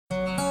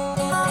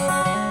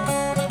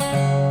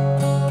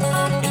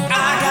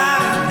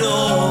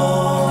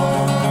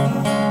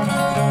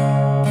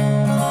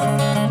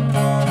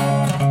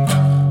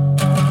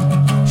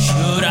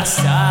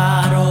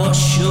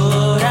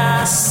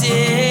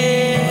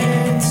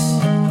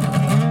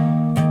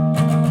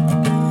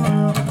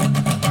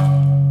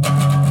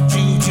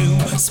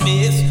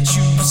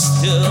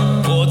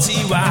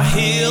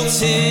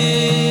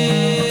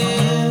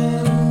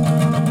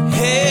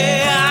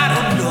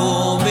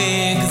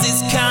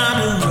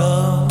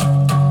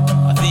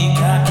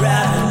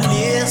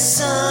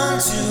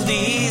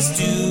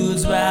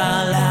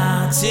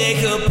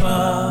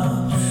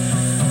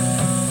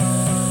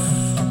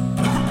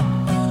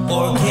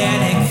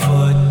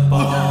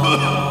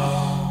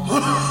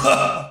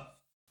Yeah,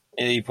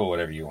 you put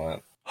whatever you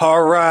want.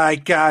 All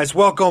right, guys,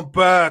 welcome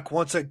back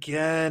once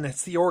again.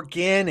 It's the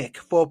Organic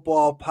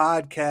Football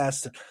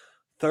Podcast.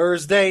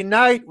 Thursday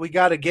night, we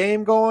got a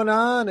game going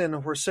on,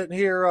 and we're sitting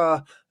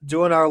here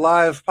doing our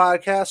live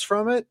podcast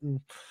from it. And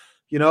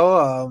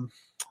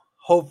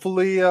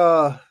hopefully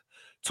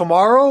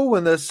tomorrow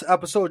when this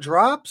episode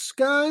drops,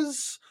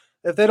 guys,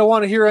 if they don't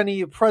want to hear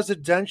any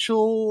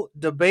presidential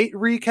debate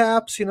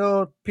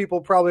recaps,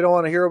 people probably don't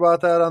want to hear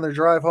about that on their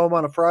drive home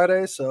on a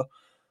Friday. So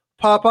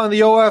pop on the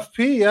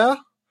OFP, yeah,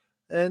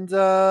 and get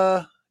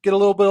a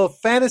little bit of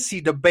fantasy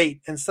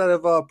debate instead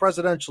of a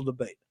presidential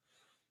debate.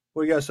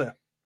 What do you guys say?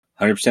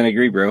 100%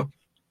 agree, bro.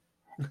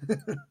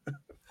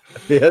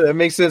 Yeah, that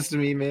makes sense to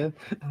me, man.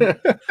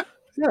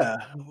 Yeah,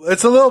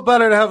 it's a little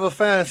better to have a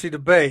fantasy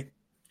debate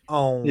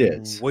on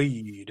Yes.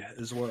 weed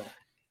as well.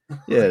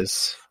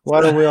 Yes.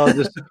 Why don't we all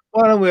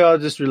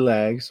just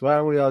relax? Why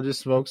don't we all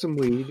just smoke some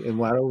weed, and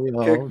why don't we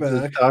all Kick back.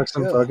 just talk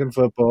some fucking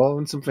football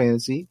and some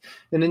fantasy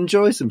and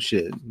enjoy some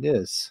shit?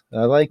 Yes,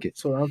 I like it.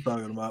 That's what I'm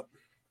talking about.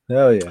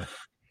 Hell yeah.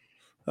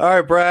 All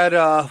right,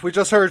 Brad. We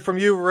just heard from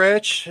you,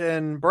 Rich,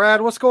 and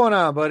Brad. What's going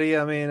on, buddy?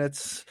 I mean,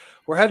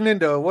 we're heading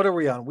into what are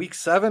we on? Week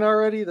 7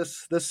 already.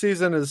 This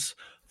season is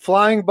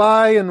flying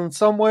by in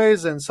some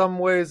ways, and some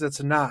ways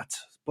it's not.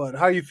 But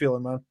how you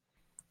feeling, man?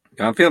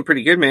 I'm feeling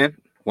pretty good, man.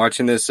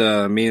 Watching this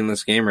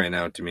meaningless game right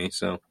now to me.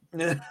 So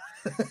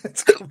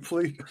It's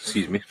complete.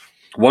 Excuse me.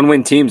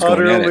 1-win teams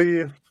going at it.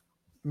 Utterly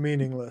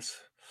meaningless.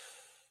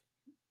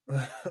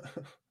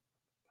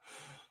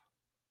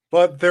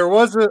 But there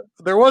was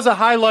a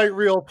highlight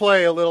reel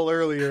play a little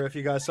earlier. If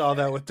you guys saw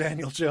that with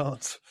Daniel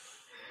Jones.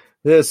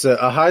 Yes,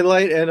 a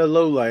highlight and a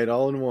low light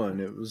all in one.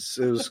 It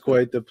was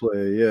quite the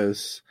play.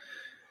 Yes.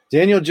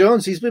 Daniel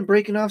Jones, he's been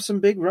breaking off some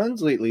big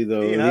runs lately,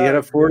 though. Yeah. He had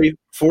a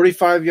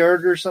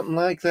 45-yarder or something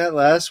like that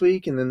last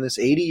week, and then this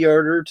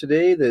 80-yarder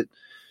today that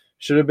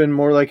should have been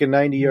more like a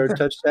 90-yard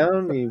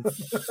touchdown. He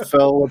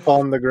fell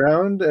upon the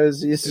ground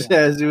as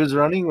he was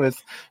running with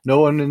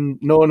no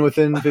one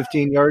within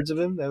 15 yards of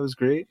him. That was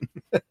great.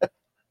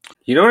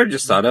 You know what I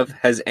just thought of?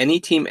 Has any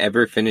team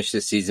ever finished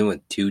the season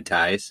with 2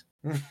 ties?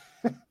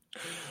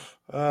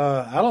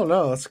 I don't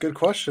know. That's a good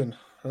question.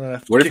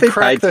 What if they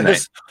tied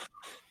tonight?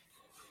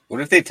 What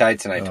if they tied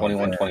tonight, Oh,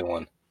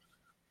 21-21?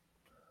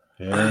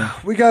 Yeah.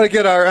 We got to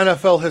get our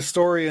NFL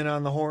historian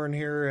on the horn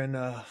here and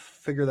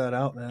figure that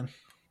out, man.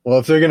 Well,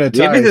 if they're going to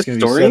We have tie, a it's going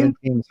to be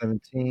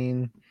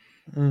historian?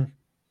 17-17.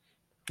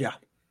 Yeah.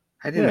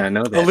 I did not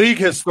know A that. league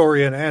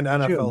historian and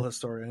NFL Sure.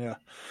 historian, yeah.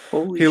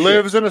 Holy He shit.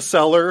 lives in a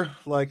cellar,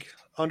 like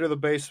under the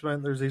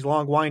basement. There's these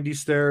long, windy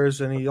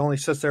stairs, and he only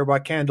sits there by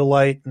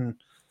candlelight, and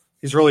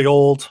he's really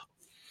old.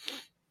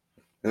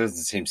 That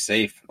doesn't seem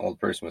safe. Old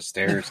person with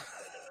stairs.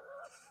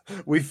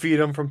 We feed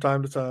him from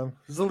time to time.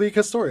 He's a league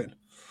historian.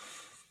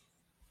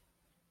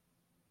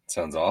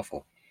 Sounds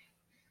awful.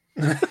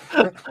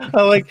 I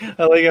like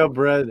how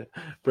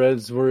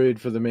Brad's worried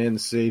for the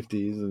man's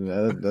safety.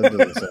 That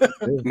doesn't sound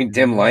I good. mean,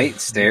 dim light,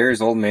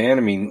 stairs, old man.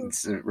 I mean,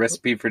 it's a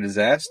recipe for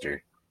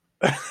disaster.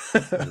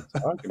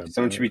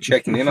 Someone should be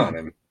checking in on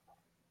him.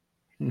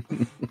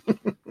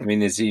 I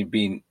mean, is he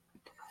being...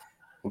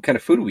 What kind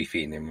of food are we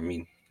feeding him? I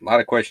mean, a lot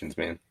of questions,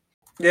 man.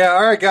 Yeah,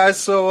 all right, guys.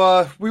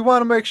 So we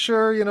want to make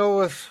sure,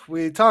 if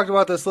we talked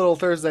about this little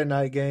Thursday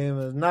night game.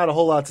 There's not a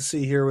whole lot to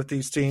see here with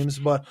these teams,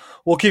 but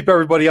we'll keep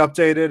everybody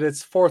updated.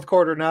 It's fourth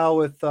quarter now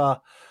with the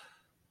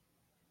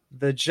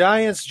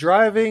Giants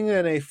driving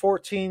in a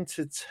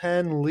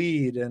 14-10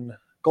 lead, and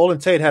Golden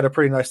Tate had a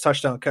pretty nice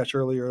touchdown catch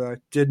earlier. I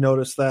did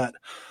notice that.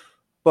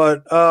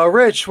 But,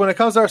 Rich, when it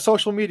comes to our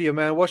social media,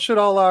 man, what should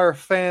all our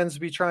fans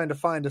be trying to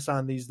find us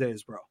on these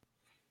days, bro?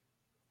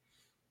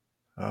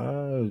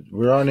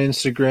 We're on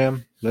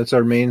Instagram. That's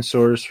our main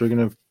source. We're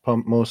going to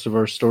pump most of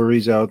our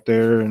stories out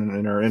there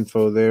and our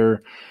info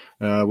there.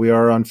 We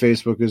are on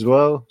Facebook as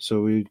well,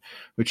 so we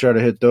try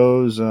to hit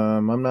those.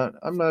 I'm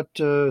not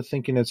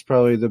thinking it's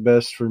probably the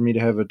best for me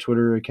to have a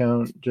Twitter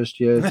account just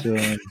yet.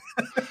 I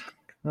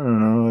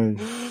don't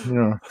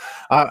know.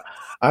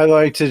 I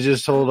like to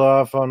just hold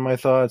off on my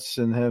thoughts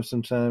and have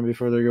some time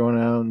before they're going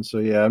out. And so,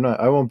 yeah,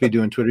 I won't be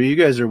doing Twitter. You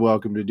guys are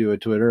welcome to do a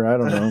Twitter. I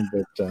don't know,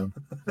 but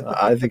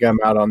I think I'm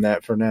out on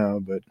that for now.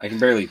 But I can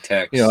barely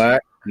text. I'm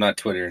not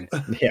Twittering.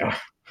 Yeah.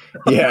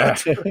 Yeah.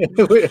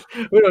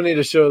 we don't need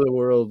to show the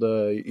world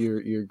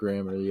your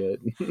grammar yet.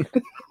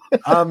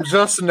 I'm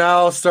just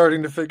now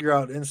starting to figure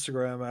out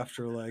Instagram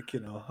after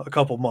a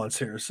couple months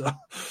here. So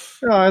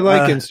no, I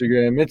like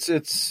Instagram.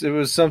 It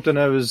was something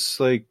I was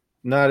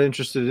not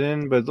interested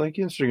in, but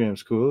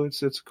Instagram's cool.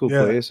 It's a cool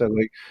place. I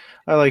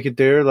like it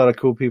there. A lot of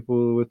cool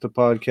people with the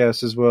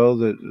podcast as well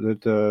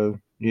that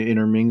you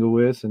intermingle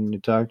with and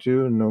you talk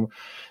to. And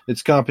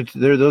it's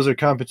those are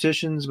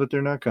competitions, but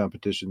they're not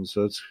competitions.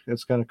 So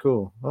it's kind of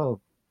cool.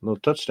 Oh, little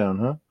touchdown,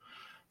 huh?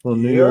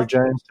 Little New York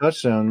Giants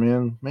touchdown,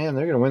 man. Man,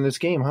 they're gonna win this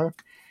game, huh?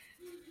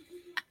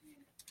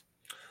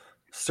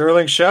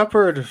 Sterling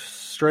Shepard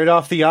straight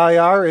off the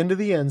IR into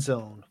the end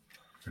zone.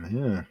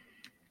 Yeah.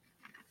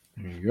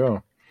 There you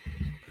go.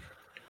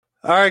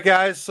 All right,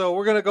 guys. So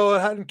we're gonna go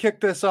ahead and kick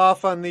this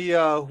off on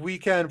the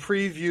weekend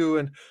preview,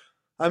 and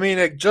I mean,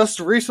 it just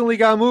recently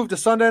got moved to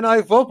Sunday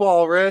Night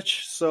Football,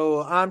 Rich.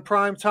 So on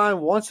prime time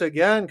once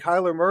again,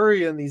 Kyler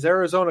Murray and these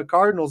Arizona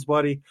Cardinals,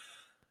 buddy.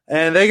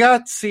 And they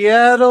got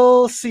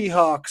Seattle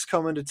Seahawks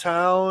coming to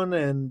town,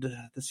 and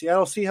the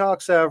Seattle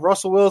Seahawks have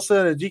Russell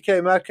Wilson and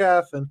DK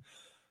Metcalf and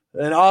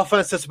an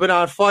offense that's been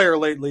on fire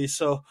lately.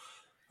 So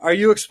are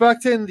you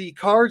expecting the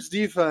Cards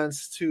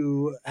defense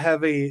to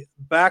have a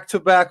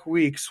back-to-back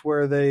weeks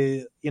where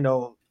they,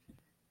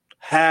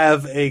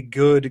 have a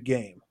good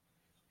game?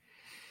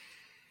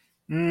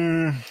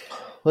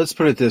 Let's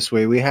put it this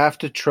way. We have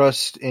to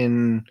trust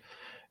in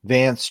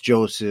Vance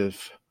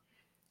Joseph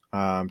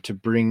to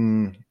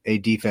bring a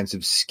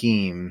defensive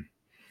scheme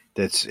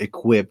that's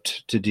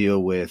equipped to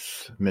deal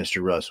with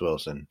Mr. Russ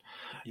Wilson.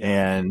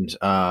 Yeah. And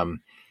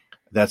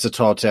that's a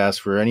tall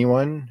task for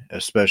anyone,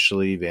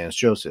 especially Vance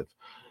Joseph.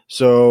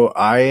 So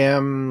I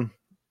am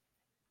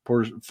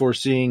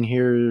foreseeing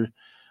here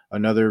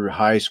another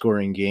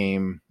high-scoring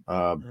game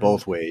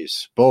both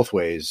ways.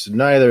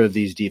 Neither of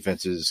these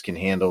defenses can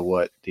handle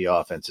what the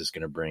offense is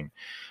going to bring.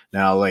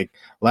 Now, like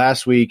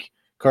last week,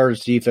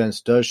 Cards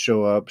defense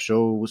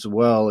shows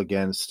well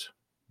against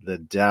the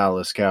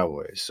Dallas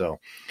Cowboys. So,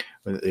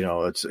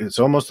 it's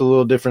almost a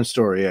little different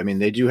story. I mean,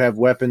 they do have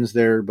weapons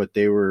there, but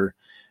they were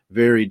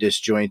very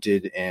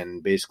disjointed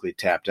and basically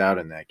tapped out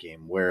in that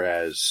game,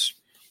 whereas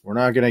we're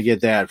not going to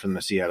get that from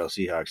the Seattle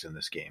Seahawks in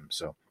this game.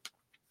 So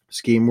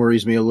scheme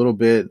worries me a little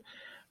bit.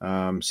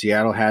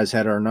 Seattle has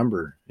had our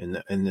number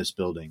in this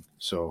building.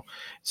 So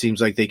it seems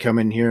like they come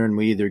in here and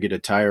we either get a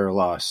tie or a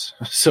loss.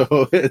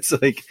 So it's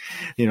like,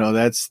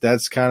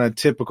 that's kind of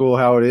typical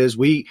how it is.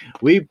 We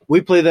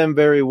play them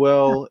very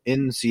well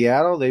in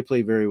Seattle. They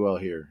play very well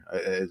here.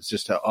 It's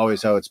just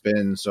always how it's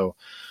been. So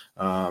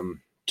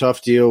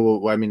tough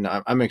deal. I mean,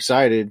 I'm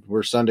excited.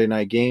 We're Sunday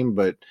night game,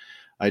 but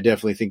I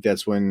definitely think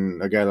that's when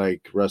a guy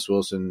like Russ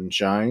Wilson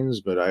shines,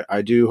 but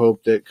I do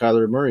hope that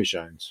Kyler Murray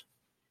shines.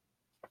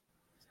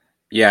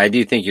 Yeah, I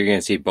do think you're going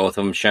to see both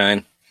of them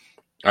shine.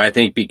 I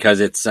think because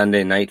it's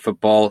Sunday night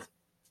football,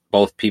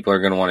 both people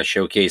are going to want to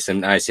showcase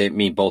them. I say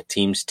both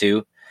teams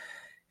too.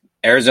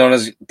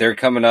 They're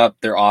coming up.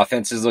 Their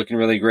offense is looking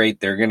really great.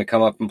 They're going to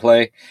come up and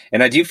play.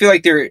 And I do feel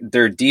like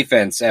their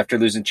defense, after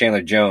losing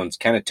Chandler Jones,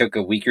 kind of took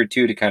a week or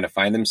two to kind of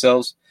find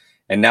themselves.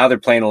 And now they're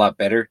playing a lot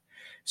better.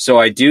 So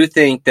I do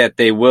think that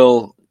they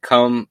will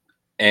come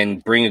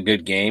and bring a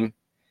good game.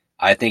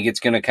 I think it's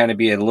going to kind of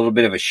be a little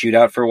bit of a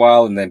shootout for a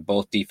while, and then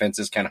both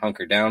defenses kind of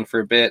hunker down for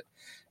a bit,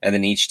 and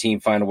then each team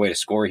find a way to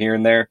score here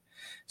and there.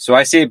 So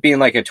I see it being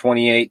like a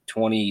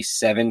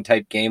 28-27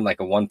 type game,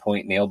 like a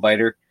 1-point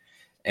nail-biter.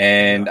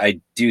 And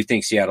I do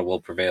think Seattle will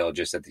prevail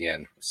just at the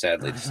end,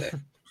 sadly to say.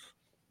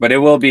 But it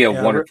will be a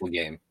wonderful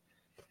game.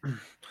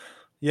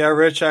 Yeah,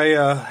 Rich,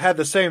 I had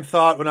the same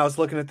thought when I was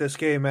looking at this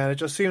game, man. It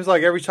just seems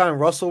like every time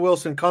Russell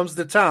Wilson comes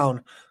to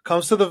town,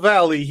 comes to the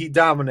Valley, he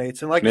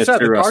dominates. And like you said,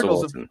 the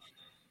Cardinals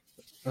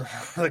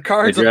the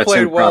Cards have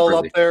played well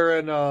properly up there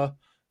in the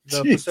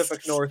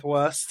Pacific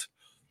Northwest.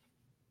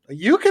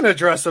 You can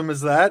address him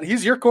as that.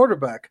 He's your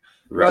quarterback.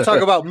 Right. We're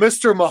talk about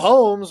Mr.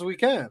 Mahomes, we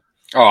can.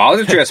 Oh, I'll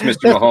address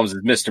Mr. Mahomes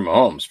as Mr.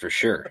 Mahomes for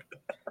sure.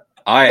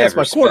 That's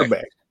my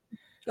quarterback.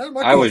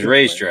 I was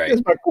raised right.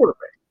 That's my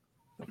quarterback.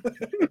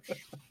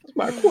 That's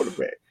my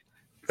quarterback.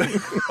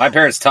 My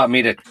parents taught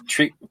me to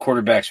treat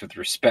quarterbacks with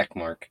respect,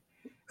 Mark.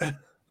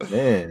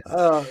 Man.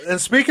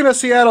 And speaking of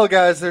Seattle,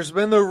 guys, there's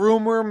been the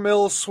rumor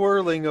mill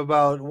swirling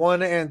about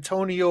one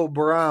Antonio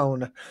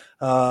Brown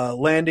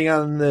landing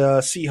on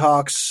the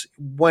Seahawks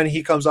when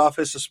he comes off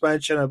his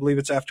suspension. I believe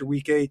it's after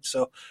week 8.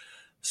 So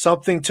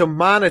something to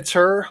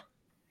monitor.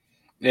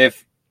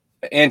 If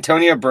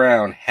Antonio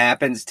Brown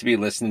happens to be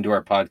listening to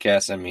our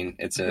podcast, I mean,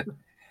 it's a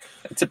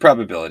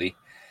probability.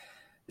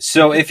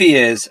 So if he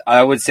is,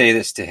 I would say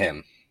this to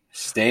him.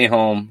 Stay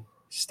home.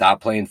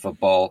 Stop playing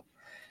football.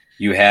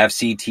 You have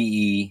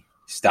CTE.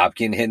 Stop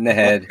getting hit in the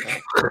head.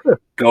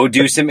 Go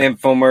do some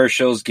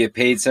infomercials. Get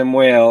paid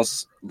somewhere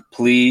else.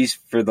 Please,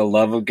 for the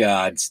love of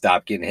God,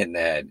 stop getting hit in the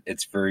head.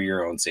 It's for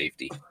your own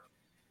safety.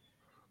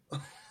 Oh,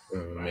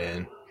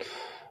 man.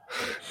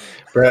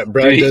 Brad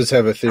does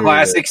have a theory.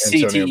 Classic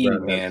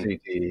CTE, man.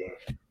 CTE.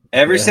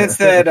 Ever since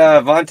that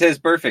Vontaze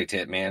Burfict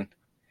hit, man,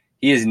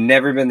 he has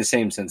never been the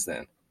same since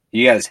then.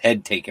 He got his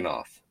head taken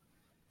off.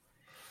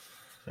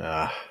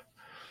 Did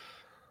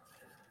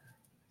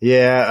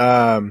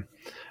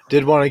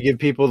want to give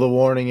people the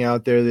warning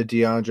out there that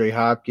DeAndre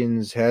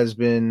Hopkins has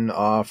been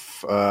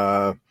off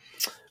the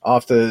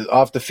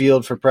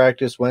field for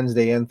practice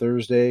Wednesday and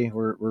Thursday.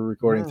 We're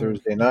recording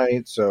Thursday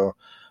night, so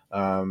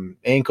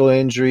ankle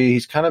injury.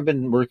 He's kind of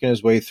been working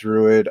his way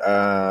through it.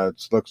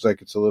 It looks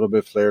like it's a little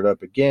bit flared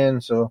up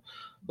again, so a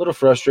little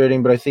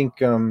frustrating. But I think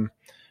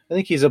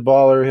he's a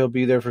baller. He'll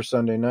be there for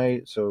Sunday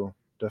night, so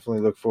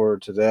definitely look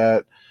forward to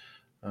that.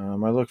 I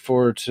look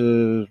forward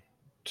to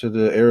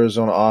the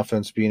Arizona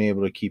offense being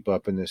able to keep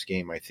up in this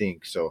game, I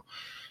think. So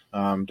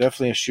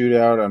definitely a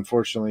shootout.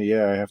 Unfortunately,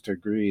 I have to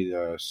agree.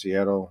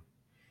 Seattle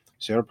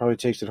Seattle probably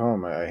takes it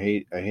home. I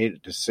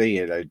hate to say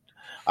it.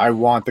 I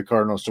want the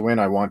Cardinals to win.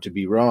 I want to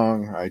be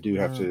wrong. I do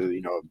have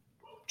to,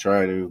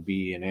 try to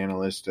be an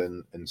analyst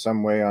in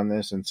some way on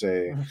this and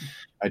say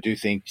I do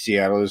think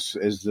Seattle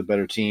is the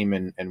better team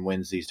and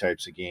wins these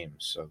types of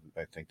games. So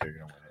I think they're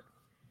going to win it.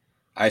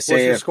 I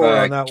say if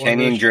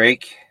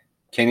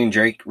Kenyon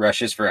Drake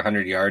rushes for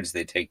 100 yards,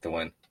 they take the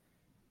win.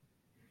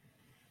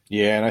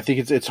 Yeah, and I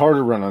think it's hard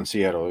to run on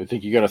Seattle. I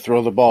think you got to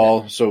throw the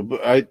ball. So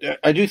I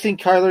do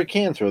think Kyler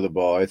can throw the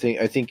ball. I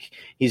think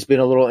he's been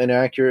a little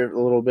inaccurate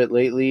a little bit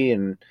lately,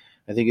 and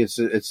I think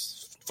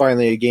it's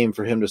finally a game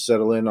for him to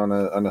settle in on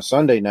a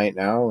Sunday night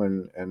now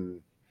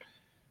and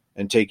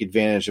take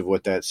advantage of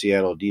what that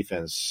Seattle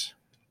defense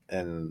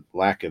and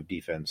lack of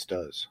defense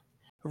does.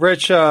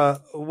 Rich,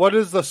 what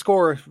is the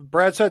score?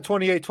 Brad said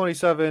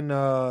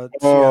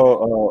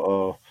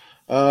 28-27.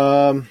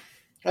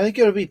 I think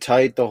it'll be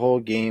tight the whole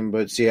game,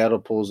 but Seattle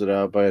pulls it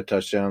out by a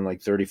touchdown,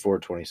 like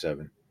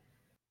 34-27.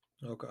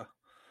 Okay.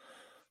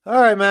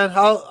 All right, man.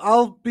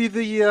 I'll be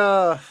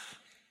the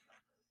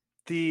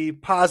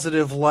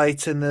positive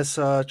light in this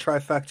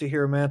trifecta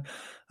here, man.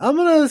 I'm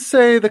gonna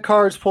say the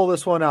Cards pull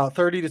this one out,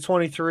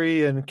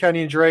 30-23, and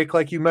Kenyon Drake,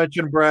 like you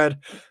mentioned, Brad.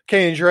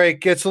 Kenyon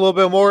Drake gets a little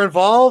bit more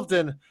involved,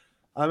 and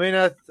I mean,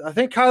 I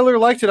think Kyler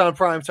liked it on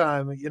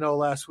primetime,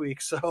 last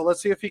week. So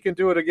let's see if he can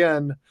do it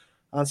again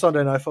on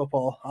Sunday Night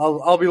Football.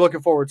 I'll be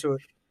looking forward to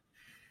it.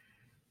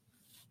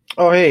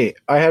 Oh, hey,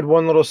 I had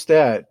one little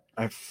stat.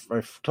 I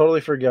totally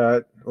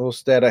forgot a little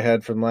stat I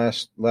had from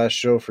last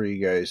show for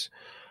you guys.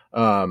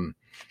 I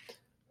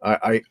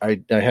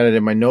had it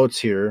in my notes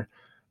here.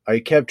 I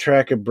kept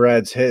track of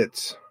Brad's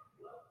hits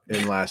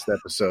in last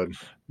episode.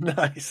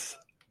 Nice.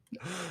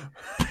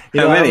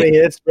 How many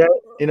hits, Brad?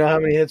 You know how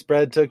many hits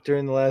Brad took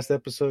during the last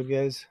episode,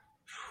 guys?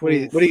 What do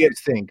you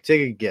guys think?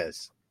 Take a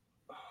guess.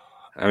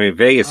 I mean,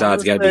 Vegas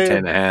odds got to be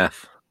 10.5.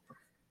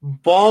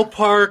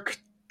 Ballpark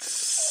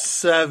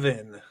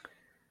 7.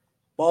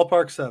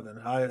 Vegas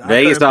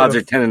odds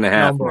are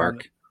 10.5,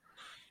 Mark.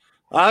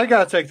 I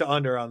got to take the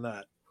under on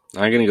that.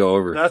 I'm going to go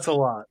over. That's a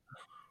lot.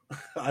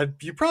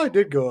 You probably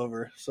did go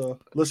over, so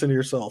listen to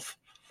yourself.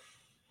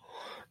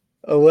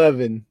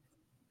 11.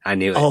 I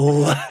knew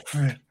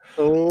it.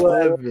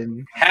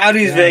 11. How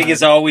does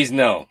Vegas always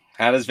know?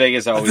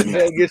 Vegas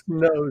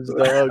knows,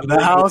 dog.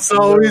 The house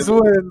always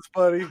wins,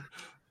 buddy.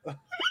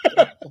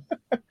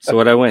 So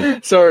what I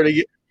win? Sorry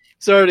to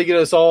get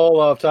us all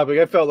off topic.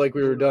 I felt like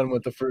we were done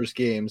with the first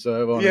game, so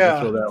I wanted to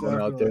throw that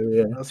one out there.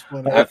 Yeah, that's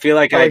funny. I feel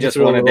like I just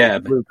won a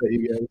dab. At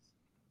you guys.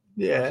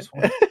 Yeah.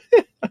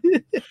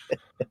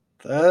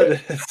 That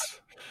is.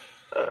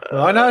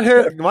 Why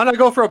not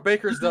go for a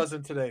baker's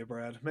dozen today,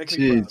 Brad? Make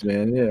me proud.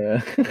 Man.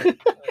 Yeah.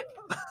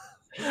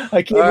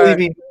 I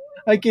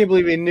can't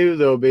believe he knew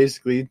though.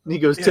 Basically, he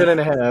goes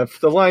 10.5.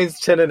 The line's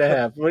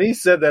 10.5. When he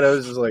said that, I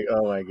was just like,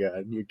 "Oh my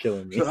god, you're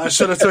killing me." I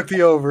should have took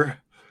the over.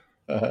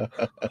 I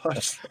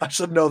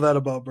should know that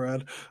about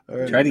Brad. All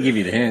right. Try to give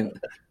you the hint.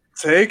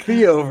 Take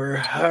the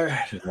over. All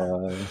right.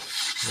 Wow.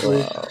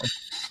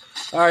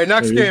 All right,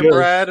 next game,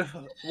 Brad.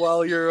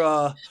 While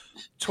you're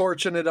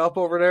torching it up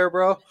over there,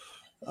 bro.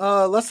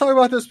 Let's talk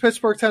about this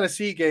Pittsburgh,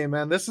 Tennessee game,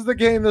 man. This is the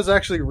game that was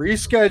actually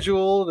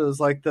rescheduled. It was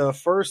like the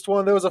first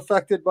one that was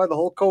affected by the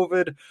whole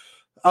COVID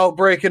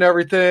outbreak and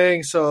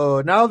everything.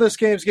 So now this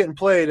game's getting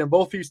played, and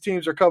both these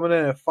teams are coming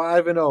in at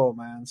 5-0,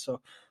 man. So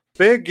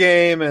big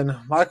game. And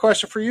my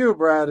question for you,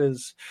 Brad,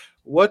 is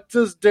what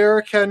does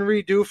Derrick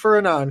Henry do for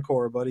an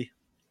encore, buddy?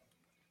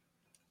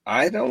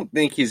 I don't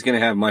think he's going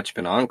to have much of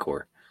an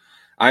encore.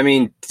 I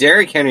mean,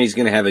 Derrick Henry's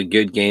going to have a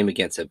good game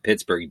against a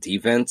Pittsburgh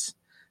defense,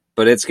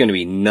 but it's going to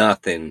be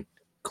nothing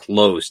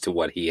close to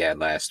what he had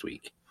last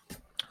week.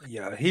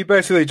 Yeah, he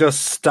basically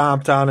just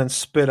stomped on and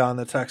spit on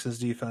the Texas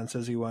defense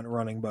as he went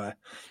running by.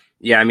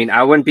 Yeah, I mean,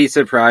 I wouldn't be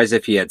surprised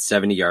if he had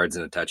 70 yards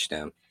and a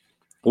touchdown,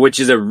 which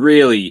is a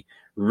really,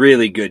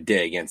 really good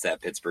day against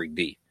that Pittsburgh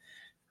D.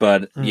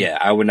 But, yeah,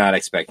 I would not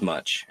expect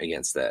much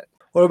against that.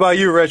 What about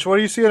you, Rich? What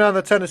are you seeing on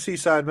the Tennessee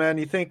side, man?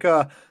 You think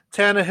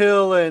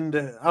Tannehill and,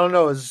 I don't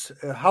know,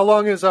 how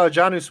long is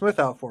Jonnu Smith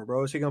out for,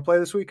 bro? Is he going to play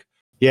this week?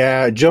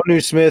 Yeah,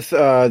 Jonnu Smith,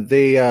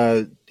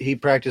 he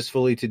practiced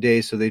fully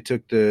today, so they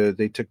took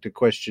the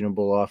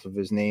questionable off of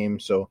his name.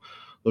 So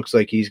looks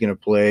like he's going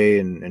to play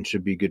and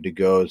should be good to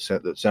go.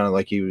 It sounded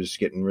like he was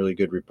getting really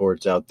good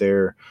reports out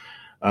there.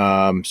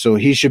 So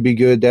he should be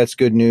good. That's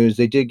good news.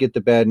 They did get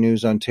the bad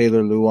news on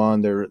Taylor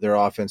Lewan, their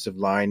offensive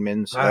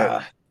lineman.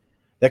 So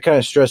that kind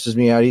of stresses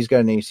me out. He's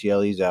got an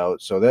ACL. He's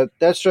out. So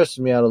that stresses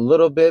me out a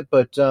little bit.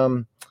 But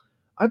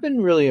I've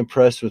been really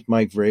impressed with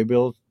Mike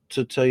Vrabel,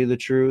 to tell you the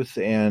truth.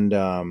 And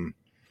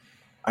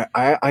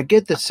I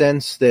get the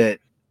sense that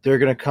they're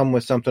going to come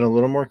with something a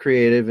little more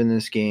creative in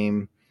this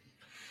game.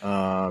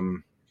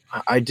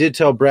 I did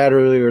tell Brad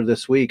earlier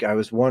this week, I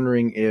was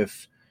wondering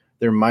if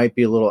there might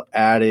be a little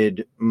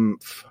added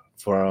oomph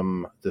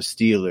from the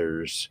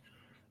Steelers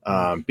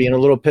being a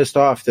little pissed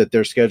off that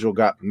their schedule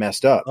got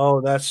messed up.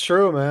 Oh, that's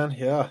true, man.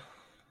 Yeah.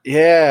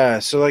 Yeah,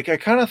 so like I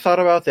kind of thought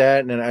about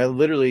that, and I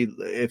literally,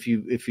 if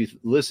you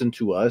listen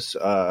to us,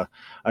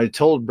 I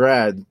told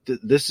Brad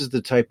this is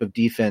the type of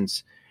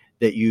defense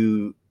that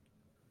you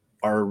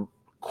are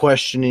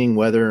questioning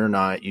whether or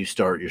not you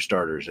start your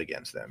starters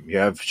against them. You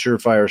have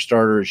surefire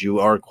starters you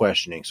are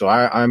questioning. So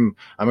I'm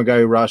a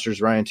guy who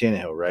rosters Ryan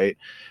Tannehill, right?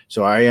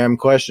 So I am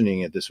questioning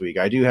it this week.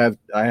 I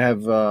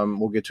have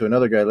we'll get to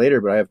another guy later,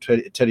 but I have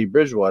Teddy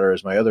Bridgewater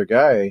as my other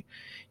guy.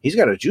 He's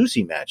got a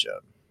juicy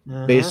matchup.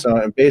 Based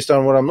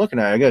on what I'm looking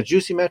at. I got a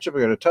juicy matchup,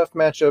 I got a tough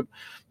matchup.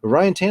 But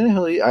Ryan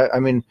Tannehill, I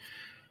mean,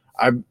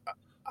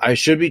 I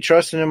should be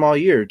trusting him all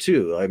year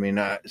too. I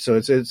mean, so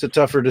it's a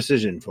tougher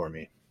decision for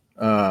me.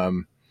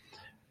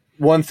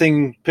 One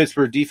thing,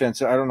 Pittsburgh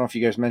defense. I don't know if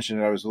you guys mentioned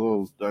it. I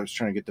was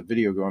trying to get the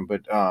video going,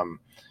 but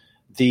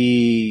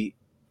the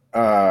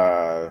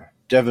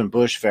Devin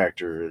Bush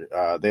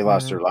factor. They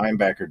lost their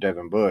linebacker,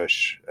 Devin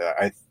Bush.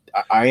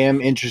 I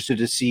am interested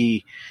to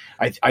see.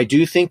 I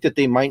do think that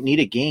they might need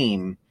a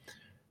game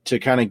to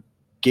kind of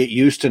get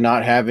used to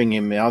not having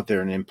him out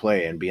there and in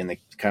play and being the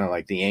kind of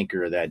like the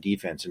anchor of that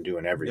defense and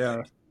doing everything.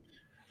 Yeah.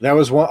 That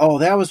was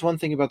one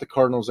thing about the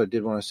Cardinals I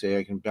did want to say.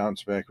 I can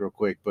bounce back real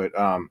quick, but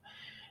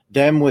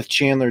them with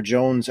Chandler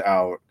Jones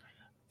out,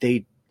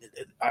 I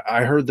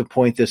heard the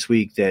point this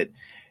week that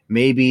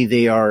maybe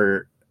they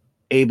are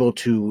able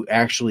to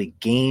actually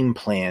game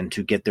plan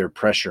to get their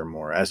pressure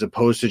more, as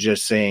opposed to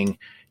just saying,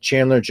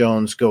 Chandler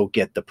Jones, go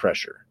get the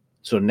pressure.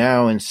 So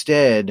now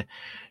instead,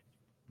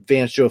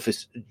 Vance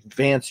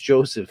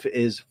Joseph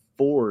is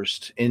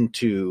forced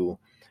into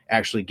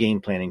actually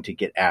game planning to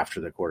get after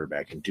the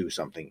quarterback and do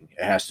something.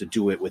 It has to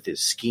do it with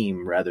his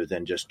scheme rather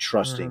than just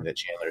trusting that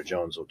Chandler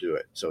Jones will do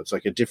it. So it's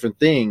like a different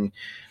thing,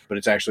 but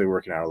it's actually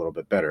working out a little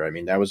bit better. I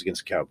mean, that was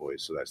against the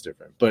Cowboys, so that's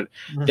different. But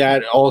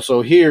that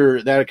also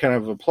here, that kind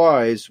of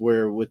applies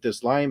where with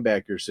this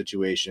linebacker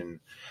situation,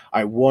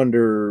 I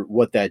wonder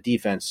how that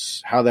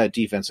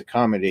defense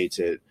accommodates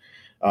it,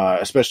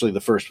 especially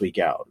the first week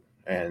out.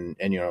 And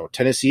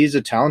Tennessee is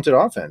a talented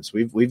offense.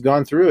 We've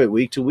gone through it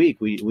week to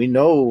week. We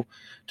know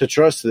to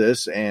trust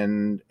this,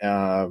 and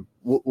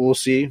we'll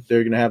see.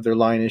 They're going to have their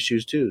line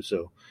issues too.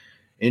 So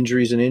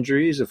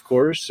injuries, of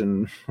course,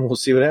 and we'll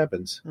see what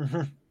happens.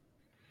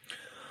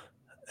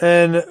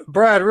 And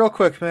Brad, real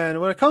quick, man,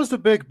 when it comes to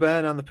Big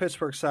Ben on the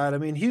Pittsburgh side, I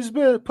mean, he's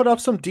been put up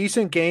some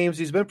decent games.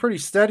 He's been pretty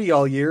steady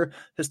all year.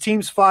 His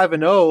team's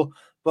 5-0,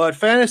 but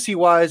fantasy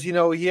wise,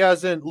 he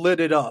hasn't lit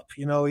it up.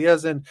 He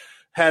hasn't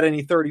had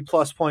any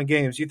 30-plus point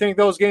games. You think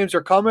those games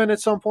are coming at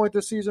some point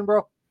this season,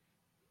 bro?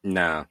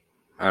 No,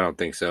 I don't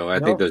think so. I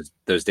think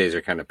those days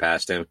are kind of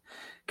past him.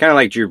 Kind of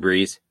like Drew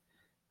Brees.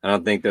 I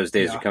don't think those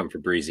days are coming for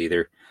Brees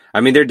either.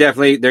 I mean,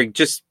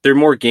 they're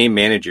more game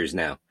managers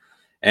now.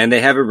 And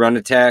they have a run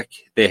attack.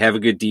 They have a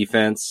good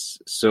defense.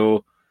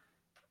 So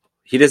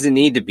he doesn't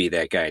need to be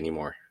that guy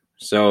anymore.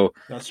 So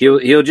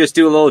he'll just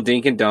do a little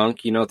dink and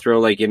dunk, throw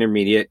like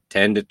intermediate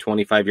 10 to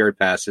 25-yard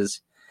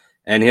passes.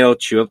 And he'll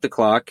chew up the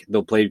clock.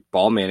 They'll play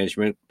ball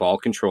management, ball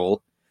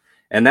control.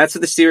 And that's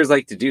what the Steelers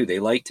like to do. They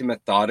like to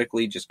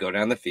methodically just go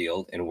down the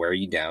field and wear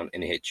you down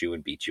and hit you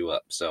and beat you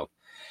up. So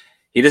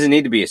he doesn't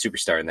need to be a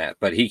superstar in that.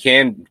 But he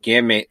can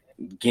game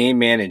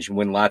manage,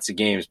 win lots of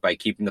games by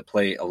keeping the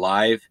play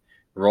alive,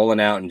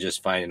 rolling out, and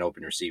just find an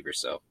open receiver.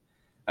 So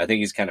I think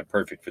he's kind of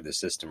perfect for this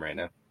system right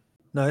now.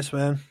 Nice,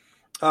 man.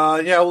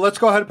 Well, let's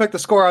go ahead and pick the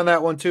score on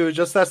that one, too.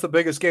 Just that's the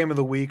biggest game of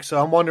the week. So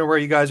I'm wondering where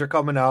you guys are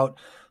coming out.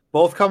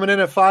 Both coming in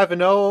at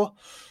 5-0.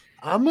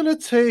 I'm going to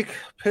take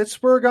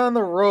Pittsburgh on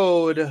the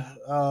road,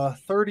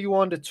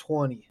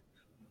 31-20.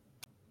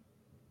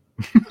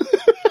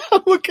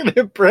 I'm looking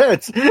at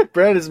Brad.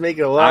 Brad is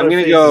making a lot of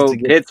faces. I'm going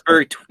to go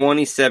Pittsburgh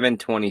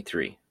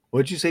 27-23.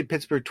 What'd you say,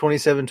 Pittsburgh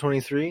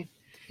 27-23?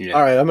 Yeah.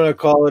 All right, I'm going to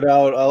call it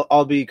out.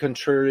 I'll be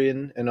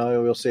contrarian, and I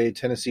will say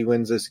Tennessee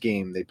wins this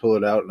game. They pull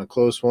it out in a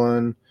close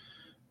one.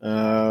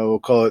 We'll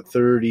call it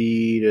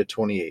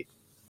 30-28.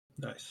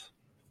 Nice.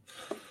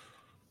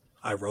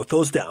 I wrote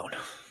those down.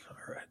 All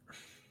right.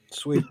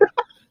 Sweet.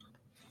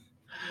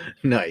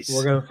 Nice.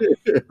 We're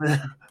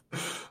gonna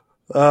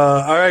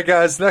all right,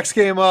 guys, next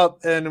game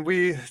up, and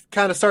we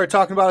kind of started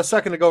talking about a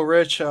second ago,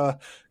 Rich.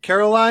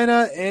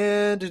 Carolina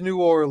and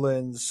New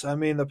Orleans. I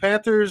mean, the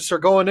Panthers are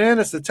going in.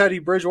 It's the Teddy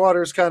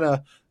Bridgewater's kind of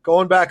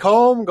going back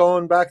home,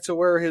 going back to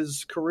where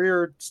his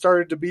career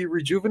started to be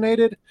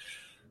rejuvenated.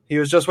 He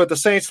was just with the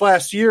Saints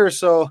last year,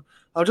 so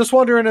I'm just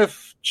wondering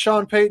if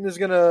Sean Payton is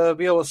going to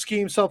be able to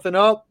scheme something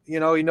up. He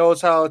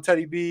knows how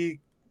Teddy B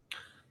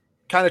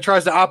kind of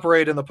tries to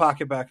operate in the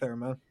pocket back there,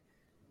 man.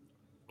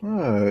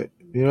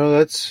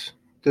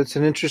 That's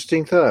an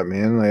interesting thought,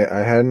 man.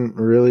 I hadn't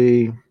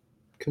really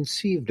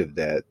conceived of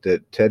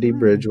that Teddy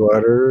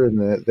Bridgewater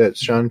and that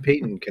Sean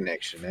Payton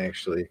connection,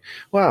 actually.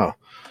 Wow.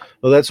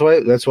 Well, that's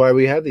why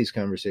we have these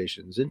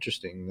conversations.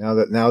 Interesting.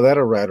 Now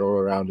that'll rattle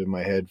around in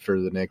my head for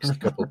the next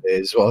couple of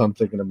days while I'm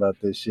thinking about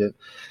this shit.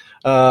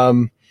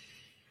 My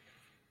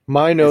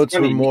notes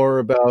were more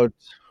about.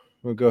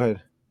 Well, go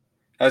ahead.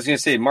 I was going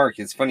to say, Mark,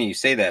 it's funny you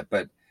say that,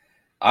 but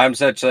I'm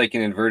such like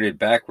an inverted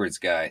backwards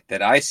guy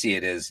that I see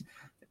it as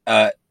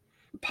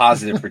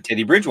positive for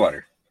Teddy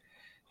Bridgewater.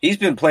 He's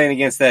been playing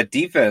against that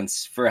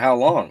defense for how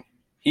long?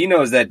 He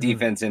knows that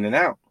defense in and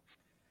out.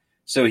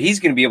 So he's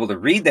going to be able to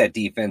read that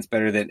defense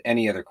better than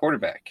any other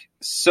quarterback.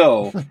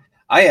 So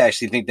I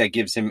actually think that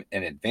gives him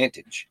an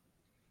advantage.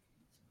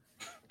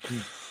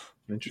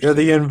 You're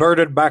the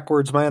inverted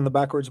backwards man, the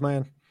backwards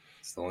man.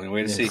 It's the only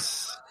way to see.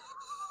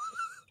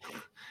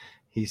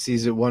 He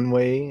sees it one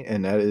way,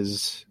 and that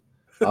is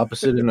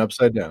opposite and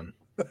upside down.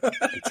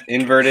 It's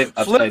inverted,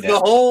 upside Flip down. the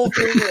whole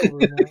thing over,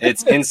 man.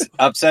 It's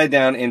upside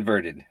down,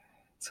 inverted.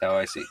 That's how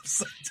I see it.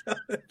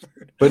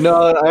 But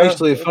no,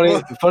 actually,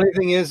 funny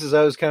thing is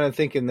I was kind of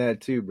thinking that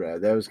too,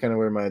 Brad. That was kind of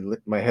where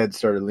my head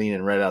started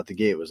leaning right out the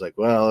gate. It was like,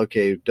 well,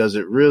 okay, does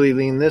it really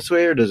lean this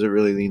way or does it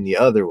really lean the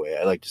other way?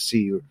 I like to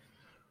see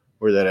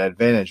where that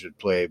advantage would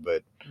play,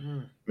 but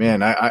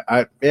man,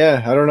 I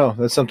don't know.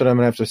 That's something I'm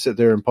gonna have to sit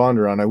there and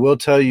ponder on. I will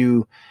tell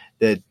you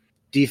that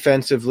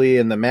defensively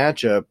in the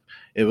matchup,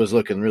 it was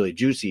looking really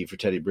juicy for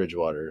Teddy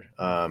Bridgewater.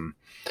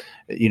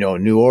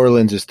 New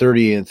Orleans is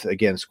 30th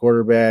against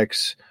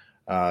quarterbacks,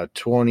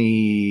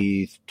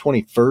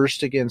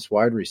 21st against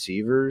wide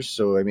receivers.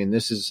 So, I mean,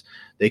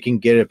 they can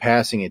get a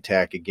passing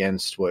attack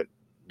against what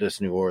this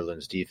New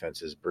Orleans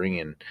defense is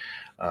bringing.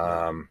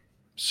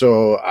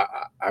 So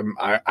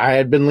I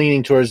had been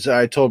leaning towards,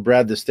 I told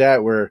Brad the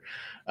stat where,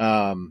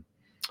 Ryan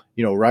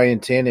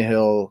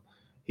Tannehill,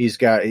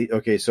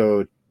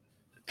 so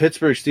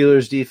Pittsburgh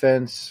Steelers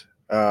defense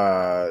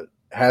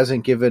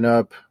hasn't given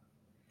up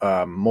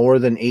more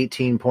than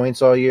 18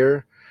 points all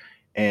year,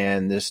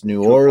 and this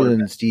New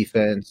Orleans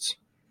defense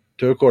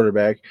to a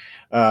quarterback,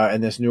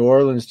 and this New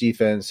Orleans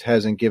defense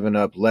hasn't given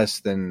up less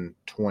than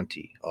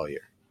 20 all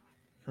year.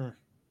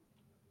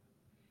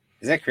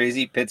 Is that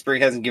crazy? Pittsburgh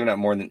hasn't given up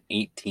more than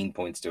 18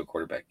 points to a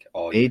quarterback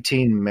all year.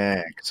 18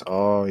 max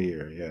all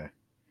year, yeah.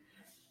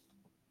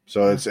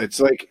 So it's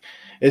like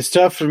it's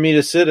tough for me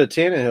to sit a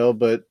Tannehill,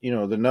 but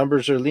the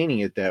numbers are leaning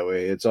it that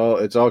way. It's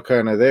all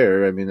kind of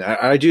there. I mean,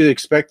 I do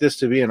expect this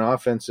to be an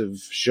offensive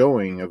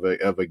showing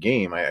of a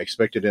game. I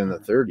expect it in the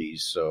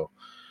 30s. So,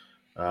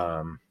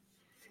 I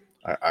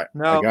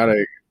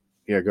gotta,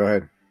 go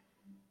ahead.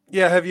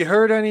 Yeah, have you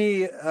heard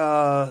any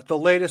the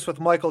latest with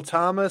Michael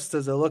Thomas?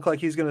 Does it look like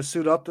he's going to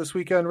suit up this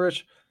weekend,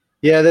 Rich?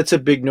 Yeah, that's a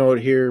big note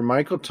here.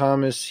 Michael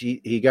Thomas,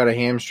 he got a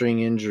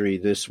hamstring injury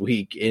this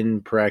week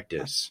in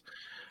practice.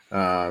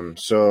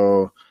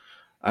 So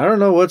I don't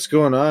know what's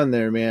going on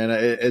there, man.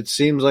 It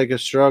seems like a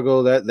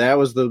struggle. That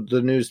was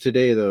the news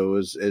today, though,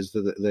 is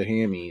the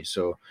hammy.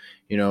 So,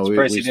 we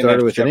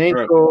started with an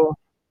ankle.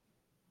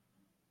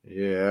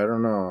 Yeah, I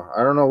don't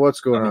know what's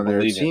going on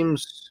there. It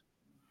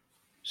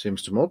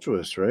seems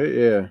tumultuous, right?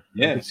 Yeah. I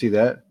can see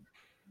that.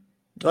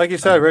 Like you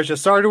said, Rich, it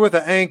started with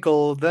an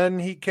ankle, then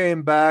he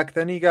came back,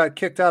 then he got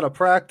kicked out of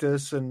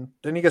practice, and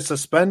then he gets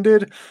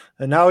suspended,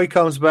 and now he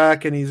comes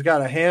back and he's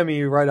got a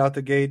hammy right out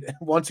the gate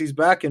once he's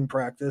back in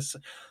practice. A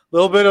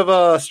little bit of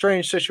a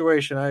strange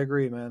situation, I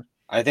agree, man.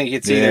 I think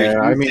it's either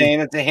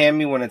saying it's a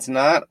hammy when it's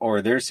not,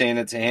 or they're saying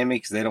it's a hammy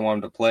because they don't want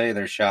him to play,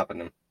 they're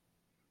shopping him.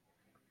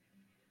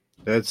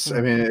 I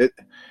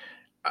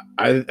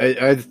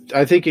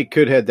think it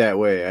could head that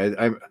way.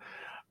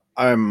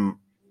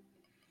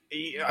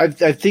 I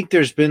think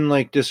there's been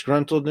like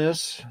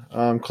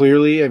disgruntledness.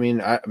 Clearly, I mean,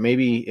 I'm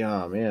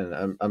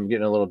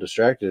getting a little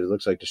distracted. It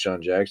looks like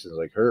Deshaun Jackson's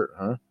like hurt,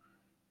 huh?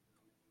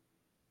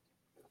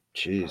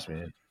 Jeez,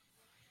 man.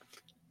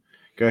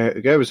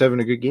 The guy was having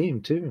a good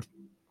game too.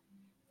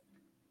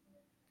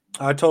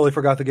 I totally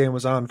forgot the game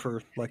was on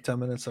for like 10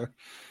 minutes there.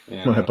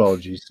 Yeah, my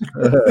apologies.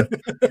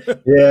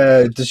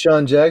 Yeah,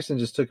 Deshaun Jackson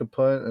just took a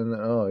punt and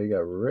he got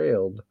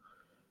railed.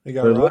 He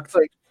got rocked?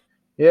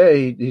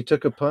 He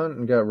took a punt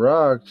and got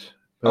rocked.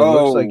 But it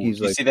looks like he's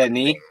you see that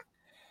knee?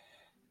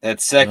 That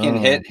second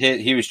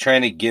hit, he was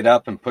trying to get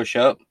up and push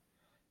up,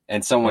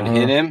 and someone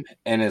hit him,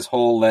 and his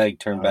whole leg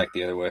turned back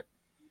the other way.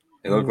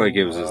 It looked like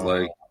it was his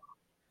leg.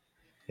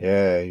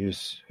 Yeah, he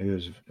was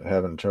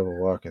having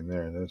trouble walking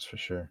there, that's for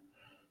sure.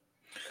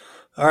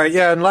 All right,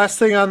 yeah, and last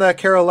thing on that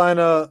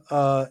Carolina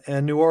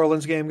and New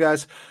Orleans game,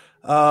 guys.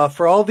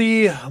 For all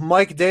the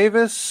Mike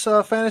Davis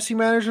fantasy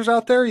managers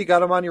out there, you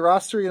got him on your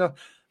roster,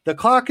 the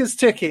clock is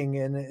ticking,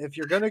 and if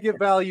you're going to get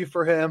value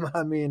for him,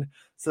 I mean,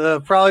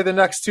 it's probably the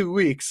next 2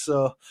 weeks.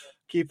 So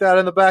keep that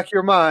in the back of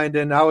your mind,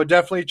 and I would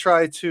definitely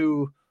try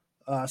to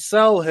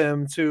sell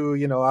him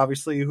to,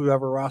 obviously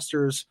whoever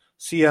rosters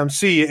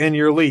CMC in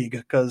your league,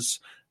 because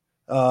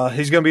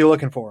he's going to be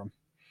looking for him.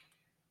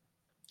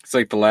 It's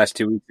like the last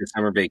 2 weeks of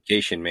summer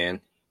vacation, man.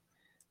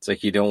 It's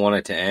like you don't want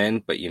it to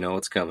end, but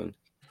it's coming.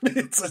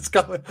 It's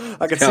coming.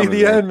 I can see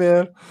the end,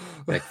 man.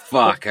 Like,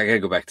 fuck, I got to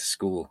go back to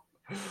school.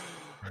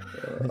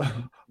 I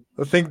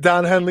think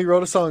Don Henley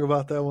wrote a song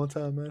about that one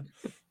time, man.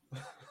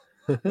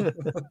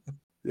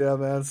 Yeah,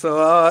 man.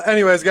 So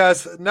anyways,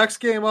 guys, next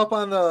game up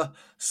on the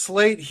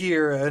slate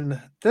here.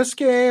 And this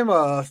game,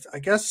 I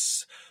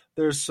guess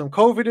there's some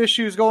COVID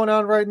issues going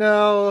on right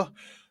now.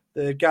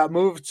 It got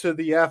moved to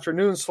the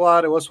afternoon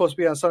slot. It was supposed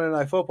to be on Sunday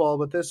Night Football,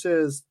 but this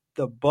is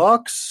the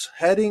Bucs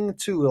heading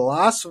to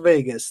Las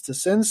Vegas, to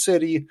Sin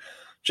City,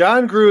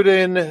 John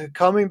Gruden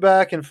coming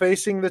back and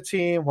facing the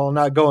team. Well,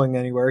 not going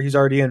anywhere. He's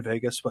already in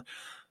Vegas, but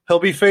he'll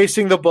be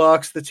facing the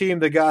Bucs, the team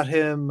that got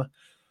him,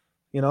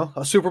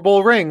 a Super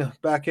Bowl ring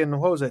back in,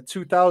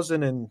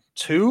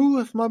 2002,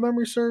 if my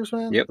memory serves,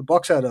 man. Yep. The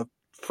Bucs had a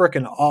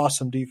freaking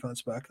awesome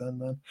defense back then,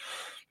 man.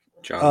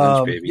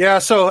 John Lynch, baby. Yeah,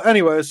 so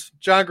anyways,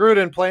 John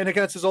Gruden playing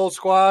against his old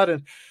squad.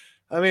 And,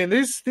 I mean,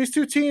 these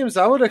two teams,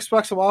 I would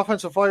expect some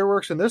offensive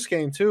fireworks in this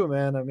game too,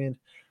 man. I mean,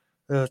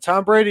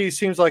 Tom Brady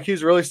seems like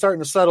he's really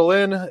starting to settle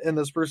in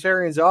this Bruce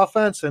Arians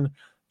offense, and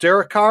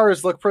Derek Carr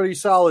has looked pretty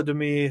solid to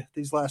me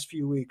these last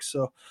few weeks.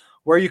 So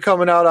where are you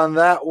coming out on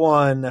that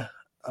one,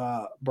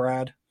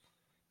 Brad?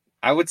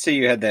 I would say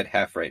you had that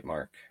half right,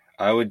 Mark.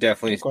 I would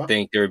definitely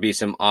think there would be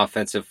some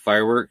offensive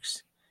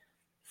fireworks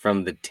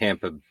from the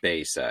Tampa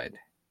Bay side.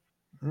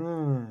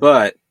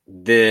 But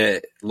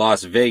the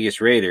Las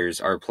Vegas Raiders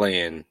are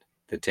playing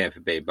the Tampa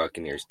Bay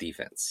Buccaneers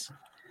defense.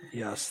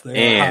 Yes,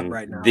 they are hot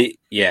right now.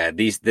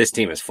 This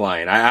team is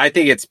flying. I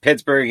think it's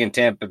Pittsburgh and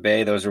Tampa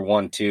Bay. Those are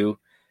 1-2.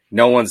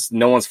 No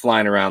one's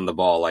flying around the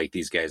ball like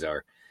these guys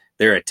are.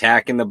 They're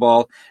attacking the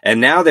ball. And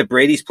now that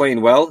Brady's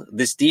playing well,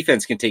 this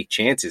defense can take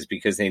chances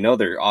because they know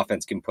their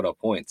offense can put up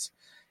points.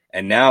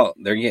 And now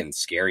they're getting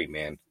scary,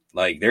 man.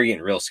 Like, they're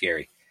getting real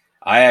scary.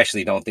 I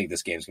actually don't think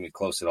this game's going to be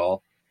close at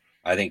all.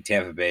 I think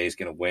Tampa Bay is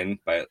going to win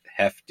by a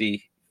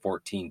hefty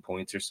 14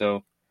 points or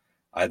so.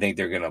 I think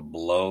they're going to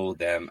blow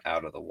them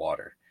out of the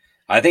water.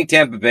 I think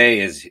Tampa Bay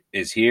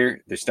is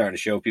here. They're starting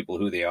to show people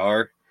who they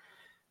are.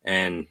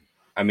 And,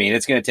 I mean,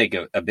 it's going to take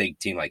a big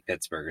team like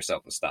Pittsburgh or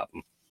something to stop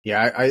them.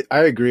 Yeah, I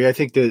agree. I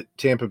think that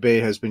Tampa Bay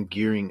has been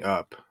gearing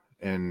up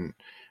and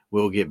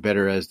will get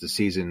better as the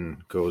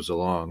season goes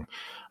along.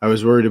 I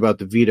was worried about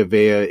the Vita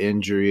Vea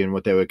injury and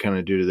what that would kind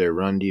of do to their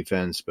run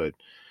defense, but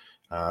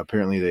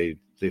apparently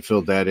they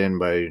filled that in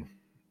by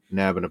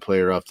nabbing a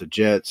player off the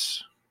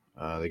Jets.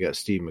 They got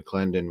Steve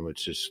McClendon,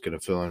 which is going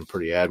to fill in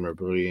pretty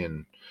admirably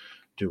and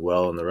do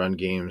well in the run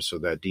game. So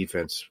that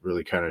defense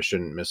really kind of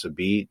shouldn't miss a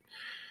beat.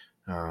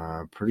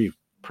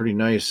 Pretty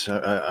nice.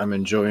 I'm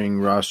enjoying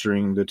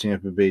rostering the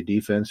Tampa Bay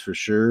defense for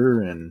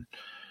sure. And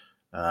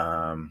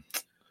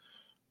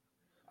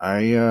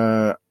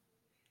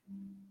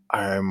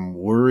I'm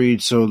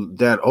worried. So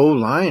that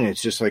O-line,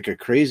 it's just like a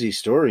crazy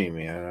story,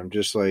 man. I'm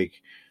just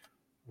like,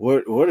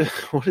 what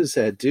does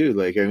that do?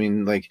 Like, I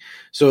mean, like,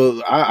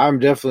 so I'm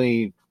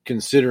definitely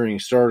considering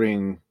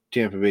starting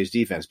Tampa Bay's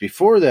defense.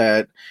 Before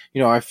that,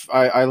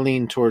 I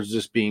lean towards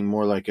this being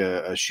more like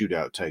a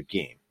shootout type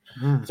game.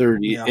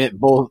 30, yeah.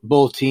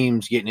 Both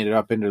teams getting it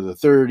up into the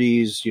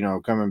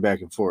 30s, coming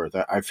back and forth.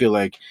 I feel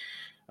like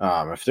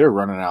if they're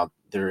running out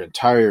their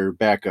entire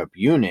backup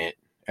unit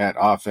at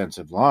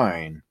offensive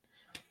line,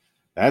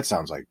 that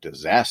sounds like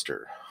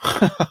disaster.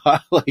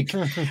 Like,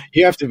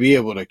 you have to be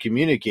able to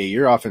communicate.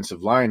 Your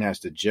offensive line has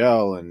to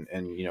gel and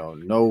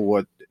know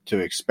what to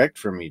expect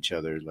from each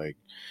other. Like,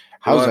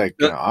 how's that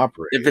going to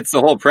operate? If it's the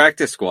whole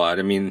practice squad,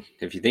 I mean,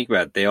 if you think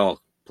about it, they all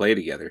play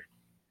together.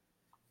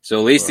 So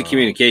at least the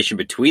communication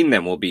between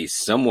them will be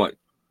somewhat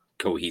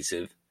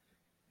cohesive.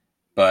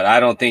 But I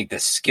don't think the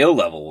skill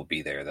level will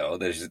be there, though.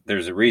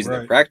 There's a reason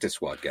they're practice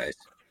squad guys.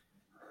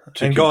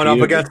 And going up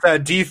against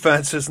that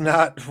defense is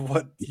not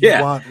what you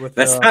want with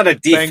that's not a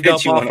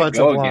defense you want to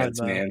go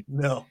against, man.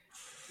 No.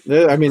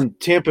 I mean,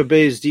 Tampa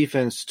Bay's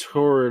defense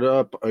tore it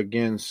up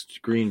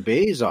against Green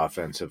Bay's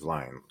offensive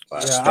line.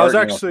 I was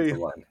actually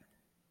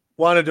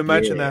wanted to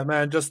mention that,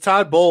 man. Just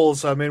Todd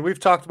Bowles. I mean, we've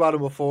talked about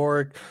him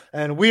before,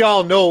 and we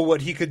all know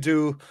what he could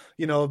do,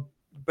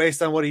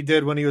 based on what he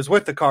did when he was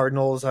with the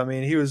Cardinals. I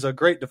mean, he was a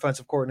great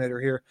defensive coordinator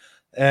here.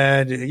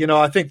 And,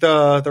 I think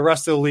the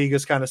rest of the league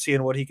is kind of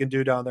seeing what he can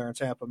do down there in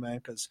Tampa, man,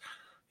 because,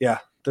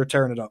 they're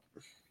tearing it up.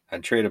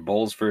 I'd trade a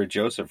Bowles for a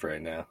Joseph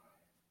right now.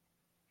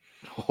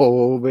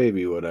 Oh,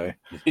 baby, would I?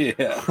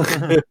 Yeah.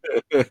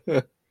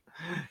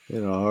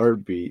 In a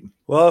heartbeat.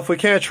 Well, if we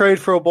can't trade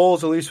for a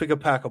Bowles, at least we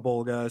could pack a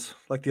bowl, guys,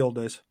 like the old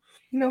days.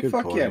 Good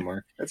fuck point. Yeah,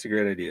 Mark. That's a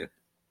great idea.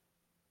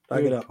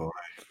 Back it up. Point.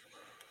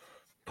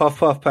 Puff,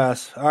 puff,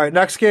 pass. All right,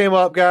 next game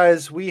up,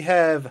 guys. We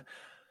have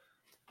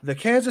the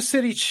Kansas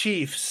City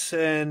Chiefs,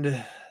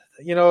 and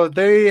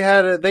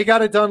they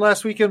got it done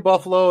last week in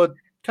Buffalo.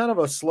 Kind of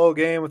a slow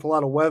game with a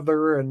lot of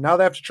weather, and now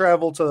they have to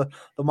travel to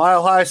the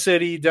Mile High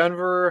City,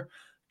 Denver,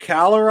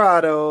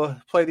 Colorado,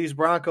 play these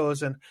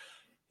Broncos. And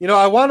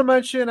I want to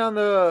mention on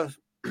the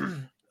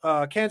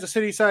Kansas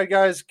City side,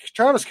 guys,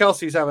 Travis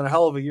Kelce's having a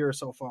hell of a year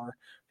so far.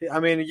 I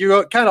mean,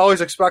 you kind of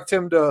always expect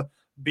him to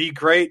be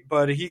great,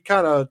 but he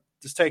kind of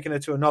just taking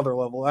it to another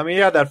level. I mean,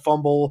 he had that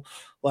fumble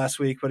last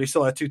week, but he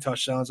still had 2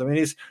 touchdowns. I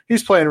mean,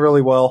 he's playing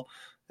really well.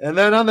 And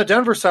then on the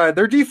Denver side,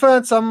 their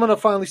defense, I'm going to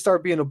finally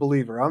start being a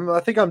believer. I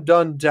think I'm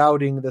done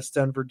doubting this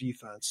Denver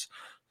defense.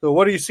 So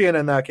what are you seeing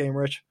in that game,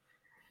 Rich?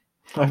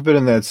 I've been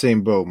in that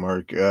same boat,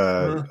 Mark.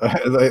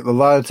 A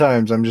lot of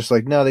times I'm just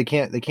like, no, they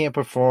can't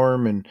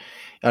perform, and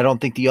I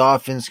don't think the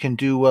offense can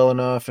do well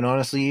enough. And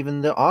honestly,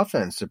 even the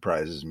offense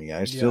surprises me.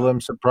 I still Yeah.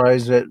 am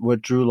surprised at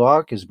what Drew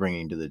Lock is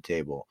bringing to the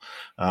table.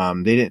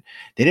 They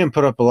didn't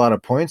put up a lot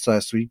of points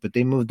last week, but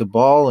they moved the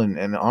ball,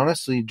 and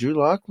honestly, Drew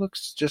Lock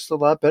looks just a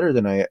lot better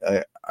than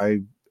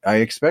I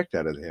expect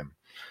out of him.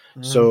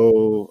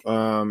 So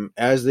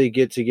as they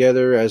get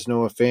together, as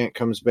Noah Fant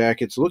comes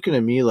back, it's looking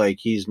to me like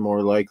he's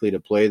more likely to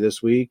play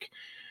this week.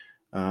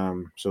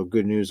 So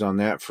good news on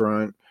that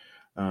front.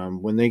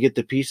 When they get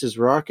the pieces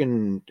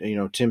rocking,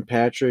 Tim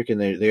Patrick,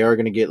 and they are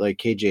going to get like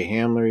KJ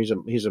Hamler.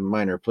 He's a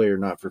minor player,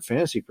 not for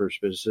fantasy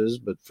purposes,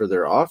 but for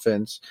their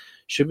offense,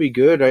 should be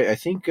good. I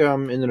think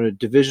in the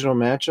divisional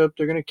matchup,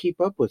 they're going to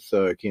keep up with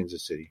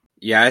Kansas City.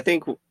 Yeah, I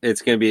think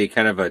it's going to be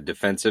kind of a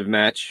defensive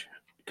match,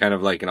 kind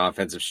of like an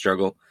offensive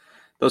struggle.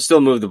 They'll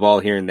still move the ball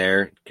here and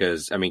there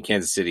because, I mean,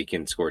 Kansas City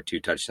can score 2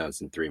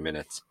 touchdowns in 3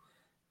 minutes.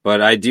 But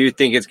I do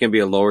think it's going to be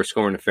a lower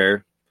scoring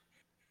affair,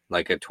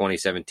 like a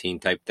 2017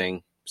 type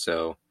thing.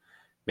 So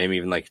maybe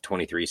even like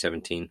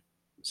 23-17.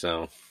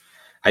 So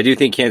I do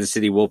think Kansas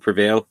City will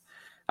prevail.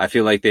 I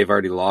feel like they've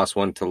already lost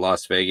one to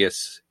Las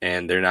Vegas,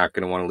 and they're not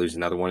going to want to lose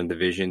another one in the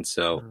division.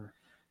 So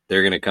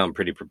they're going to come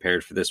pretty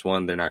prepared for this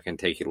one. They're not going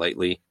to take it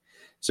lightly.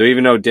 So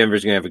even though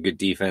Denver's going to have a good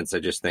defense, I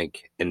just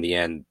think in the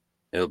end,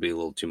 it'll be a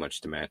little too much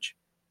to match.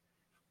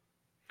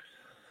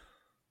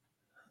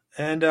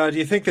 And do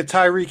you think that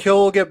Tyreek Hill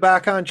will get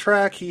back on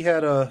track? He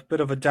had a bit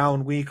of a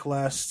down week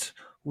last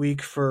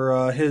week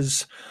for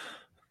his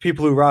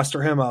people who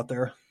roster him out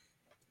there.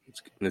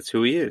 That's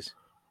who he is.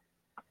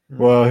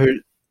 Well,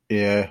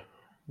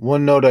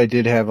 one note I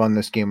did have on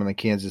this game on the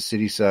Kansas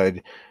City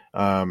side,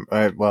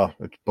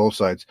 it's both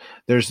sides.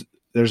 There's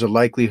a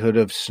likelihood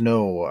of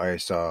snow I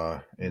saw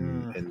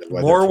in the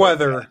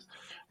weather.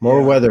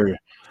 More weather.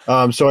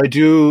 So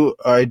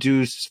I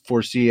do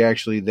foresee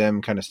actually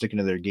them kind of sticking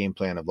to their game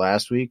plan of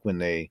last week when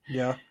they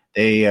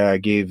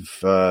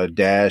gave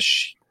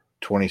Dash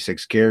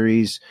 26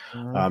 carries.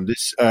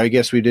 This I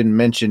guess we didn't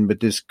mention, but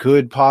this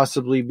could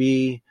possibly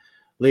be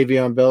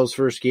Le'Veon Bell's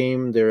first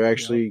game. They're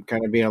actually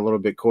kind of being a little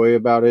bit coy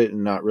about it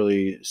and not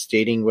really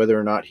stating whether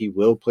or not he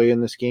will play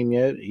in this game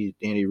yet.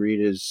 Andy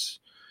Reid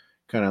is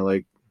kind of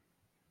like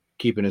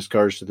keeping his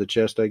cards to the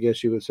chest, I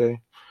guess you would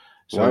say.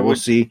 So we'll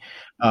see.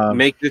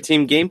 Make the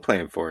team game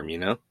plan for him,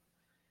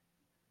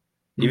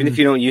 Even if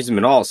you don't use him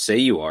at all, say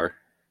you are.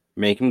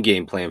 Make him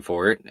game plan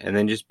for it, and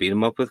then just beat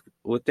him up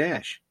with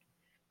Dash.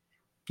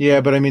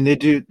 Yeah, but I mean, they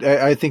do.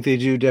 I think they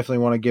do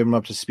definitely want to give him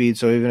up to speed.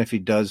 So even if he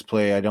does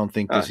play, I don't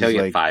think this is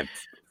like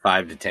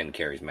 5 to 10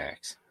 carries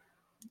max.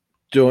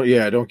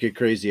 Don't get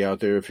crazy out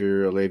there if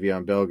you're a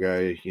Le'Veon Bell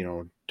guy.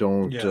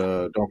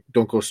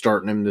 Don't go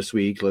starting him this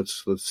week.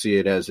 Let's see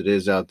it as it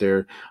is out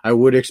there. I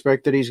would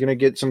expect that he's going to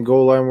get some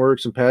goal line work,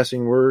 some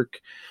passing work.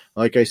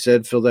 Like I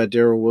said, fill that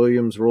Darrell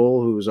Williams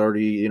role, who was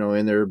already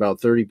in there about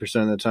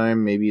 30% of the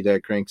time. Maybe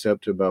that cranks up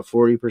to about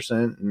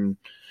 40%, and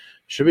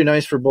should be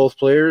nice for both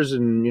players.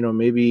 And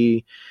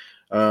maybe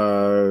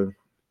Clyde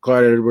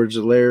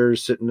Edwards-Helaire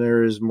sitting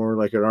there is more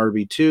like an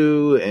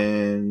RB2,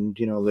 and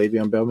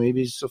Le'Veon Bell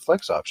maybe is a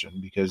flex option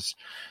because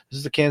this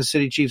is the Kansas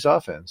City Chiefs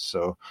offense.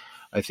 So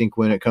I think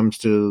when it comes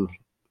to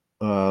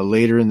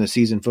later in the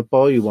season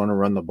football, you want to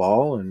run the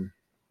ball, and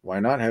why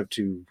not have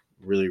two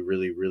really,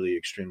 really, really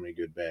extremely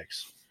good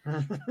backs?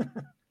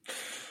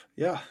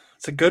 Yeah,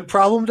 it's a good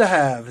problem to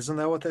have. Isn't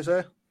that what they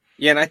say?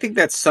 Yeah, and I think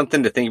that's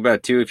something to think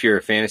about too if you're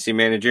a fantasy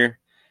manager,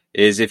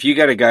 is if you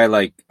got a guy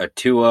like a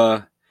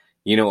Tua,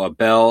 a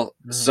Bell,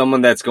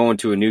 someone that's going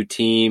to a new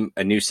team,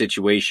 a new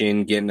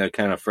situation, getting a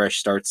kind of fresh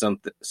start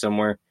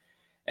somewhere,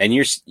 and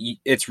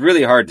it's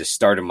really hard to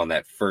start him on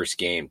that first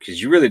game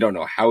because you really don't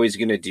know how he's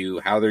going to do,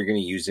 how they're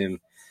going to use him.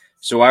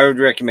 So I would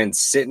recommend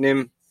sitting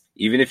him,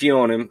 even if you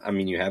own him. I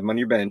mean, you have him on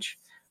your bench.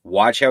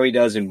 Watch how he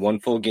does in one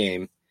full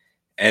game,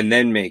 and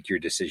then make your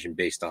decision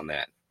based on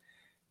that.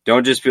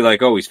 Don't just be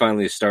like, oh, he's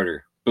finally a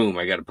starter. Boom,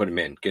 I got to put him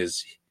in.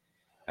 Because,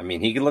 I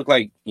mean, he can look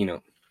like,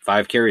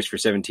 5 carries for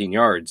 17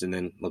 yards and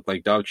then look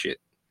like dog shit.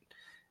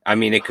 I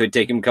mean, it could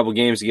take him a couple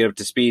games to get up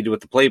to speed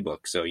with the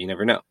playbook, so you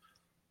never know.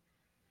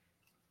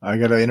 I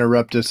got to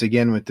interrupt us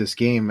again with this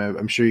game.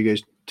 I'm sure you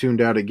guys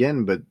tuned out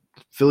again, but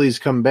Phillies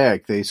come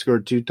back. They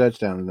scored 2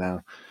 touchdowns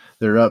now.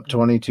 They're up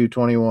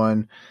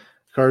 22-21.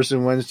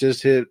 Carson Wentz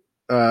just hit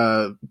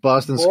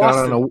Boston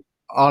Scott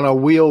on a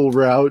wheel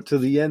route to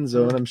the end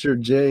zone. I'm sure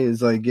Jay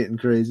is like getting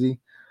crazy.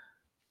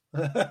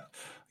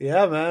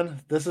 Yeah,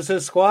 man, this is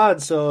his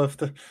squad. So if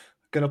they're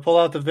going to pull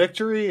out the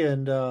victory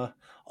and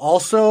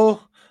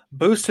also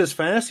boost his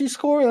fantasy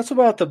score, that's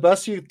about the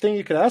best thing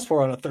you could ask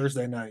for on a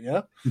Thursday night.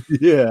 Yeah.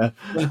 Yeah.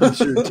 I'm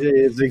sure Jay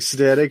is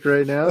ecstatic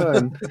right now.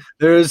 And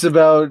there's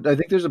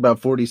about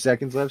 40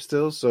 seconds left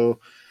still. So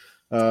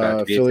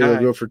Philly will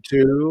go for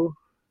 2.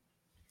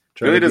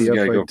 Philly doesn't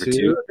got to go for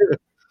 2.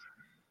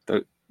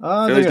 They're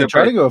going to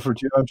try to go for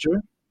 2, I'm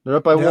sure. They're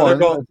up by 1.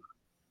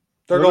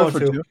 They're going for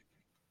 2.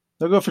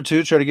 They'll go for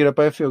 2, try to get up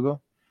by a field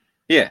goal.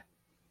 Yeah.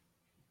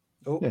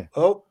 Oh,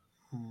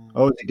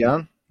 is he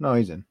down? No,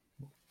 he's in.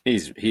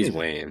 He's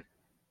weighing.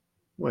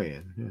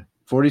 Weighing. Yeah.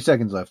 40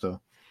 seconds left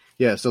though.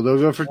 Yeah, so they'll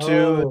go for 2.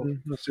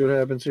 And let's see what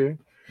happens here.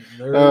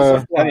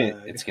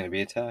 It's going to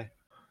be a tie.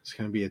 It's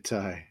gonna be a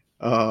tie.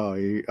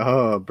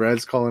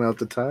 Brad's calling out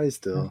the tie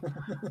still.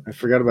 I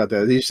forgot about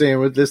that. He's saying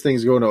with this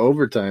thing's going to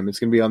overtime, it's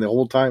gonna be on the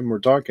whole time we're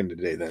talking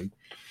today. Then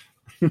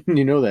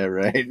you know that,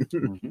 right?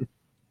 Mm-hmm.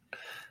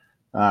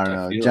 I don't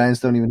know. Giants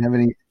don't even have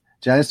any.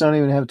 Giants don't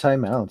even have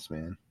timeouts,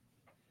 man.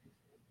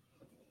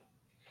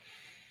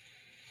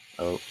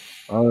 Oh,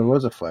 there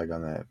was a flag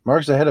on that.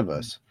 Mark's ahead of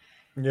us.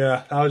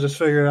 Yeah, I was just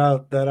figuring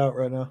that out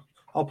right now.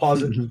 I'll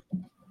pause it.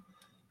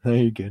 No,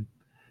 you're good.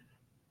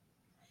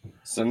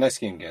 So next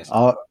game, guys.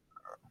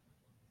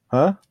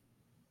 Huh?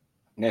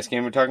 Next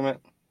game we're talking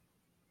about?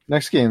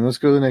 Next game. Let's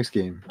go to the next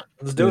game.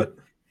 Let's do it.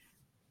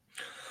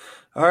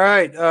 All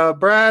right,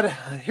 Brad,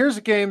 here's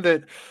a game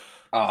that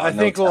I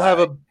think will have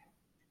a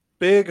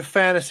big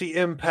fantasy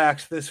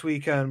impact this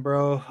weekend,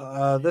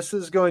 bro. This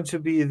is going to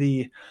be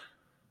the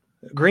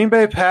Green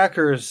Bay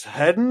Packers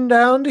heading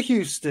down to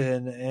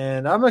Houston,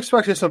 and I'm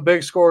expecting some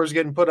big scores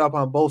getting put up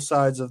on both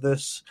sides of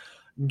this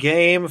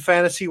game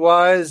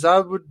fantasy-wise. I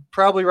would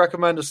probably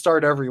recommend to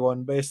start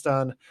everyone based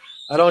on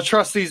I don't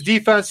trust these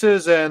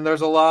defenses, and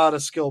there's a lot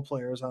of skill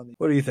players on these.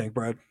 What do you think,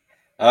 Brad?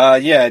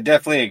 Yeah, I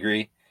definitely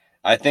agree.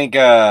 I think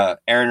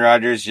Aaron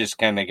Rodgers just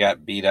kind of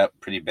got beat up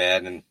pretty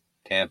bad in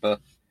Tampa.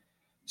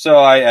 So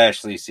I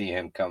actually see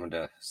him coming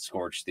to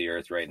scorch the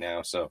earth right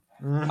now. So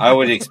I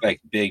would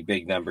expect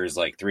big numbers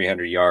like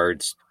 300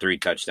 yards, 3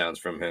 touchdowns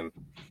from him.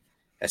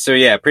 So,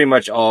 yeah, pretty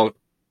much all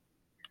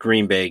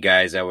Green Bay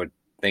guys I would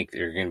think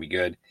they're going to be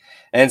good.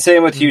 And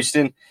same with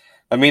Houston.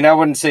 I mean, I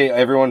wouldn't say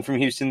everyone from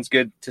Houston's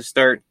good to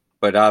start,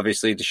 but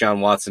obviously Deshaun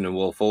Watson and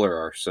Will Fuller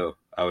are. So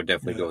I would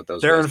definitely go with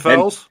those Darren guys.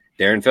 Fells?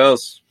 Darren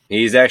Fells.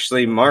 He's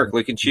actually, Mark,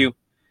 look at you.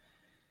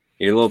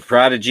 You're a little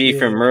prodigy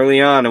from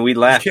early on, and we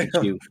laughed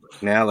at you.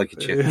 Now look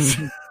at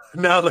you.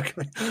 Now look at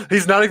me.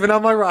 He's not even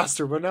on my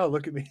roster, but now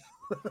look at me.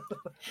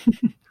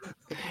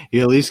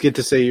 You at least get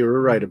to say you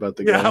were right about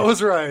the guy. Yeah, I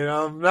was right.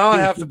 Now I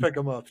have to pick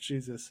him up.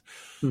 Jesus.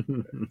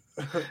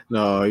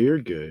 No, you're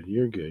good.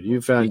 You're good.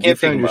 You found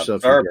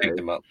yourself. Sarah picked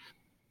him up.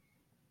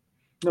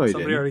 No, he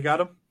Somebody didn't. already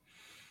got him?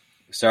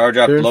 Sarah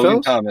dropped Darren Logan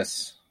Fells?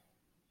 Thomas.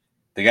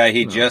 The guy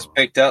he just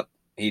picked up,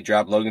 he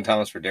dropped Logan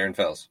Thomas for Darren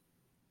Fells.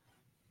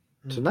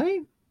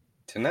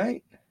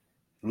 Tonight?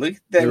 Look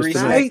at that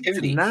recent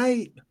activity.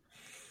 Tonight.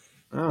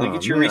 Oh, Look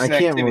at your man, recent I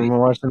can't activity. when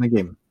we're watching the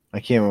game. I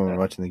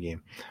watching the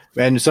game.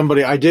 And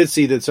I did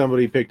see that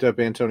somebody picked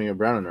up Antonio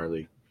Brown in our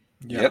league.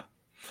 Yeah. Yep.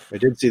 I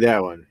did see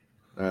that one.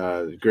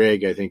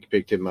 Greg, I think,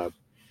 picked him up.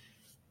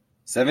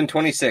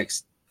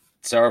 726.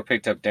 Sarah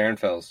picked up Darren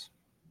Fells.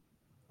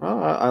 Oh,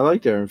 I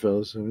like Darren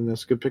Fells. I mean,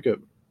 that's a good pickup.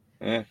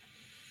 Yeah.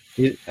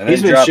 He's And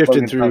then been dropped shifting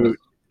Logan through. Thomas.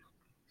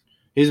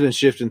 He's been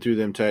shifting through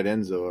them tight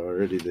ends though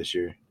already this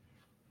year.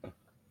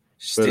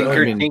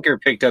 Tinker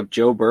picked up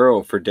Joe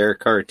Burrow for Derek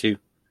Carr too.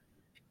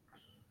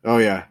 Oh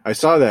yeah, I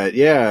saw that.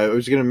 Yeah, I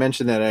was going to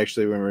mention that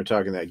actually when we were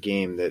talking that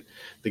game that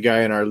the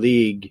guy in our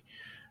league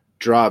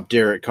dropped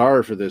Derek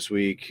Carr for this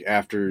week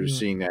after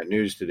seeing that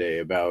news today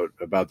about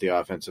the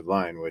offensive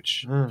line.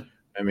 Which I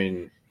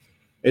mean,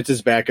 it's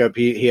his backup.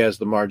 He has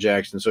Lamar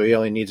Jackson, so he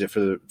only needs it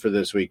for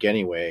this week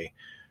anyway.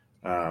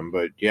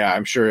 But yeah,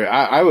 I'm sure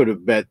I would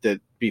have bet that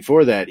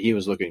before that he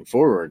was looking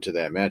forward to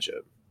that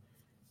matchup.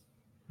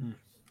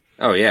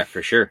 Oh yeah,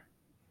 for sure.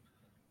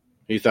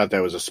 He thought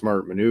that was a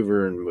smart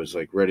maneuver and was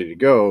like ready to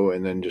go,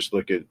 and then just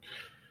look at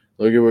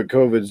what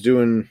COVID's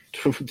doing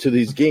to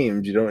these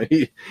games.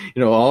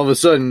 All of a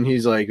sudden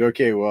he's like,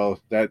 okay,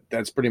 well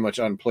that's pretty much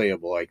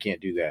unplayable. I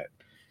can't do that.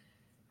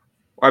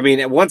 I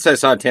mean, once I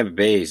saw Tampa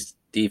Bay's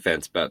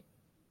defense about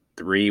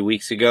 3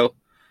 weeks ago,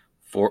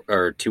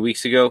 2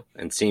 weeks ago,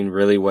 and seen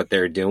really what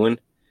they're doing,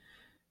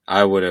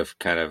 I would have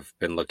kind of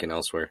been looking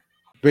elsewhere.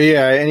 But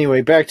yeah,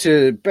 anyway, back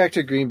to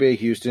Green Bay,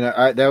 Houston.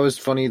 That was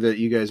funny that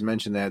you guys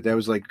mentioned that. That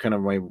was like kind of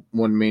my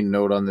one main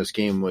note on this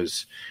game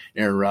was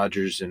Aaron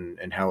Rodgers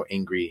and how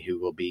angry he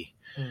will be.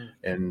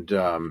 And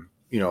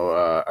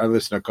I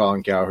listened to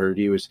Colin Cowherd.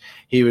 He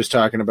was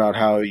talking about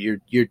how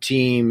your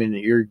team and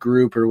your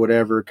group or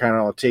whatever kind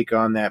of take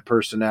on that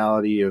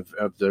personality of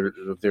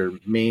their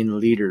main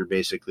leader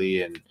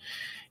basically, and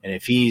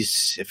if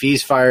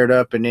he's fired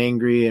up and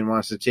angry and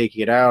wants to take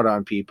it out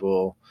on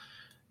people,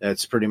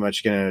 that's pretty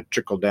much going to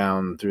trickle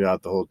down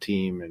throughout the whole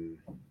team, and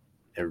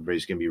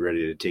everybody's going to be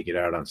ready to take it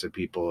out on some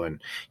people. And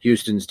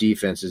Houston's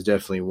defense is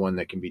definitely one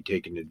that can be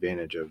taken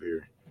advantage of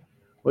here.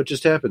 What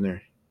just happened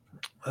there?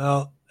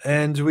 Well,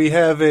 and we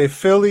have a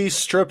Philly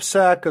strip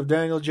sack of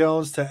Daniel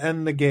Jones to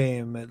end the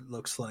game, it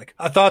looks like.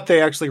 I thought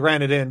they actually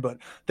ran it in, but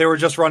they were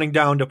just running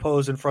down to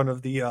pose in front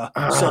of the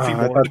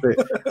selfie board.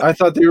 I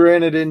thought they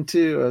ran it in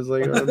too. I was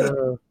like,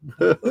 oh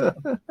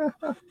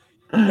no.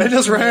 They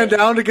just ran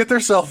down to get their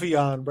selfie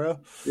on, bro.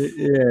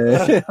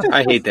 Yeah.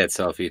 I hate that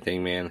selfie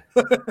thing, man.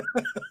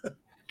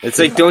 It's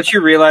like, don't you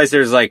realize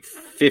there's like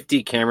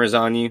 50 cameras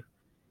on you?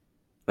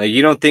 Like,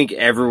 you don't think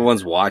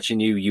everyone's watching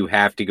you? You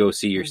have to go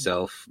see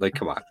yourself. Like,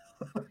 come on.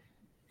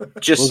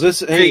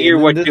 Just figure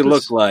what you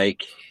look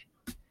like.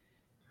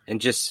 And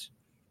just,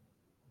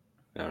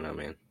 I don't know,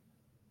 man.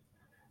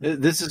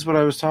 This is what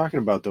I was talking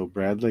about, though,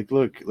 Brad. Like,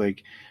 look,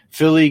 like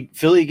Philly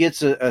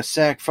gets a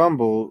sack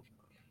fumble,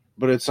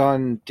 but it's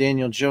on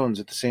Daniel Jones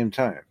at the same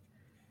time.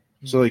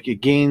 So, like, you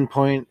gain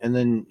point and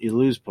then you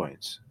lose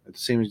points at the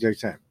same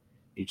exact time,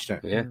 each time.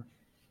 Yeah.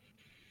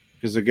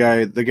 Because the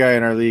guy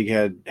in our league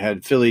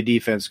had Philly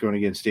defense going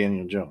against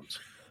Daniel Jones.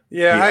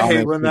 Yeah, I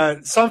hate when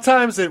that.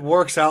 Sometimes it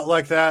works out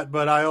like that,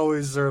 but I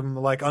always am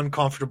like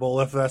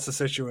uncomfortable if that's the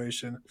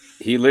situation.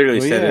 He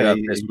literally set it up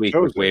this week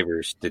with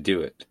waivers to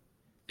do it.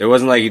 It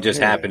wasn't like it just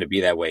happened to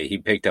be that way. He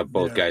picked up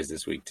both guys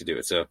this week to do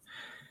it. So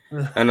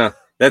I don't know.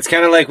 That's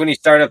kind of like when you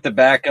start up the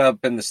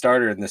backup and the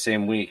starter in the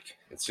same week.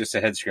 It's just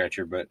a head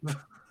scratcher, but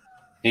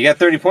he got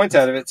 30 points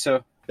out of it.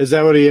 So is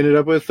that what he ended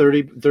up with?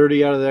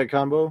 30 out of that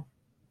combo?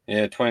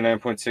 Yeah,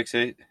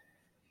 29.68.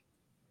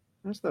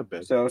 That's not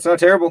bad. So it's not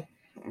terrible,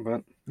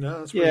 but no,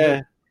 that's pretty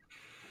good.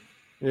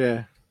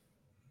 Yeah.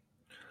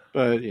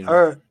 But you know,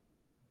 all right.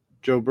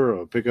 Joe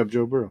Burrow, pick up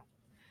Joe Burrow.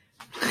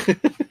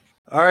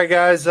 All right,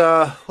 guys.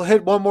 We'll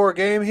hit one more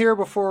game here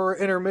before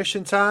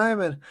intermission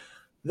time, and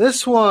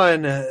this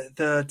one,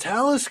 the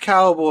Dallas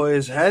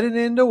Cowboys heading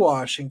into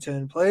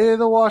Washington, play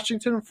the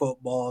Washington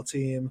football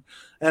team.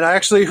 And I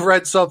actually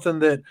read something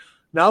that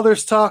now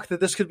there's talk that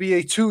this could be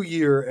a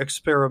 2-year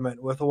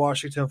experiment with the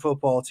Washington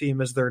football team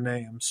as their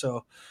name.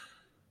 So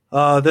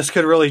this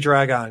could really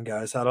drag on,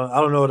 guys. I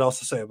don't know what else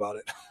to say about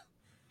it.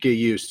 Get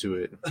used to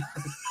it.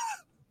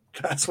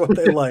 That's what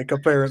they like,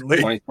 apparently.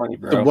 2020,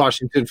 bro. The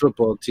Washington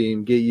football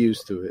team, get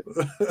used to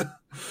it.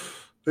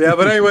 Yeah,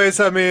 but anyways,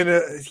 I mean,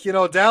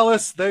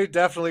 Dallas, they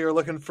definitely are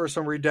looking for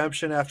some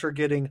redemption after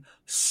getting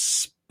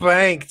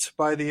spanked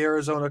by the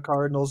Arizona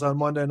Cardinals on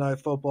Monday Night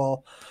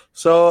Football.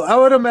 So I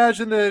would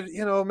imagine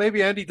that,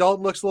 maybe Andy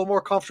Dalton looks a little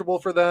more comfortable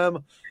for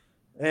them.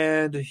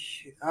 And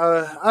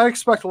I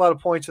expect a lot of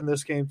points in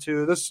this game,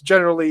 too. This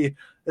generally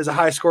is a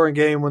high-scoring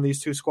game when these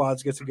two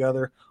squads get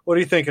together. What are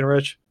you thinking,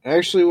 Rich?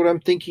 Actually, what I'm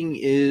thinking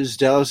is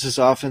Dallas's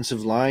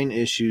offensive line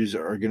issues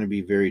are going to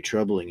be very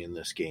troubling in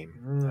this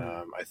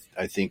game.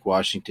 I think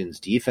Washington's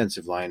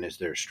defensive line is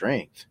their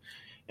strength.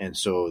 And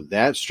so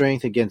that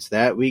strength against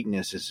that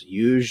weakness is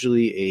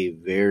usually a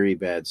very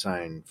bad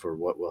sign for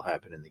what will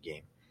happen in the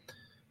game.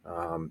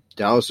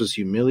 Dallas was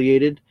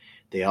humiliated.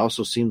 They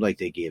also seemed like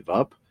they gave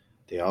up.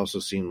 They also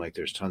seem like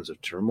there's tons of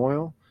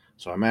turmoil.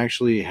 So I'm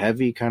actually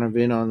heavy kind of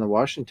in on the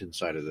Washington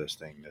side of this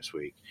thing this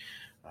week.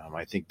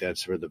 I think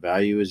that's where the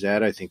value is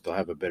at. I think they'll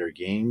have a better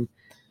game.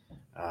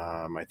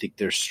 I think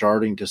they're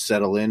starting to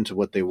settle into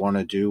what they want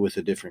to do with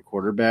a different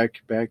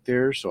quarterback back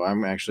there. So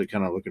I'm actually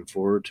kind of looking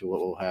forward to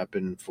what will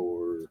happen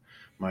for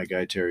my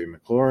guy Terry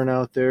McLaurin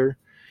out there.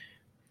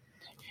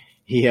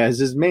 He has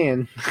his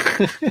man.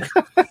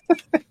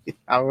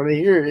 I want to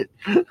hear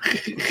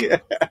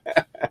it.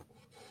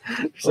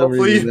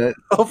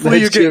 Hopefully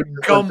you get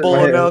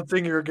Gumbel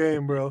announcing your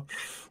game, bro.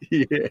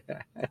 Yeah.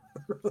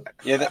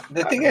 Yeah,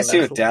 the thing I see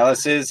with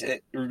Dallas is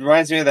it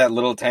reminds me of that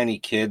little tiny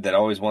kid that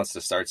always wants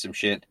to start some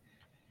shit.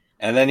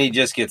 And then he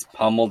just gets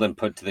pummeled and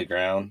put to the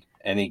ground.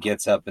 And he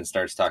gets up and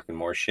starts talking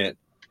more shit.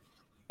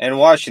 And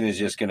Washington is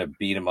just going to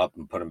beat him up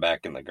and put him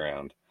back in the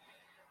ground.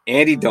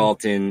 Andy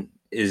Dalton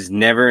has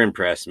never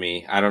impressed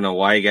me. I don't know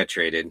why he got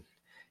traded.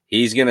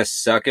 He's going to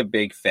suck a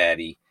big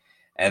fatty.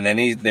 And then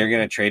they're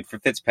going to trade for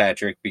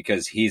Fitzpatrick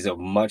because he's a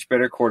much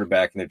better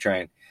quarterback. And they're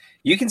trying.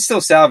 You can still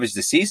salvage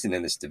the season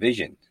in this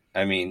division.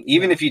 I mean,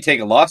 even if you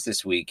take a loss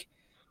this week,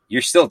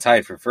 you're still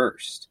tied for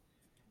first.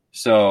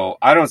 So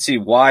I don't see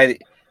why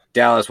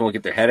Dallas won't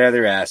get their head out of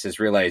their asses,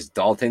 realize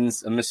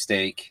Dalton's a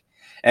mistake.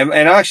 And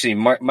actually,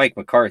 Mike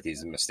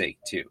McCarthy's a mistake,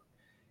 too.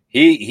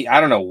 He I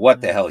don't know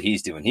what the hell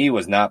he's doing. He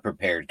was not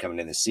prepared coming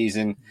in the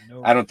season.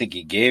 No. I don't think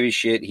he gave a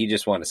shit. He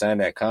just wanted to sign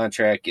that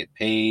contract, get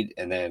paid,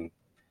 and then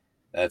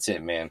that's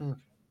it, man.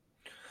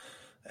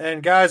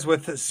 And guys,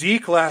 with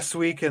Zeke last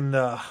week and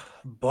the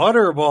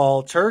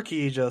butterball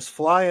turkey just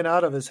flying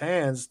out of his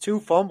hands,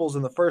 2 fumbles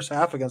in the first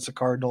half against the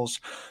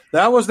Cardinals.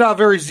 That was not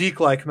very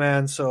Zeke-like,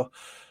 man. So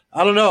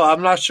I don't know.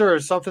 I'm not sure.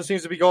 Something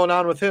seems to be going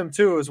on with him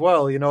too as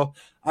well.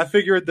 I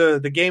figured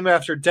the game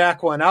after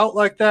Dak went out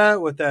like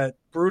that with that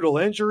brutal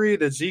injury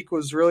that Zeke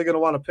was really going to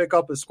want to pick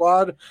up his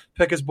squad,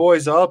 pick his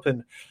boys up,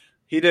 and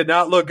he did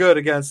not look good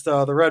against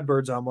the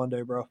Redbirds on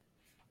Monday, bro.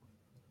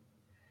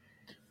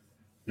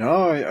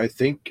 No, I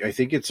think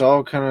it's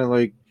all kind of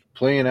like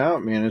playing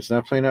out, man. It's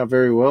not playing out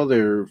very well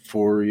there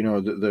for,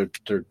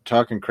 they're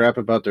talking crap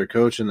about their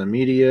coach in the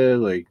media.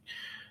 Like,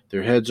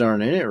 their heads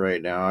aren't in it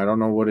right now. I don't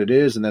know what it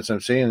is. And that's what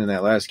I'm saying. In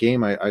that last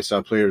game, I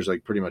saw players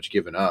like pretty much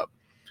giving up.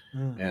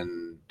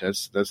 And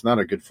that's not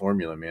a good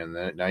formula,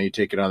 man. Now you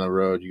take it on the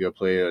road. You go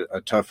play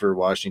a tougher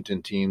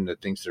Washington team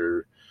that thinks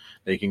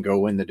they can go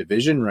win the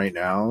division right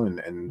now.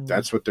 And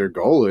that's what their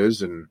goal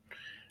is. And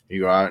you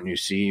go out and you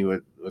see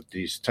what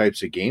these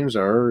types of games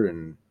are,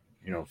 and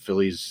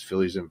Philly's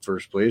in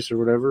first place or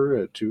whatever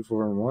at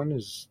 2-4-1.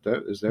 Is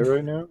that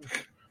right now?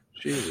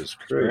 Jesus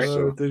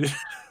Christ!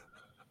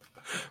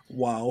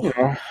 Wow.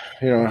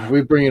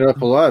 We bring it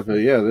up a lot, but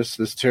yeah,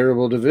 this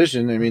terrible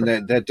division. I mean,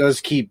 that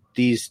does keep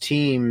these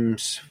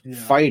teams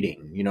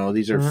fighting.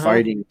 These are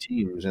fighting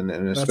teams, and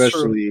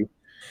especially,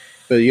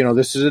 but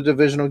this is a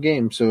divisional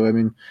game, so I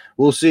mean,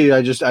 we'll see.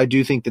 I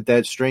do think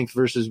that strength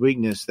versus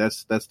weakness,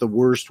 that's the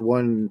worst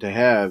one to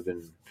have,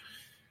 and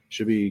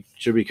should be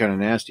kind of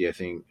nasty. I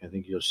think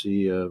you'll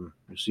see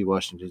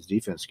Washington's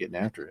defense getting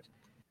after it.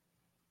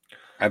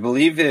 I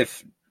believe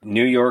if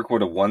New York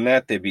would have won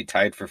that, they'd be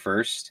tied for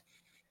first.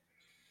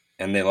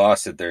 And they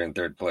lost it. They're in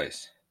third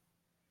place.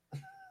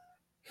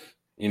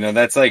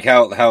 That's like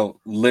how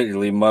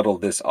literally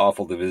muddled this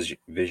awful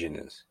division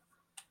is.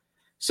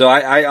 So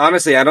I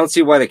honestly, I don't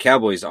see why the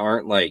Cowboys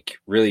aren't like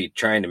really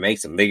trying to make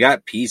some. They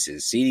got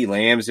pieces. CeeDee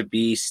Lamb's a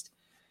beast.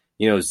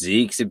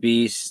 Zeke's a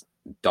beast.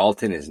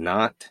 Dalton is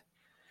not.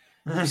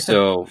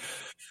 So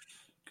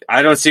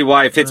I don't see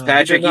why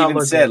Fitzpatrick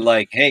even said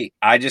like, "Hey,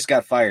 I just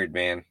got fired,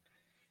 man."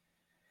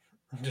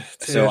 Dude,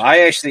 so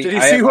did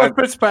you see what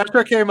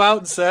Fitzpatrick came out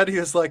and said? He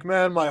was like,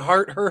 "Man, my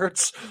heart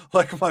hurts.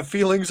 Like my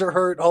feelings are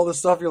hurt. All this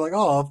stuff." You're like,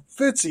 "Oh,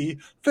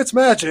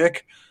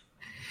 Fitzmagic."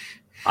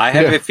 I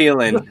have a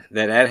feeling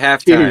that at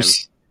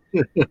halftime,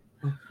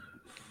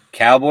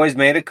 Cowboys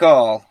made a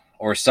call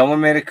or someone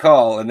made a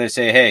call, and they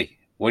say, "Hey,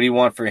 what do you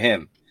want for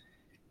him?"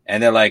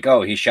 And they're like,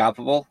 "Oh, he's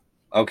shoppable.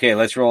 Okay,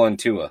 let's roll in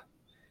Tua."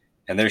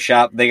 And they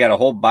got a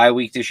whole bye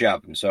week to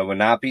shop him. So I would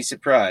not be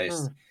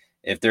surprised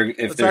if they're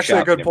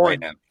shopping him right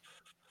now.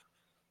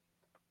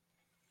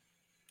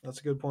 That's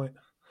a good point.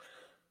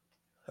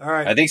 All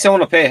right. I think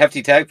someone will pay a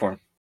hefty tag for him.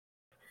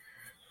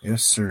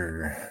 Yes,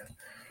 sir.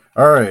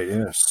 All right,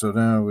 yes. So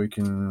now we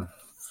can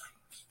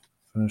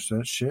finish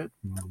that shit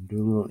and do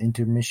a little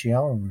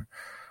intermission.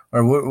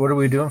 Or what are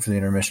we doing for the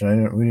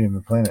intermission? We didn't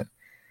even plan it.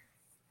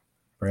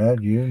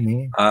 Brad, you,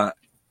 me?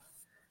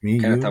 Me,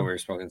 you? I thought we were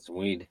smoking some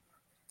weed.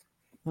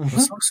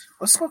 Let's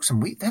smoke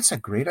some weed. That's a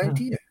great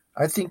idea.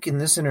 I think in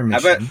this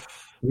intermission,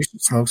 we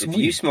should smoke some weed.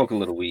 If you smoke a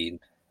little weed,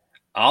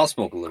 I'll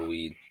smoke a little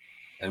weed.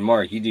 And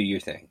Mark, you do your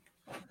thing.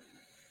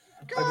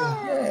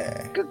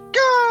 Yeah.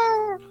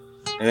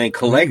 And then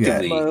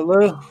collectively,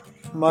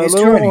 my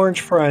little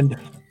orange friend.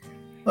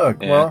 Look,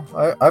 well,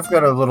 I've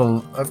got a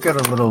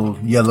little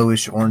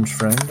yellowish orange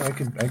friend. I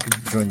could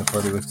join the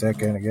party with that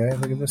kind of guy.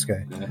 Look at this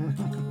guy. Yeah.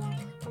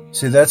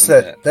 See, that's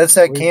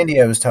that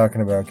candy I was talking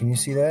about. Can you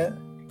see that?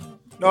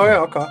 Oh yeah,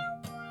 okay.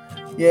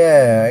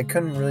 Yeah, I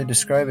couldn't really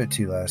describe it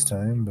to you last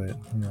time, but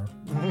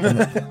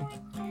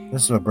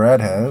this is what Brad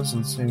has.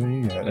 Let's see what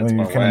you got.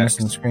 You're kind of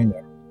missing the screen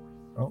there.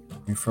 Oh,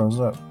 you froze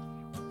up.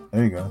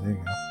 There you go.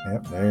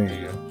 Yep, there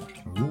you go.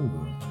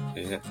 Ooh.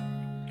 Yeah.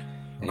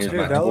 Dude,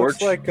 that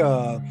torch. Looks like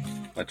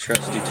my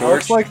trusty torch.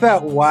 Looks like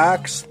that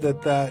wax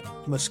that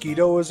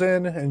mosquito was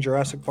in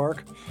Jurassic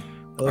Park.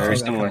 Very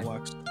similar.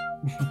 Kind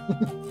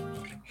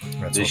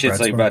of this shit's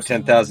like about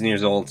 10,000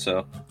 years old,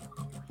 so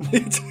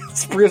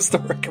it's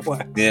prehistoric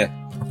wax. Yeah.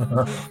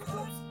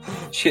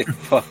 Shit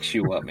fucks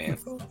you up, man.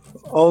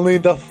 Only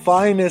the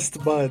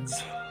finest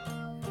buds.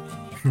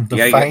 You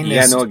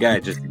gotta know a guy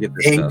just to get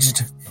this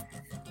stuff.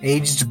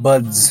 Aged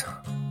buds.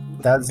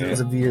 Thousands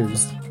of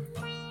years.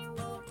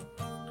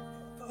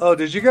 Oh,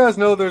 did you guys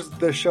know there's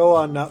the show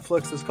on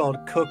Netflix that's called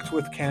Cooked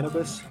with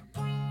Cannabis?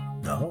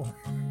 No.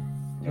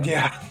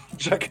 Yeah,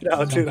 check it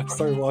out, dude. I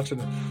started watching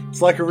it.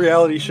 It's like a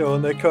reality show,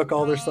 and they cook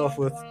all their stuff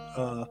with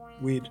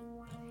weed.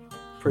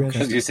 Pretty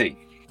interesting. Did you say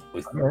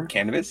with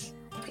cannabis?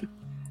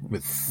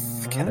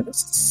 With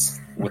cannabis?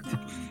 With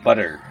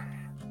butter.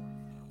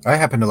 I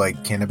happen to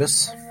like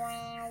cannabis.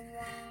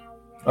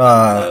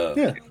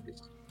 Yeah.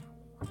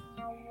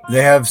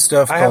 They have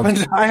stuff. I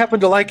happen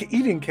to like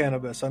eating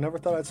cannabis. I never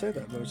thought I'd say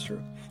that, but it's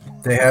true.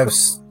 They have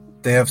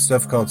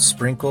stuff called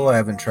Sprinkle. I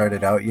haven't tried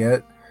it out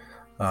yet.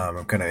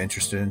 I'm kind of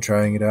interested in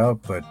trying it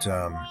out, but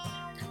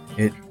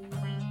it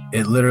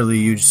literally,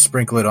 you just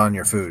sprinkle it on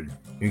your food.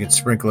 You can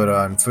sprinkle it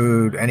on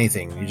food,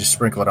 anything. You just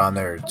sprinkle it on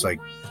there. It's like,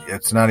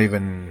 it's not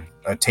even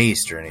a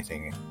taste or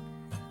anything.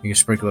 You can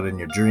sprinkle it in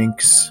your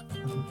drinks.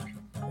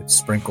 It's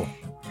Sprinkle.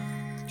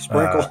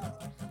 Sprinkle.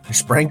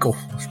 Just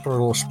put a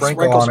little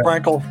sprinkle on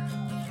it.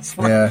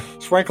 Yeah.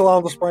 Sprinkle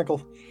on the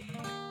sprinkle.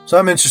 So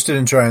I'm interested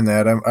in trying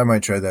that. I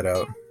might try that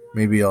out.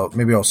 Maybe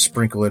I'll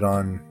sprinkle it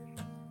on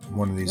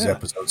one of these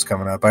episodes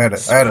coming up. I had a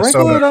soda.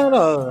 Sprinkle it on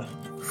a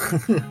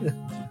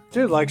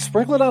dude, like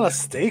sprinkle it on a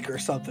steak or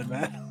something,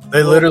 man.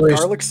 They literally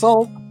garlic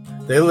salt.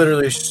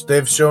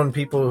 They've shown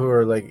people who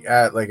are like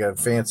at like a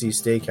fancy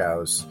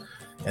steakhouse,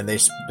 and they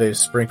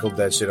sprinkled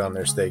that shit on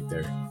their steak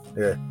there.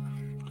 Yeah,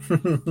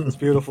 it's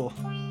beautiful.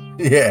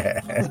 Yeah,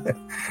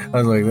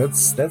 I was like,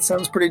 that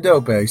sounds pretty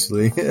dope,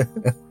 actually.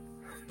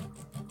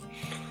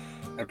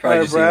 I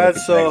probably just Brad,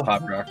 so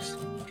Pop Rocks.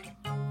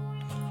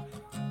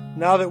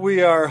 Now that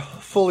we are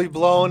fully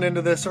blown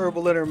into this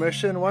herbal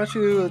intermission, why don't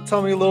you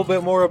tell me a little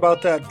bit more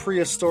about that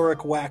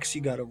prehistoric wax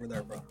you got over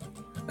there, bro?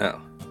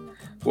 Oh,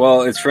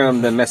 well, it's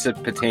from the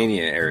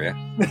Mesopotamia area.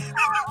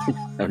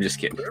 I'm just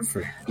kidding.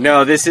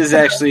 No, this is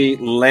actually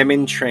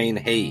Lemon Train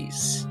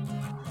Haze.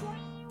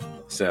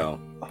 So.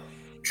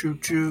 Choo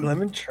choo.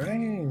 Lemon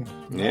Train.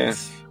 Yeah.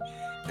 Nice.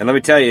 And let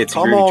me tell you, it's a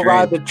Come groovy on, train.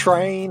 ride the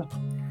train.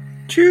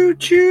 Choo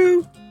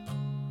choo.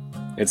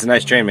 It's a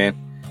nice train, man.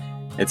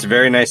 It's a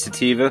very nice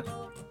sativa.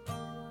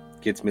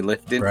 Gets me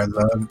lifted. Brad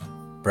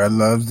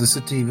loves the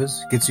sativas.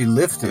 Gets you I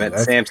lifted. met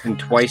Samson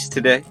twice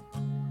today.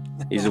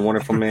 He's a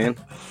wonderful man.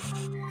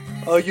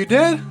 Oh, you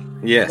did?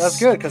 Yes. That's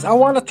good, because I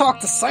want to talk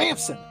to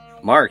Samson.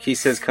 Mark, he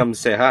says come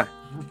say hi.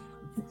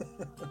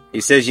 He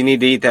says you need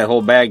to eat that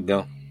whole bag,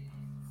 though.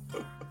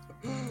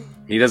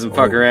 He doesn't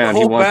fuck around.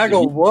 Whole He wants bag to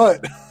of eat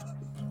what?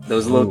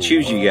 those little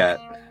chews you got.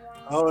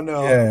 Oh,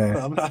 no.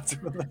 Yeah. I'm not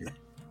doing that.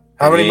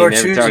 How many You more ain't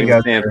never chews talking you to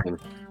got there? Samson.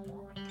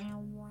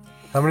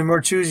 How many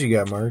more chews you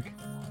got, Mark?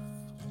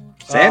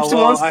 Samson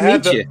well, wants to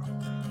meet you.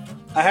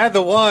 I had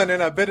the one,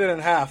 and I bit it in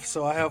half,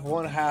 so I have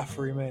one half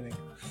remaining.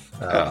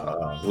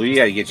 Well, we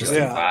gotta get you like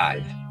Yeah.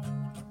 5.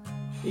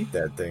 Eat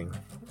that thing.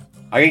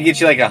 I can get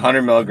you like a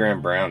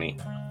 100-milligram brownie.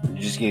 You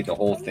just can eat the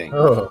whole thing.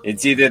 Oh,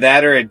 It's either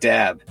that or a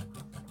dab.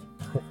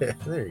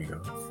 there you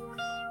go.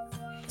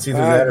 It's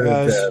either All that right, or a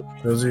guys.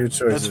 dab. Those are your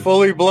choices. It's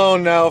fully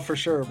blown now for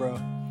sure, bro.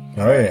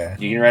 Oh yeah.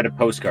 You can write a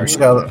postcard.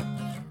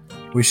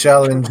 We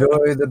shall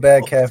enjoy the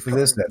back half of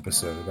this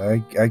episode.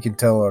 I can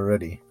tell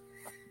already.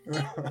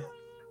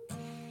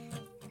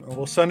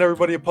 We'll send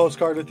everybody a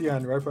postcard at the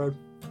end, right, Brad?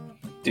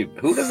 Dude,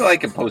 who doesn't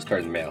like a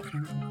postcard in the mail?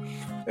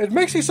 It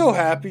makes you so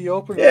happy. You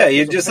open it Yeah, up,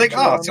 you're there's a just like,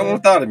 picture oh, on someone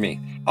there. thought of me.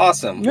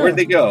 Awesome. Yeah. Where'd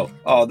they go?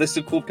 Oh, this is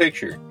a cool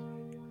picture.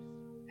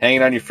 Hang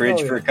it on your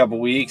fridge Oh, for yeah. a couple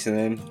weeks and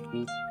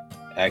then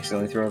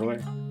accidentally throw it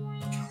away.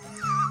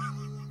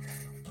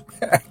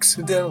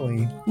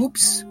 Accidentally.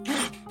 Oops.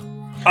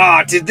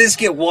 Ah, did this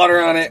get water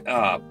on it?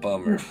 Ah,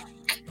 bummer.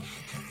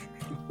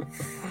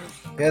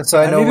 Yes,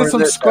 I I know needed where some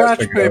this scratch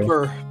has to go.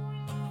 paper.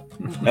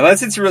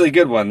 Unless it's a really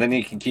good one, then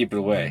you can keep it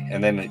away.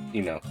 And then,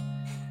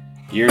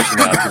 years from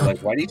now, you're like,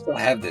 why do you still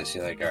have this?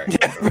 You're like, all right.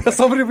 Yeah,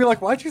 somebody will be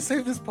like, "Why'd you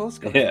save this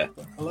postcard?" Yeah,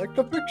 I like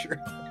the picture.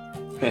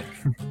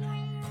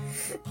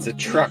 it's a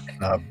truck.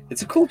 Uh,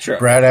 It's a cool truck.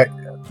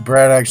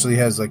 Brad actually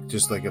has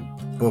just a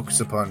books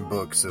upon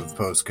books of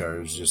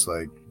postcards, just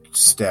like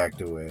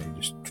stacked away.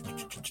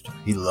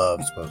 He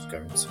loves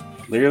postcards.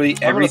 Literally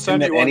gonna everything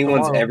send that you one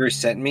anyone's tomorrow. ever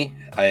sent me,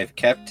 I have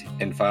kept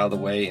and filed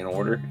away in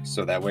order,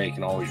 so that way I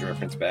can always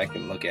reference back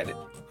and look at it.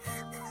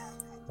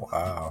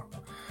 Wow,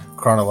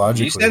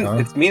 chronologically, huh?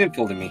 It's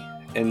meaningful to me,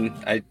 and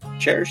I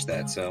cherish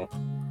that. So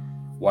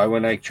why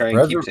wouldn't I try and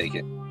Brad's keepsake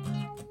it?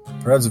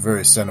 Brad's a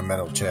very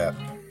sentimental chap.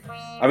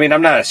 I mean,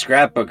 I'm not a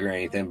scrapbook or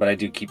anything, but I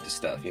do keep the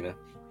stuff.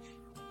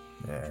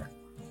 Yeah.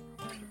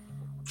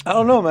 I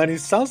don't know, man. He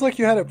sounds like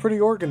you had it pretty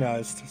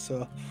organized.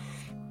 So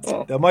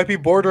Well, that might be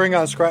bordering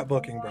on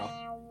scrapbooking, bro.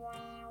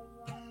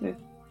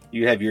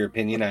 you have your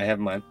opinion, I have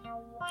mine.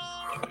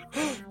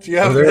 Do you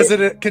have? Are there- Is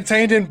it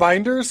contained in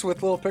binders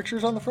with little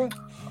pictures on the front?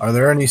 Are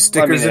there any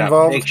stickers they're not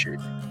involved? pictured.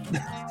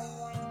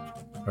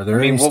 Are there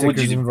I mean, any what would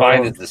stickers you involved?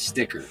 define as the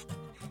sticker?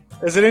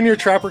 Is it in your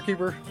Trapper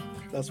Keeper?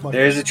 That's my.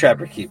 There's a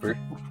Trapper Keeper.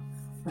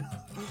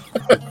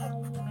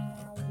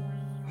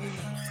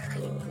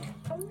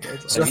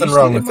 There's Have nothing you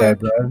wrong seen with it, that,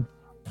 Brad.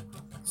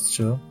 It's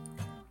chill.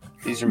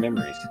 These are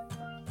memories.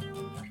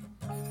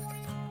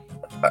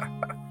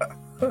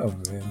 Oh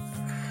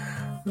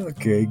man.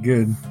 Okay,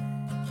 good.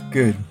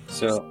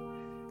 So,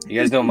 you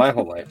guys know my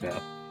whole life now.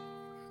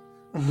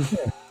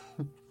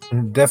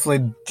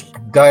 Definitely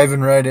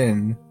diving right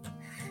in,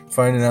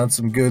 finding out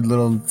some good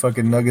little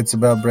fucking nuggets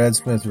about Brad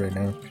Smith right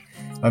now.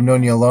 I've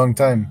known you a long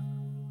time.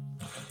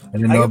 I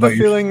didn't I know get about the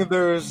your. feeling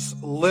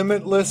there's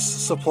limitless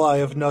supply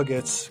of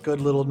nuggets, good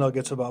little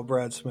nuggets about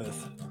Brad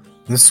Smith.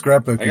 This I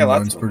got scrapbooking lots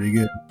one's of them. pretty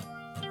good.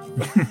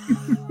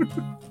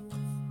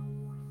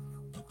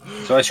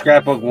 So I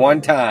scrapbook one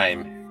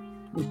time.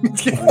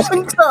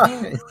 One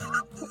time.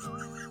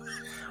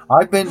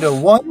 I've been to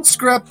one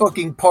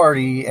scrapbooking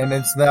party, and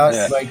it's not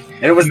Yeah. like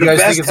And it was you the guys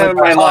best think it's time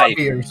like of a my life.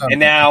 hobby or something. And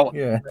now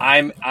yeah,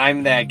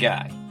 I'm that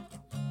guy.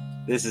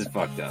 This is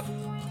fucked up.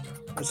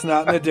 It's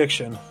not an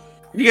addiction.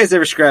 Have you guys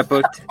ever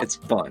scrapbooked? It's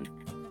fun.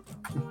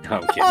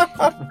 No, I'm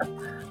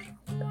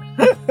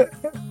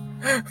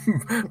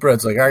kidding.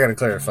 Brad's like, I gotta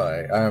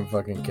clarify. I'm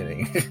fucking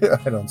kidding.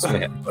 I don't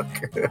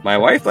scrapbook. My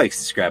wife likes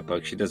to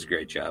scrapbook. She does a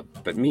great job.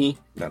 But me,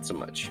 not so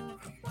much.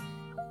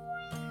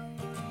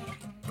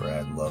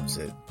 Brad loves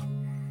it.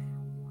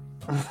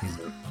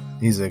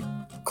 He's a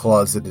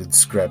closeted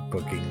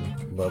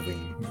scrapbooking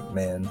loving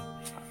man.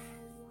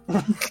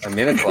 I'm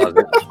in a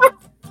closet.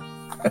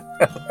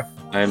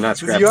 I am not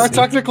scrapbooking. You are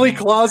technically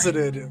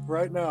closeted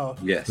right now.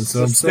 Yes. That's The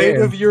what I'm state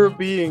saying. of your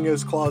being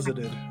is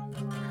closeted.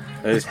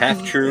 That is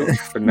half true,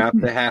 but not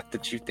the half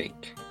that you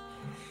think.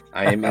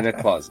 I am in a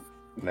closet.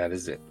 And that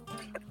is it.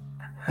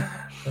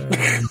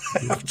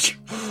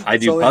 I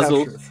It's do only half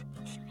puzzles. truth.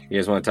 You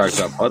guys want to talk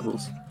about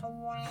puzzles?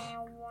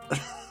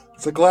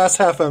 It's a glass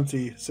half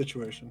empty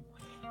situation.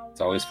 It's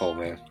always full,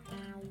 man.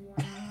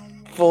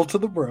 Full to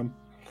the brim.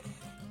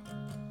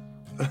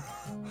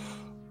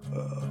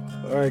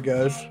 All right,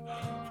 guys.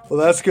 Well,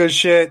 that's good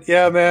shit.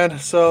 Yeah, man.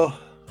 So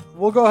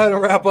we'll go ahead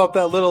and wrap up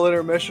that little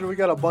intermission. We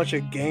got a bunch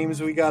of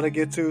games we got to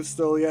get to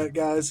still yet,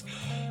 guys.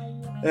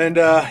 And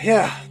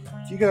yeah,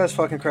 You guys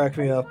fucking crack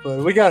me up,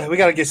 but we got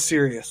to get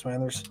serious, man.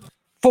 There's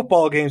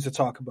football games to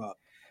talk about.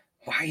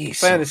 Why are you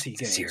fantasy so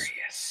games?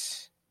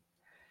 Serious?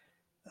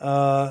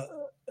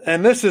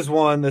 And this is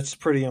one that's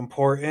pretty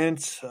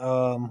important.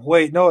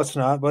 Wait, no, it's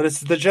not. But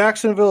it's the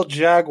Jacksonville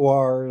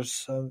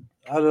Jaguars.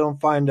 I don't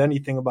find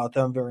anything about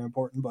them very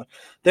important, but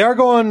they are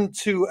going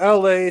to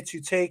LA to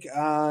take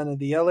on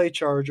the LA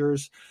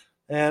Chargers.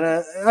 And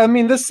I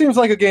mean, this seems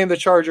like a game the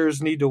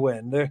Chargers need to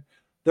win.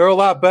 They're a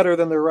lot better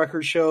than their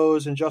record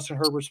shows, and Justin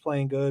Herbert's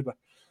playing good. But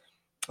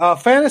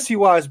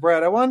fantasy-wise,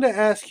 Brad, I wanted to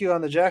ask you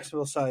on the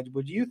Jacksonville side,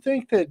 would you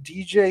think that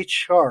DJ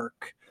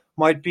Chark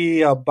might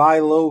be a buy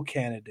low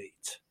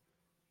candidate?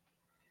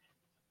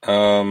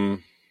 No,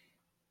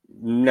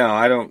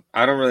 I don't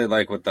really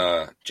like what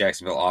the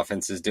Jacksonville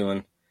offense is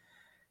doing.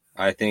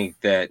 I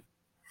think that,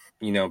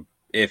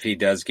 if he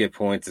does get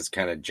points, it's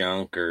kind of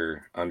junk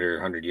or under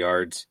 100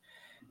 yards.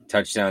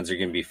 Touchdowns are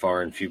going to be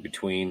far and few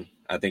between.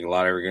 I think a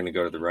lot of them are going to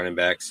go to the running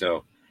back.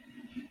 So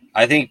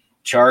I think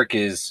Chark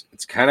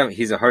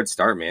he's a hard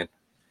start, man.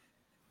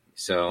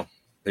 So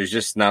there's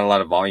just not a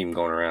lot of volume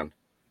going around.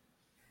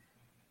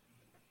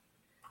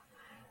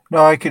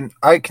 No, I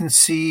can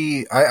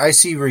see I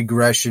see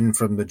regression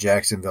from the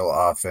Jacksonville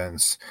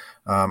offense.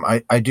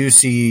 I do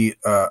see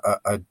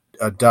a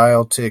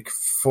dial tick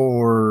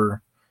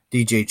for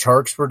DJ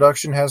Chark's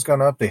production has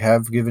gone up. They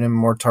have given him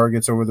more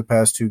targets over the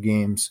past 2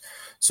 games.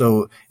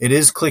 So it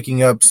is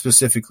clicking up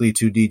specifically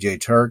to DJ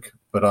Chark.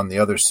 But on the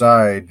other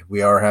side,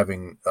 we are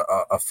having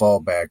a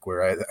fallback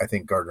where I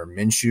think Gardner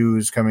Minshew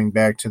is coming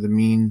back to the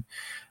mean.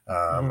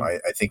 I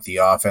think the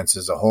offense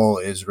as a whole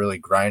is really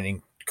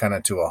grinding kind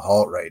of to a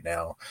halt right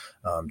now.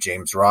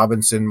 James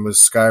Robinson was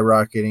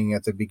skyrocketing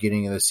at the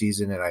beginning of the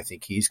season, and I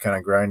think he's kind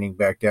of grinding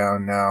back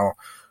down now.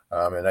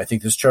 And I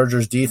think this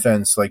Chargers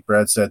defense, like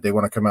Brad said, they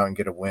want to come out and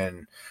get a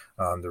win.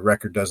 The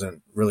record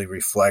doesn't really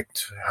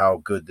reflect how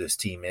good this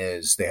team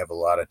is. They have a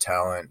lot of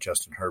talent.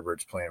 Justin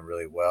Herbert's playing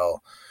really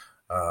well.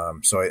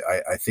 So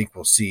I think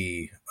we'll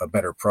see a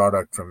better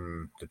product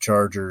from the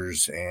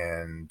Chargers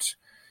and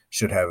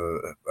should have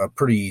a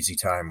pretty easy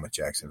time with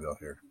Jacksonville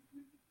here.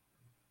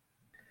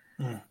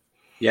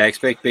 Yeah, I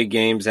expect big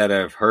games out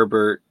of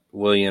Herbert,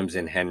 Williams,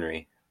 and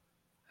Henry.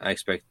 I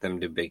expect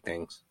them to do big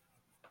things.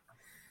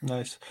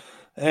 Nice.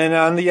 And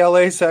on the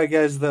LA side,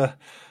 guys, the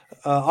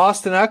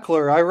Austin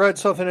Eckler, I read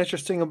something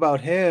interesting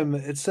about him.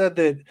 It said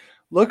that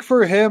look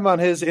for him on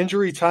his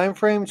injury time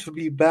frame to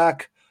be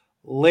back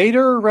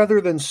later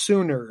rather than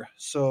sooner.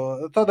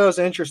 So I thought that was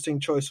an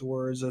interesting choice of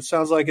words. It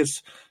sounds like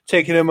it's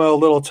taking him a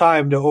little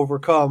time to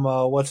overcome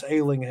what's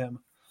ailing him.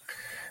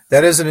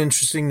 That is an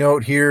interesting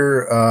note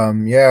here.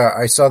 Yeah,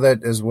 I saw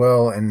that as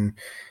well. And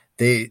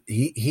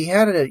he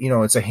had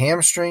it's a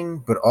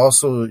hamstring, but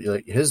also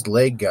like his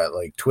leg got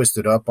like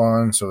twisted up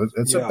on. So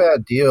it's a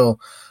bad deal.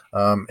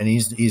 And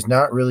he's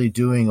not really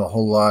doing a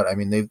whole lot. I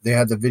mean, they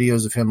had the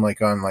videos of him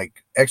like on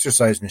like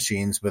exercise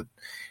machines, but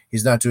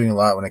he's not doing a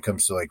lot when it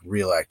comes to like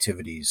real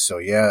activities. So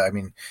yeah, I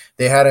mean,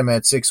 they had him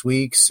at 6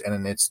 weeks,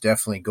 and it's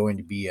definitely going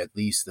to be at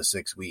least the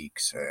 6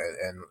 weeks,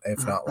 and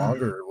if not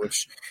longer.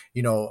 Which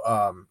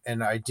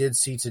and I did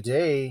see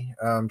today,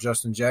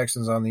 Justin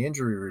Jackson's on the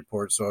injury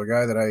report. So a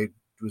guy that I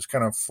was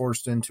kind of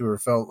forced into or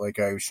felt like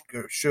I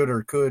should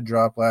or could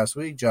drop last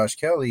week, Josh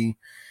Kelly,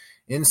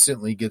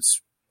 instantly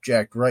gets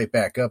jacked right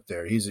back up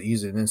there. He's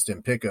an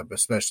instant pickup,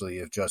 especially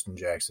if Justin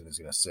Jackson is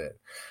going to sit.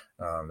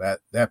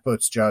 That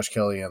puts Josh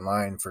Kelly in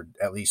line for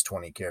at least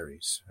 20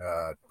 carries,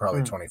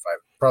 probably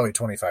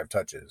 25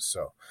 touches.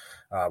 So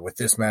with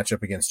this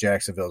matchup against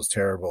Jacksonville's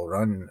terrible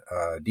run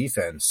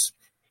defense,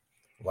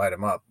 light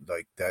him up.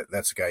 Like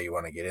that's a guy you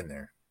want to get in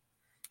there.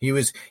 He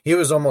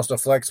was almost a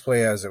flex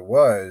play as it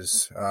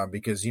was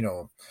because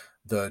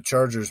the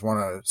Chargers want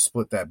to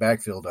split that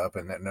backfield up,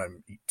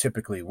 and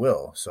typically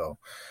will. So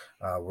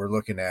we're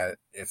looking at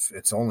if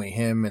it's only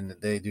him, and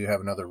they do have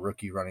another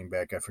rookie running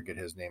back. I forget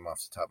his name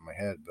off the top of my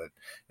head, but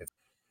if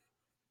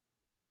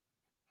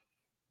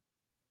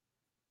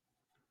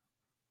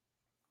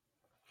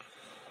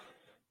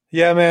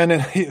yeah, man.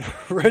 And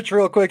Rich,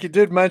 real quick, you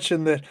did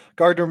mention that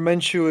Gardner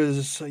Minshew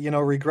is,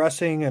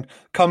 regressing and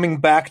coming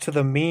back to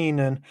the mean.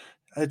 And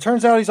it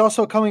turns out he's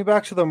also coming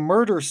back to the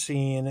murder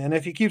scene. And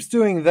if he keeps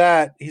doing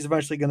that, he's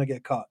eventually going to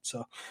get caught.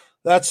 So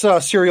that's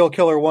serial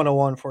killer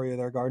 101 for you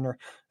there, Gardner.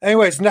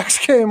 Anyways,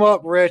 next game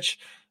up, Rich.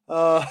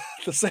 The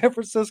San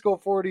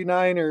Francisco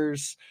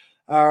 49ers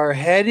are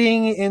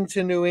heading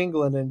into New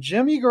England. And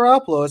Jimmy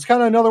Garoppolo, it's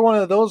kind of another one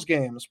of those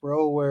games,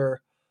 bro,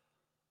 where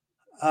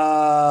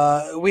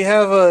we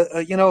have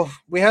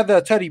we had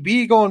the Teddy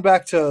B going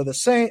back to the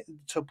Saint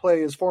to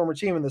play his former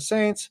team in the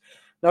Saints.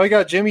 Now we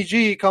got Jimmy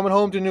G coming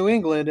home to New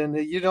England, and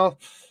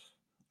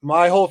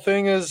my whole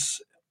thing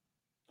is,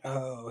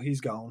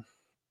 he's gone.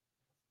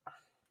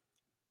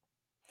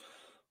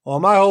 Well,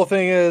 my whole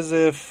thing is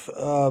if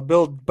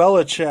Bill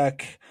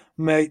Belichick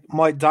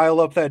might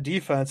dial up that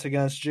defense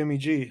against Jimmy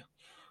G.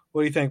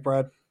 What do you think,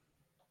 Brad?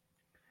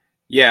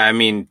 Yeah, I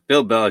mean,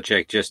 Bill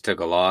Belichick just took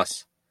a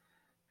loss,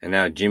 and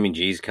now Jimmy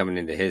G's coming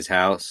into his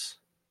house.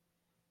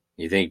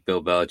 You think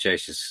Bill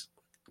Belichick's just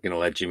going to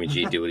let Jimmy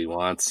G do what he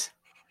wants.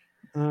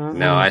 Mm-mm,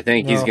 No, I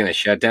think he's no. going to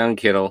shut down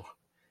Kittle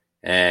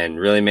and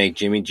really make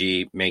Jimmy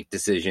G make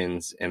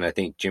decisions. And I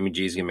think Jimmy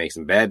G is going to make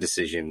some bad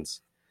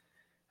decisions.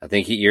 I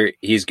think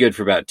he's good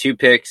for about 2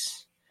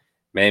 picks,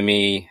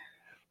 maybe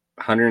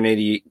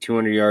 180,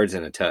 200 yards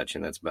and a touch,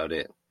 and that's about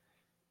it.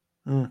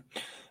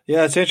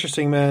 Yeah, it's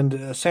interesting,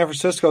 man. San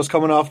Francisco's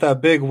coming off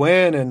that big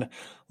win and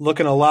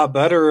looking a lot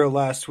better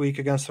last week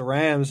against the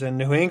Rams, and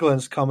New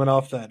England's coming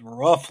off that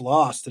rough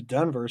loss to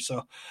Denver.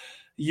 So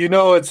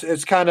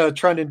it's kind of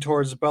trending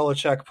towards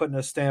Belichick putting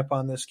a stamp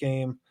on this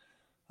game.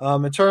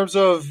 In terms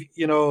of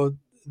the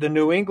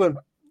New England,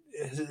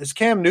 is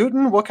Cam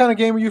Newton? What kind of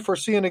game are you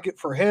foreseeing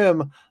for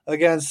him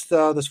against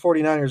this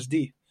 49ers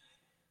D?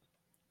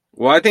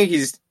 Well, I think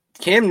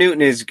Cam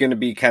Newton is going to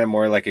be kind of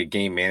more like a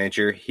game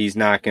manager. He's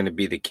not going to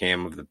be the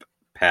Cam of the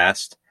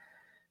past.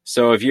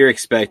 So if you're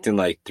expecting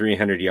like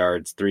 300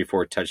 yards,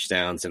 3-4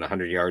 touchdowns, and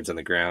 100 yards on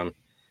the ground,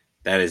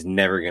 that is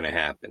never going to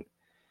happen.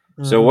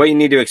 Mm-hmm. So what you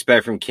need to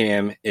expect from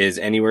Cam is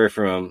anywhere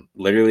from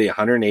literally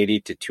 180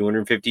 to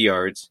 250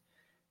 yards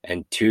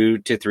and 2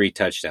 to 3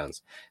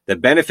 touchdowns. The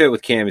benefit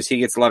with Cam is he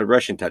gets a lot of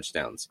rushing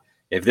touchdowns.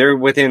 If they're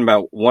within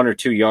about 1 or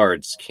 2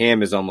 yards,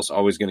 Cam is almost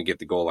always going to get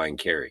the goal line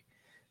carry.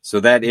 So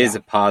that is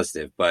a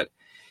positive, but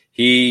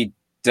he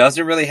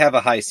doesn't really have a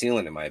high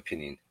ceiling, in my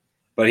opinion.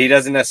 But he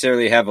doesn't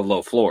necessarily have a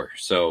low floor.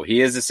 So he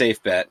is a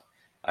safe bet.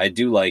 I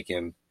do like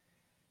him.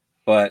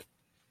 But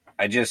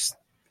he just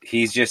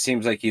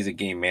seems like he's a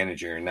game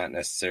manager and not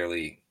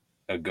necessarily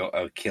a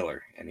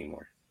killer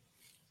anymore.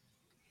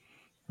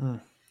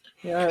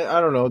 Yeah, I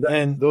don't know.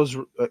 And those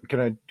can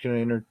I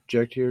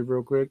interject here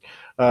real quick?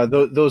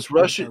 Those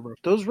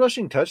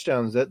rushing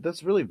touchdowns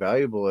that's really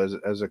valuable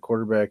as a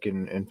quarterback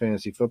in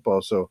fantasy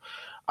football. So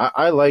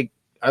I like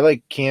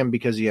Cam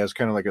because he has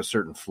kind of like a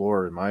certain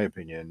floor, in my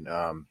opinion.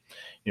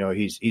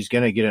 He's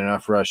going to get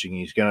enough rushing.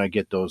 He's going to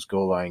get those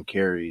goal line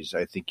carries.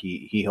 I think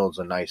he holds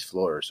a nice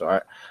floor.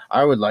 So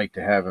I would like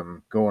to have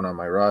him going on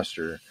my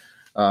roster.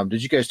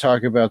 Did you guys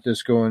talk about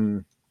this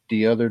going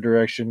the other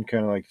direction,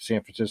 kind of like the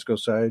San Francisco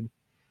side?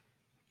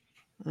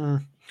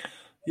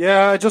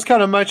 Yeah, I just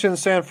kind of mentioned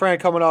San Fran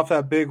coming off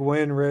that big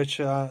win,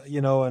 Rich,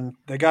 and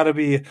they got to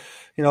be,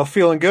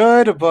 feeling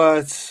good.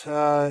 But,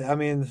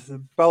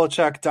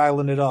 Belichick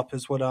dialing it up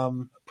is what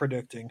I'm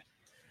predicting.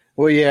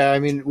 Well, yeah, I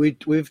mean,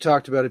 we've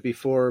talked about it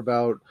before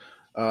about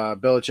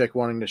Belichick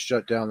wanting to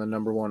shut down the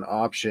number one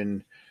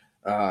option.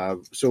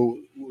 So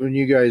when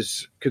you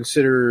guys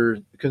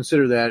consider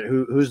that,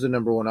 who's the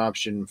number one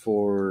option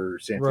for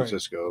San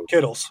Francisco?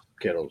 Right.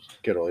 Kittle,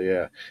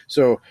 yeah.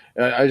 So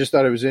I just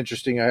thought it was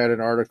interesting. I had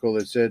an article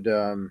that said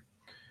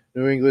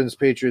New England's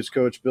Patriots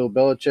coach Bill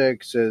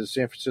Belichick says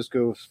San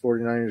Francisco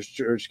 49ers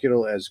George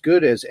Kittle as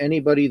good as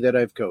anybody that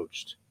I've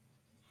coached.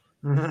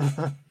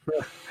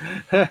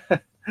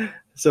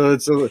 So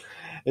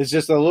it's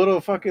just a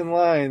little fucking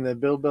line that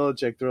Bill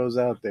Belichick throws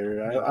out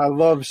there. I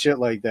love shit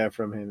like that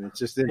from him. It's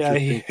just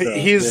interesting.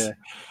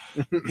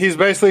 He's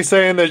basically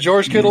saying that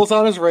George Kittle's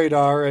on his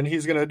radar and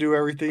he's going to do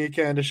everything he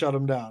can to shut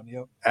him down.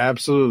 Yep.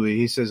 Absolutely.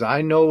 He says,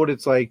 I know what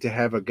it's like to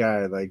have a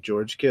guy like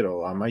George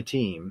Kittle on my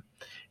team,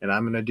 and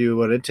I'm going to do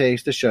what it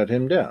takes to shut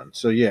him down.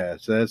 So, yeah,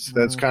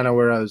 that's kind of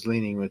where I was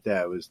leaning with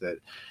that, was that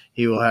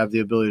he will have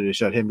the ability to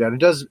shut him down.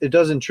 It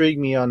does intrigue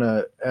me on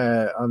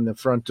the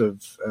front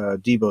of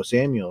Deebo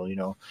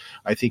Samuel.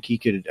 I think he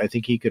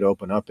could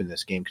open up in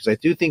this game, because I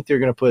do think they're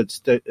going to put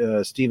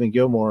Stephen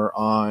Gilmore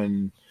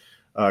on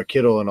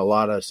Kittle in a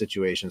lot of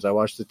situations. I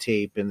watched the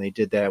tape, and they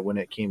did that when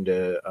it came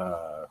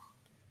to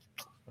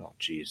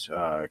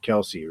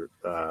Kelsey.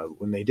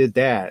 When they did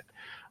that,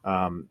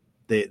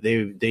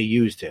 they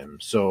used him.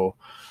 So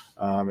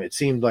it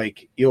seemed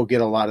like you'll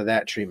get a lot of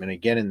that treatment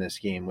again in this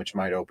game, which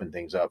might open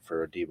things up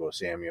for Deebo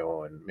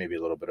Samuel and maybe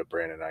a little bit of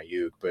Brandon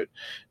Ayuk. But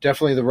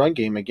definitely the run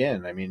game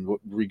again. I mean,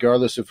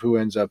 regardless of who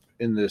ends up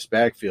in this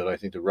backfield, I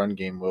think the run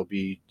game will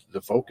be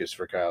the focus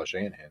for Kyle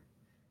Shanahan.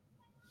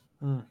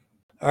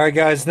 All right,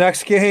 guys,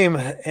 next game.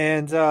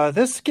 And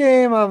this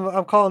game,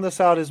 I'm calling this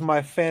out as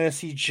my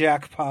fantasy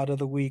jackpot of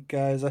the week,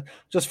 guys. I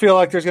just feel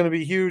like there's going to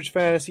be huge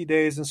fantasy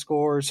days and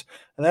scores.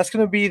 And that's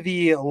going to be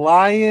the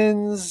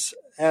Lions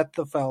at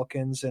the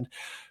Falcons. And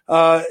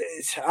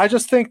I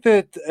just think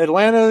that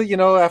Atlanta,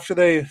 after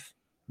they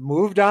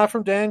moved on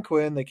from Dan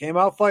Quinn, they came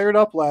out fired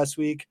up last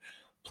week,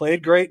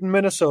 played great in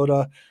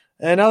Minnesota.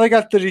 And now they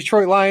got the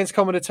Detroit Lions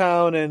coming to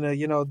town and,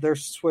 their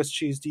Swiss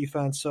cheese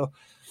defense. So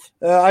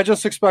I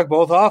just expect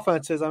both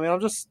offenses. I mean,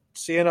 I'm just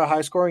seeing a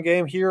high-scoring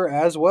game here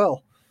as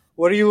well.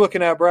 What are you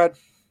looking at, Brad?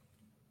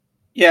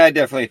 Yeah, I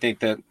definitely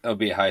think that it'll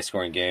be a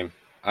high-scoring game.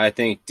 I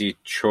think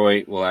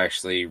Detroit will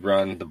actually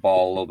run the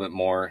ball a little bit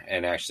more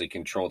and actually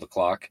control the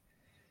clock.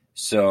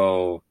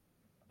 So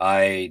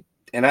I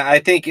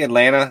think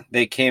Atlanta,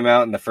 they came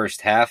out in the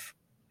first half,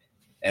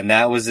 and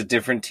that was a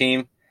different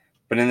team.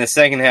 But in the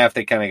second half,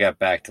 they kind of got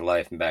back to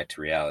life and back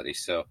to reality.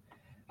 So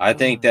I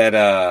think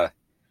that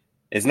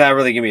it's not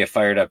really going to be a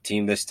fired-up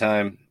team this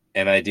time.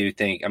 And I do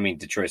think,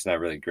 Detroit's not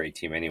really a great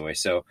team anyway.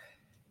 So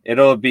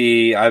it'll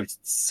be, I would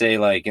say,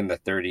 like in the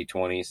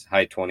 30-20s,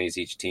 high 20s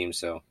each team.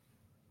 So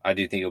I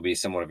do think it'll be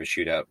somewhat of a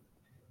shootout,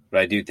 but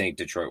I do think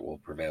Detroit will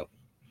prevail.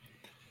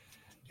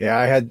 Yeah,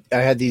 I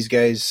had these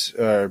guys.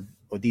 I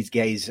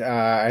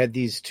had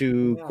these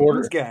two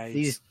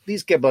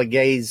these couple of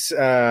guys.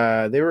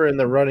 They were in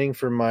the running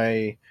for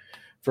my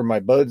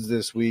buds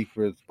this week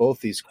with both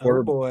these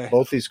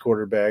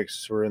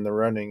quarterbacks were in the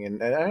running,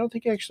 and I don't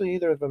think actually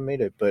either of them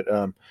made it, but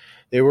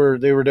they were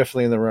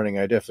definitely in the running.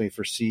 I definitely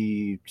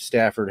foresee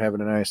Stafford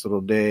having a nice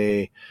little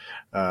day,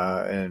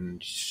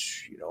 and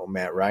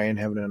Matt Ryan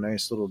having a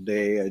nice little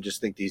day. I just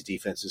think these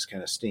defenses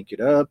kind of stink it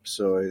up,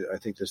 so I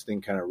think this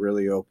thing kind of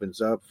really opens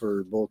up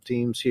for both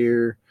teams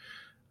here.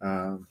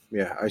 I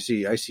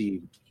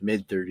see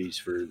mid-30s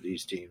for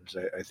these teams.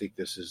 I think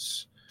this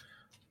is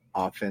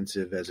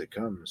offensive as it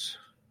comes.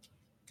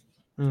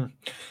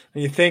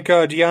 You think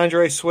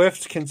DeAndre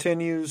Swift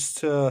continues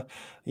to,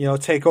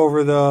 take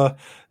over the,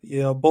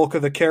 bulk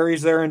of the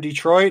carries there in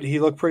Detroit? He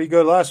looked pretty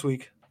good last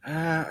week.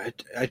 I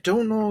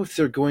don't know if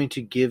they're going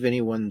to give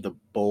anyone the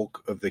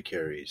bulk of the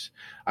carries.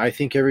 I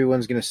think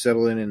everyone's going to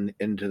settle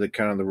into the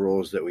kind of the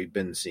roles that we've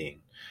been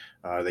seeing.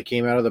 They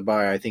came out of the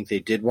bye. I think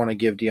they did want to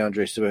give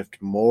DeAndre Swift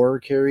more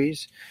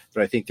carries,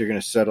 but I think they're going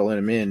to settle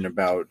him in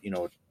about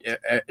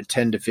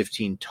 10 to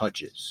 15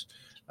 touches,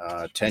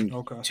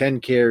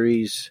 10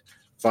 carries,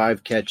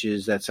 5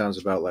 catches. That sounds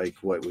about like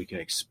what we can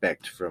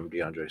expect from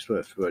DeAndre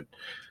Swift, but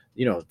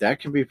that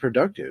can be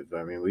productive.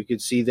 I mean, we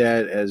could see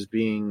that as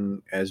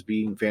being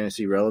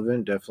fantasy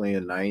relevant. Definitely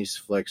a nice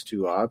flex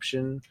 2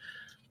 option.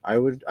 I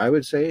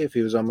would say if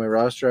he was on my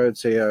roster, I would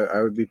say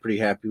I would be pretty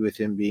happy with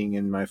him being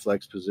in my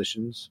flex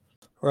positions.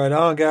 Right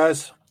on,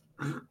 guys.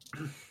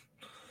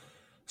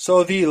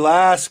 So the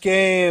last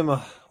game,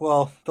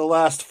 the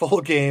last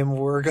full game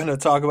we're going to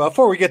talk about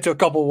before we get to a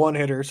couple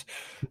one-hitters.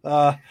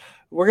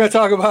 We're going to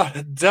talk about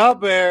the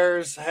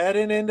Bears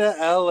heading into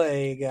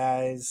LA,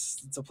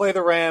 guys, to play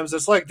the Rams.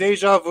 It's like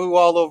deja vu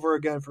all over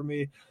again for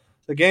me.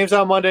 The game's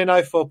on Monday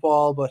Night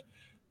Football, but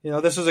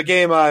this is a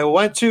game I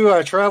went to.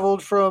 I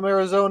traveled from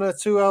Arizona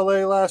to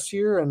LA last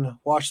year and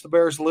watched the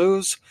Bears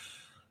lose.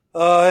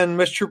 And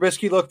Mitch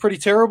Trubisky looked pretty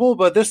terrible,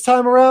 but this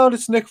time around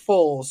it's Nick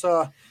Foles.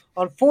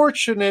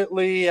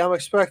 Unfortunately, I'm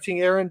expecting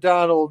Aaron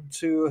Donald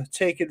to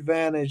take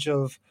advantage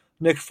of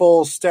Nick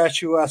Foles'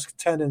 statuesque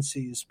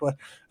tendencies. But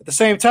at the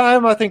same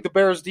time, I think the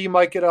Bears D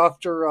might get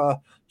after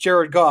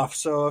Jared Goff.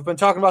 So I've been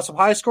talking about some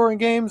high-scoring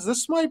games.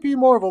 This might be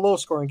more of a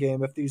low-scoring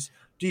game if these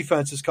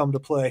defenses come to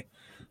play.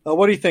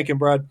 What are you thinking,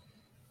 Brad?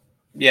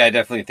 Yeah, I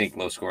definitely think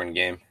low-scoring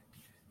game.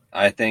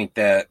 I think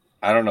that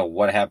I don't know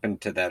what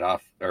happened to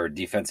that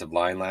defensive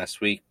line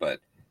last week, but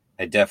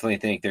I definitely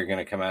think they're going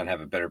to come out and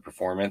have a better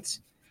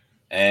performance.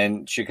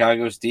 And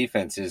Chicago's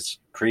defense is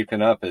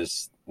creeping up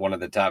as one of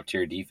the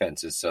top-tier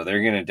defenses, so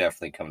they're going to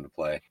definitely come to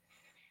play.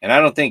 And I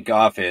don't think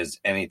Goff is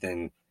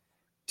anything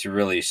to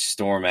really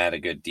storm at a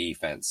good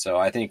defense. So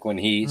I think when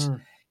he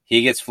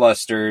gets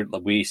flustered,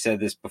 we said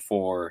this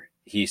before,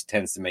 he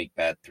tends to make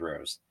bad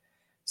throws.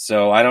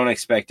 So I don't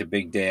expect a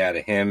big day out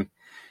of him.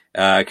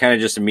 Kind of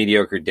just a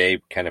mediocre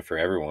day kind of for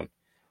everyone.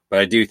 But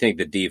I do think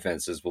the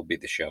defenses will be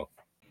the show.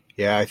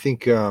 Yeah, I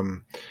think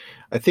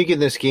in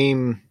this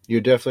game,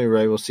 you're definitely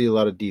right. We'll see a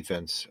lot of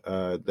defense.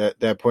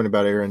 That point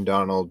about Aaron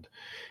Donald,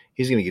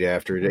 he's going to get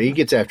after it. He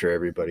gets after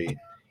everybody.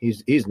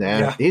 He's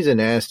a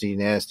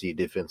nasty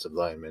defensive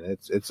lineman.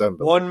 It's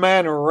unbelievable.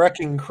 One-man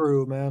wrecking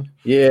crew, man.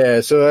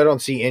 Yeah, so I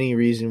don't see any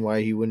reason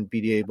why he wouldn't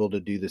be able to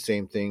do the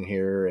same thing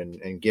here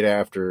and get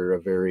after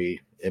a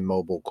very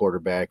immobile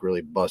quarterback, really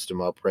bust him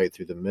up right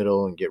through the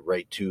middle and get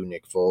right to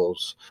Nick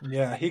Foles.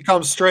 Yeah, he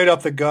comes straight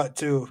up the gut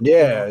too.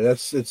 Yeah,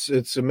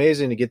 it's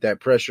amazing to get that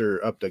pressure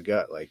up the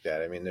gut like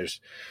that. I mean,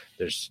 there's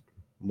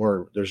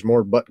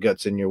more butt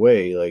guts in your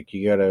way. Like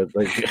you gotta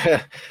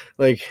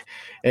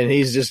and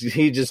he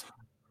just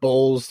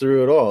bowls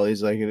through it all.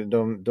 He's like,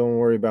 don't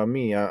worry about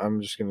me.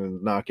 I'm just gonna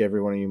knock every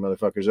one of you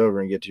motherfuckers over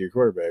and get to your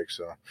quarterback.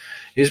 So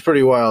he's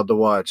pretty wild to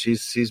watch.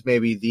 He's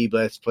maybe the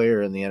best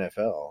player in the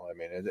NFL. I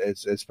mean,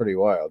 it's pretty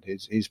wild.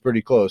 He's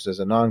pretty close as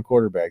a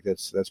non-quarterback.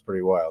 That's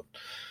pretty wild.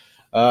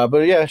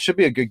 But yeah, it should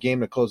be a good game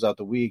to close out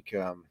the week.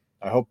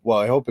 I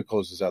hope it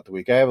closes out the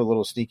week. I have a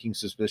little sneaking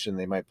suspicion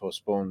they might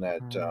postpone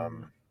that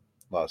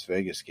Las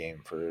Vegas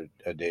game for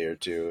a day or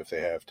two if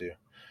they have to.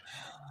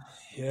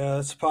 Yeah,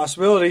 that's a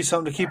possibility.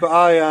 Something to keep an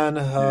eye on.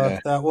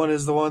 That one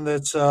is the one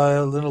that's in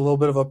a little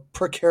bit of a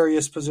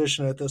precarious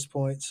position at this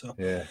point. So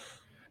yeah,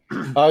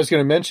 I was going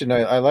to mention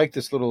I like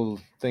this little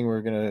thing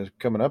we're going to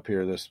coming up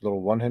here. This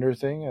little one-hitter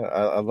thing.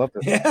 I love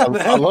this. Yeah,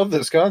 I love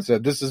this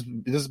concept. This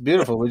is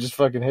beautiful. We just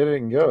fucking hit it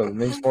and go. It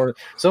makes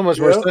so much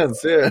more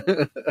sense. Yeah.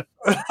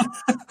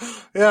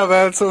 Yeah,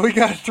 man. So we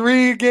got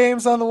 3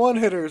 games on the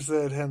one-hitters,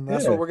 and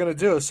that's what we're going to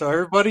do. So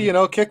everybody,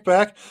 kick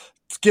back.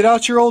 Get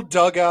out your old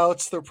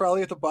dugouts. They're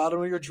probably at the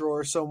bottom of your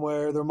drawer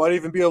somewhere. There might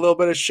even be a little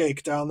bit of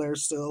shake down there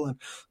still. And,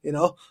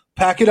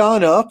 pack it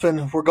on up,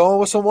 and we're going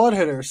with some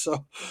one-hitters.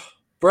 So,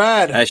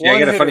 Brad. Actually, I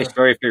got a funny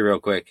story for you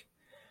real quick.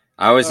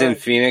 I was in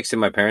Phoenix in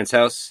my parents'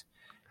 house,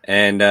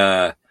 and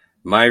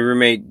my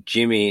roommate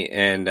Jimmy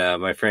and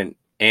my friend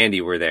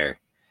Andy were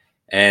there.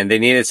 and they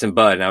needed some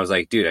bud. And I was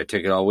like, dude, I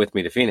took it all with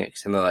me to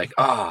Phoenix. And they're like,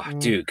 oh,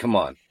 dude, come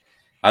on.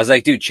 I was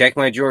like, dude, check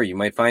my drawer. You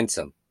might find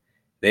some.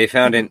 They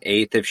found an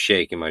eighth of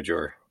shake in my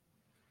drawer.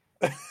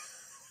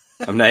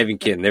 I'm not even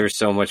kidding. There was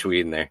so much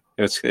weed in there.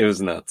 It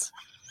was nuts.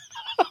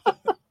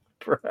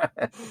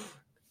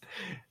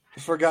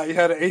 Forgot you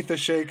had an eighth of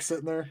shake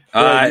sitting there.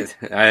 I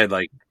had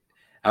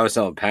I was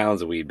selling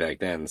pounds of weed back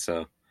then,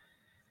 so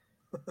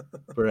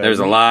there's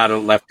a lot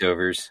of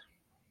leftovers.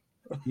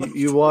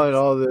 You want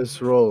all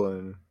this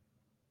rolling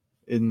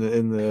in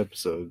the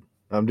episode.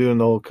 I'm doing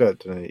the whole cut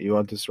tonight. You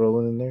want this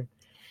rolling in there?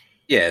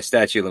 Yeah,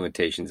 statute of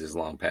limitations is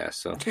long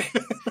past, so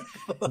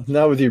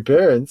not with your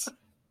parents.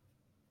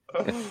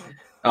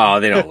 Oh,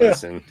 they don't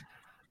listen.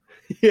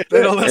 Yeah,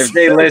 they don't listen. If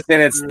they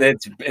listen,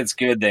 it's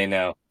good. They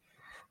know.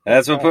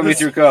 That's what put me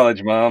through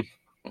college, Mom.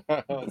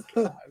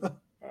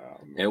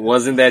 It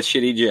wasn't that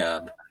shitty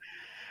job.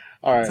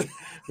 All right,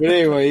 but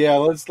anyway, yeah.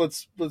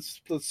 Let's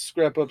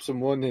scrap up some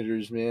one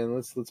hitters, man.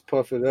 Let's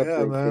puff it up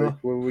real quick.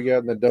 What we got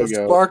in the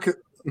dugout?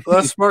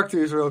 Let's spark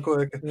these real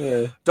quick.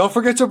 Yeah. Don't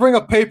forget to bring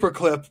a paper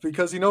clip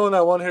because you know when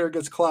that one hitter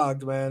gets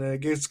clogged, man, and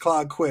it gets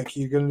clogged quick.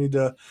 You're gonna need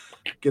to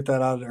get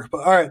that out of there. But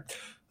all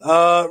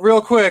right,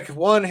 real quick,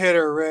 one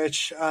hitter,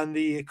 Rich, on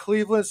the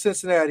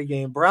Cleveland-Cincinnati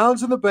game.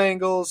 Browns and the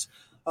Bengals.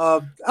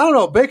 I don't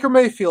know, Baker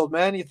Mayfield,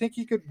 man. You think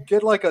you could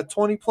get like a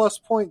 20-plus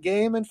point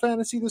game in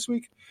fantasy this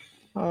week?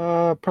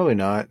 Probably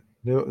not.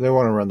 They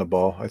want to run the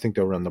ball. I think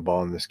they'll run the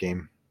ball in this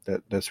game.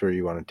 That's where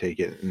you want to take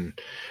it. And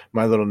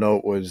my little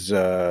note was.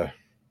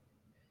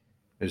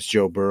 Is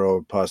Joe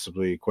Burrow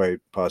quite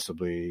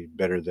possibly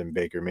better than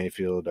Baker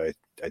Mayfield? I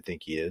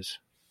think he is,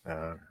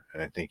 and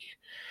I think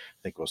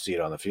we'll see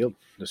it on the field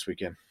this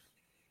weekend.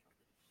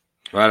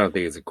 Well, I don't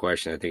think it's a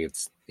question. I think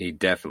he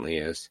definitely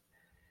is.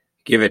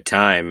 Give it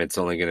time; it's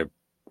only going to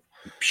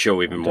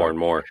show even more and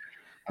more.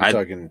 I'm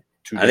talking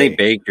today. I think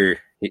Baker.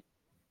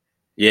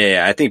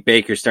 I think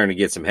Baker's starting to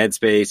get some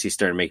headspace. He's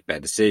starting to make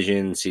bad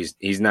decisions.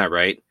 He's not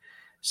right.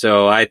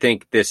 So I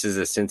think this is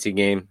a Cincy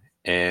game,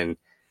 and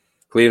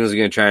Cleveland's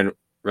going to try and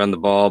run the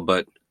ball,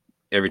 but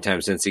every time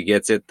Cincy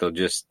gets it, they'll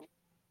just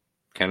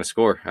kind of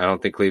score. I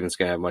don't think Cleveland's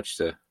going to have much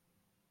to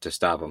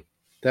stop them.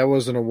 That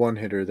wasn't a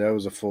one-hitter. That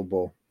was a full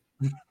bowl.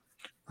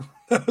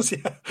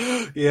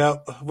 Yeah.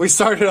 We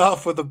started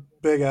off with a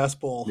big-ass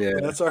bowl. Yeah.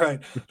 That's all right.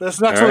 This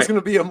next one's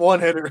going to be a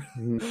one-hitter.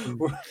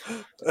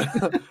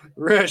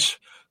 Rich,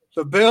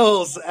 the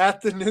Bills at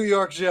the New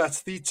York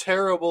Jets, the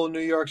terrible New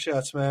York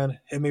Jets, man.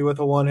 Hit me with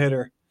a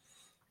one-hitter.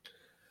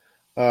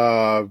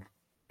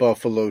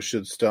 Buffalo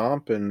should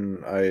stomp,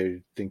 and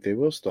I think they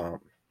will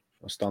stomp.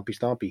 A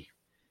stompy.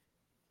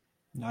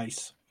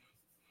 Nice.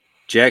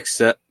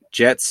 Jets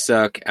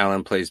suck.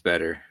 Allen plays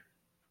better.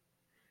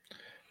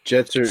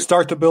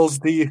 Start the Bills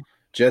D.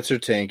 Jets are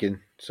tanking,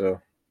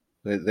 so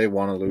they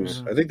want to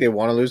lose. I think they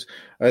want to lose.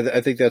 I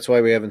think that's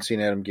why we haven't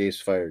seen Adam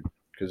Gase fired,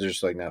 because they're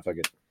just like, nah, fuck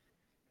it.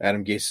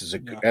 Adam Gase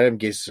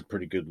is a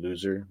pretty good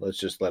loser. Let's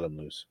just let him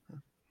lose.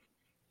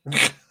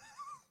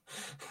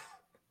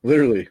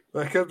 Literally.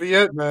 That could be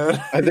it,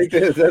 man. I think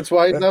that's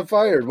why he's not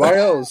fired. Why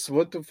else?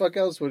 What the fuck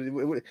else?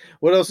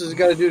 What else has he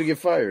got to do to get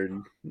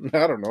fired?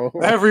 I don't know.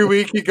 Every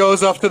week he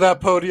goes up to that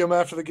podium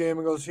after the game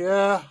and goes,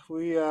 yeah,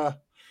 we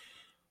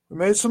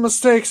made some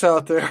mistakes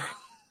out there.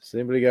 Has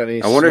anybody got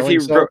any? I wonder if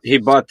he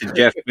bought the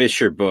Jeff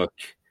Fisher book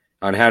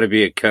on how to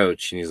be a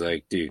coach, and he's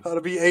like, dude. How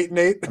to be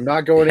 8-8? I'm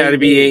not going 8-8. How to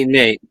be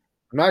 8-8.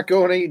 I'm not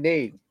going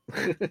 8-8.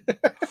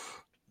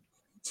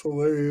 It's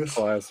hilarious.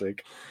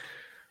 Classic.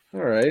 All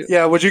right.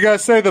 Yeah, would you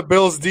guys say the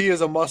Bills D is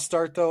a must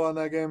start though on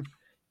that game?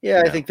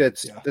 Yeah, I think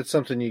that's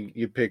something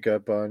you pick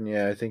up on.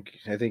 Yeah, I think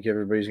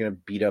everybody's going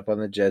to beat up on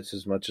the Jets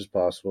as much as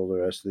possible the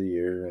rest of the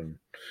year, and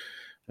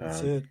that's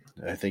it.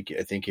 I think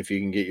if you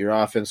can get your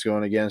offense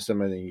going against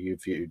them, I think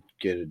if you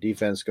get a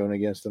defense going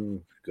against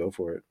them, go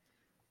for it.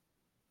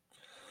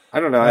 I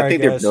don't know. I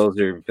think their Bills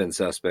have been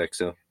suspect,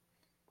 so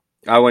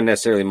I wouldn't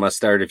necessarily must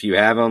start if you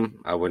have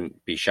them. I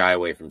wouldn't be shy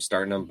away from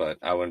starting them, but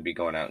I wouldn't be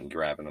going out and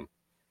grabbing them.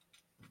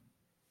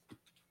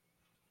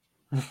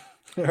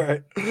 All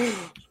right.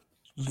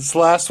 This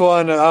last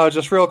one,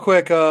 just real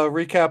quick,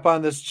 recap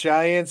on this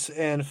Giants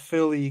and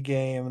Philly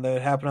game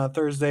that happened on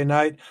Thursday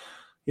night.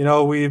 You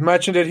know, we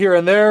mentioned it here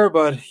and there,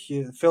 but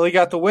Philly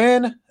got the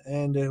win.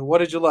 And what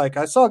did you like?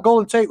 I saw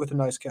Golden Tate with a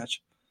nice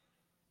catch.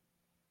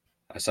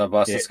 I saw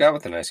Boston Scott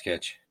with a nice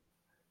catch.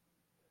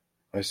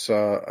 I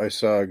saw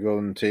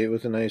Golden Tate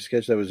with a nice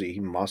catch. He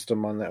mussed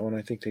him on that one.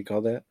 I think they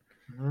call that.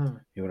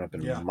 He went up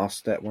and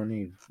mussed that one.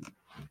 He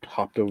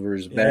hopped over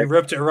his back. He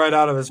ripped it right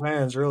out of his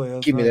hands, really.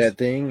 Give me that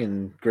thing,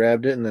 and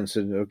grabbed it, and then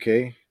said,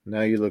 okay,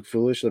 now you look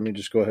foolish. Let me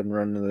just go ahead and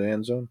run into the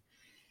end zone.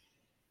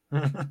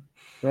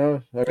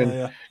 No, I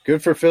mean,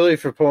 good for Philly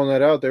for pulling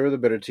that out. They were the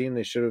better team.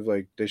 They should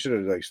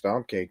have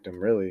stomp caked them,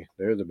 really.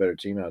 They're the better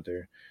team out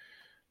there.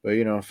 But,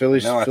 you know,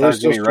 Philly's I thought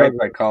Jimmy right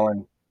by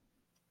calling.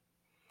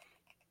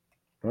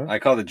 What? I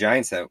called the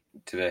Giants out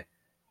today.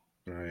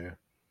 Oh, yeah.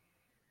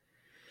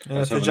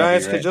 If the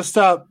Giants could just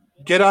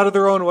get out of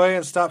their own way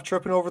and stop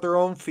tripping over their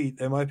own feet,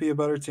 they might be a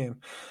better team.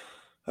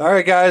 All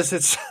right, guys,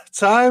 it's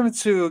time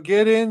to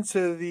get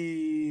into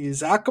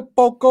these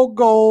Acapulco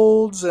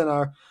Golds and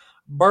our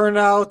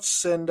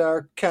burnouts and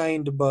our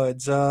kind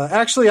buds.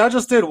 Actually, I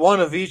just did one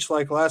of each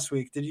like last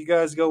week. Did you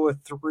guys go with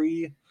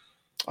 3?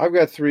 I've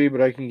got 3,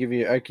 but I can give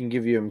you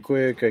them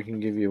quick. I can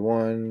give you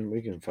one.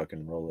 We can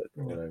fucking roll it.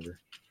 Whatever.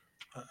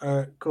 All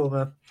right, cool,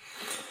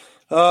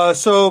 man.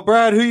 So,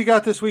 Brad, who you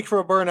got this week for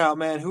a burnout,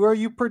 man? Who are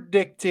you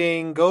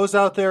predicting goes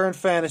out there in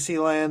fantasy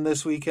land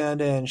this weekend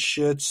and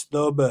shits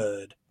the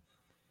bed?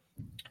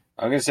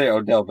 I'm going to say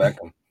Odell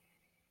Beckham.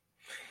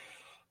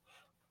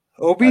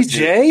 OBJ?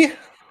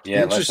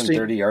 Yeah, less than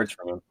 30 yards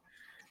from him.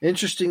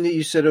 Interesting that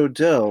you said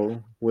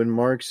Odell when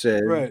Mark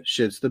said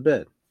shits the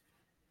bed.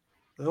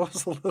 That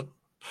was a little...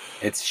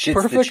 It's shits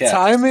perfect the chest.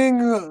 timing.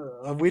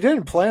 We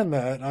didn't plan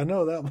that. I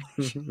know that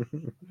much.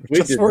 We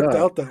just worked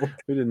out that way.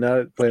 We did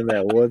not plan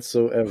that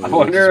whatsoever. I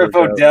wonder if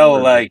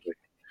Odell, like,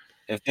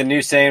 if the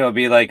new saying will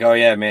be like, oh,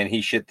 yeah, man,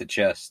 he shit the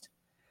chest.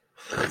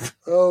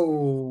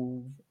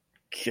 Oh.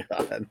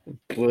 God.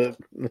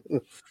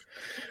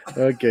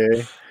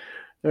 Okay.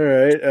 All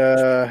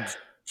right.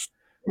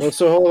 Well,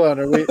 so hold on.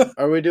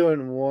 Are we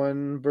doing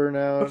 1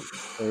 burnout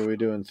or are we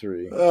doing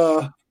 3?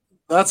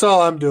 That's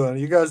all I'm doing.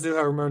 You guys do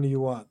however many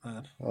you want,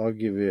 man. I'll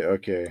give you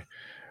okay.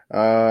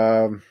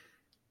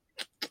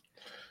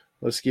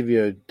 Let's give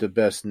you the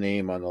best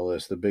name on the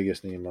list, the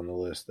biggest name on the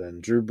list.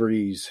 Then Drew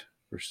Brees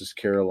versus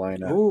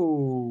Carolina.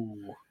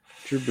 Ooh,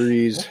 Drew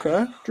Brees.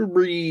 Okay. Drew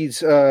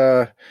Brees.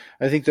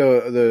 I think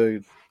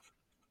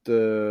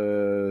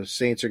the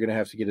Saints are going to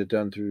have to get it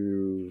done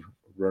through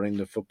running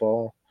the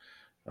football.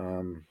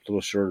 A little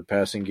shorter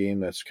passing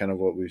game. That's kind of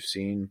what we've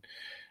seen.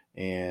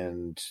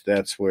 And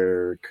that's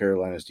where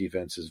Carolina's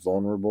defense is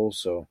vulnerable.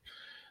 So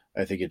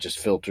I think it just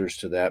filters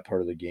to that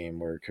part of the game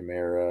where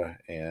Kamara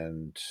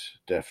and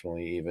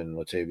definitely even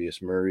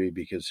Latavius Murray,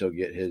 because he'll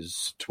get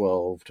his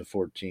 12 to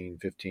 14,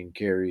 15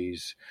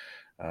 carries.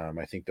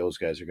 I think those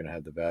guys are going to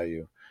have the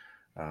value.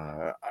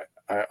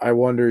 I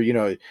wonder,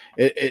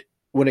 it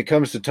when it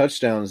comes to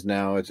touchdowns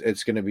now,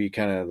 it's going to be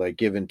kind of like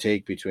give and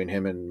take between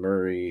him and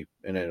Murray,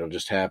 and it'll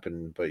just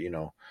happen. But,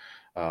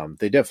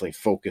 they definitely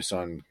focus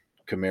on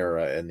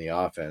Kamara and the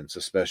offense,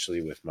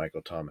 especially with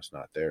Michael Thomas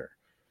not there.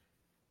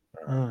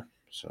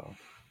 So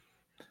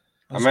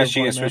I'm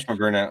actually going to switch my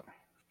burnout.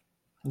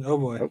 Oh,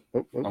 boy.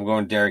 I'm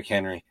going Derrick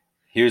Henry.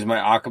 He was my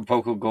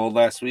Acapulco Gold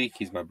last week.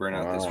 He's my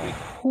burnout this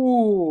week.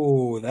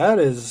 Ooh, that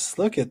is,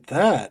 look at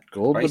that.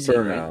 Gold to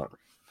burnout. Right?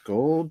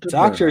 Gold to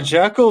Dr. burnout.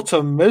 Jekyll to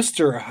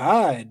Mr.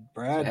 Hyde,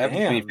 Brad. Happens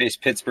when you face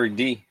Pittsburgh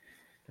D.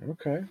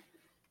 Okay.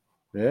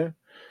 Yeah.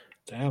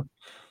 Damn.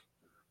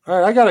 All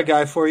right, I got a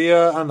guy for you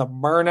on the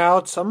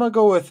burnouts. I'm going to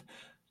go with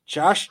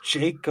Josh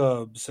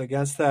Jacobs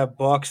against that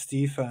Bucs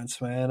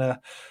defense, man.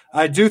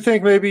 I do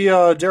think maybe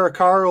Derek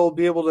Carr will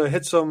be able to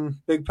hit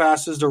some big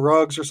passes to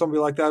Ruggs or somebody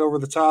like that over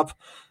the top.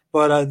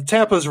 But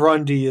Tampa's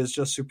run D is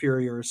just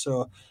superior,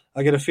 so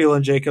I get a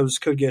feeling Jacobs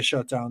could get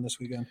shut down this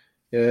weekend.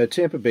 Yeah,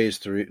 Tampa Bay's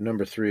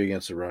number 3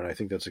 against the run. I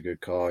think that's a good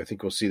call. I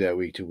think we'll see that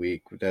week to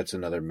week. That's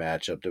another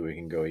matchup that we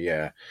can go,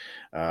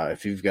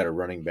 if you've got a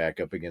running back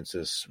up against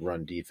this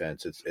run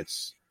defense,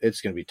 it's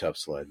going to be tough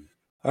sledding.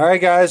 All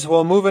right, guys.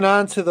 Well, moving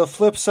on to the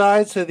flip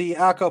side, to the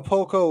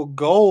Acapulco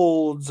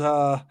Golds.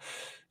 My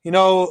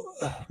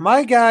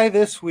guy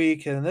this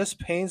week, and this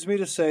pains me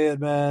to say it,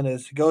 man,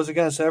 it goes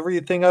against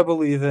everything I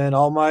believe in,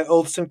 all my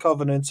oaths and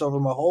covenants over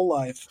my whole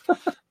life.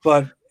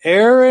 But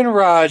Aaron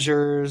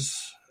Rodgers,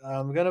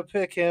 I'm going to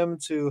pick him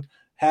to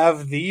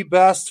have the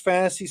best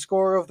fantasy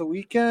score of the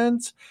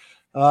weekend.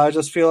 I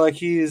just feel like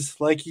he's,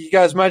 like you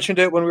guys mentioned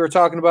it when we were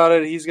talking about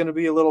it, he's going to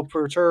be a little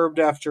perturbed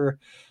after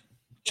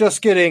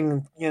just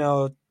getting,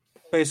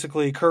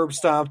 basically curb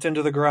stomped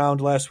into the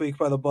ground last week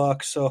by the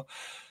Bucs. So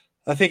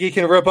I think he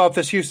can rip up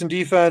this Houston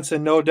defense,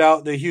 and no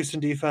doubt the Houston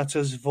defense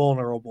is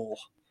vulnerable.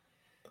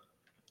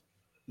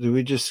 Do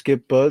we just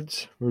skip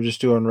buds? We're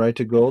just doing right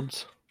to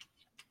golds?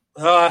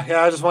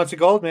 I just want to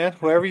gold, man.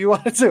 Whatever you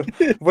want to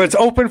do. But it's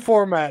open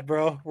format,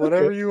 bro.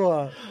 Whatever you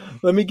want.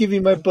 Let me give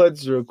you my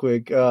buds real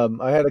quick.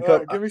 I had a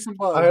couple. Give me some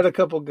buds. I had a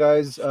couple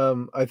guys.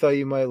 I thought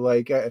you might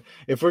like.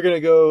 If we're gonna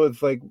go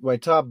with like my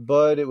top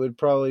bud, it would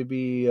probably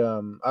be.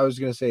 I was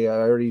gonna say I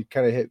already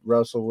kind of hit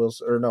Russell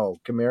Wilson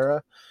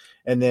Kamara,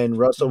 and then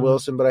Russell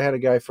Wilson. But I had a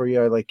guy for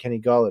you. I like Kenny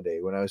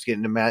Golladay. When I was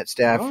getting to Matt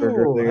Stafford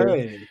earlier,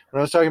 when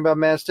I was talking about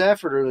Matt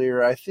Stafford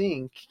earlier, I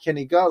think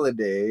Kenny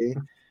Golladay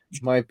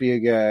might be a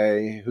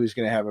guy who's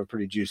going to have a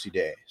pretty juicy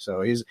day.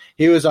 So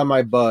he was on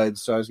my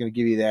buds, so I was going to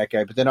give you that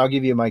guy. But then I'll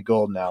give you my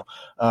gold now.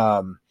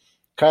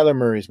 Kyler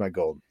Murray's my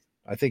gold.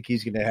 I think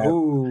he's going to have.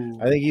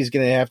 I think he's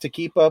going to have to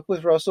keep up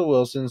with Russell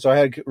Wilson. So I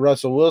had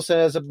Russell Wilson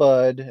as a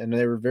bud, and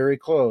they were very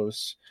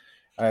close.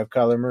 I have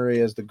Kyler Murray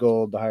as the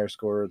gold, the higher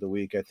scorer of the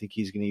week. I think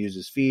he's going to use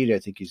his feet. I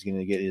think he's going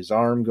to get his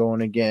arm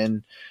going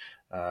again.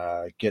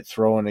 Get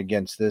throwing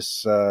against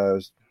this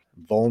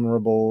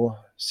vulnerable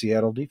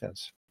Seattle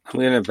defense. I'm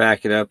going to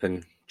back it up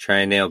and try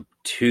and nail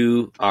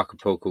 2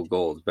 Acapulco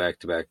Golds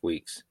back-to-back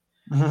weeks.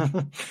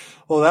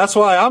 Well, that's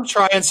why I'm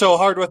trying so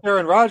hard with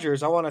Aaron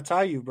Rodgers. I want to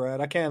tie you, Brad.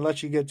 I can't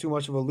let you get too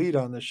much of a lead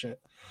on this shit.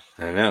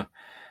 I know.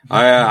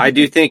 I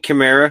do think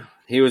Kamara,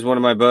 he was one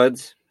of my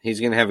buds. He's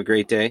going to have a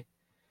great day.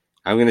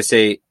 I'm going to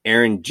say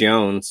Aaron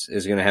Jones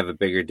is going to have a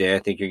bigger day. I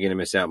think you're going to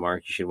miss out,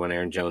 Mark. You should want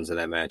Aaron Jones in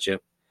that matchup.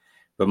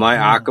 But my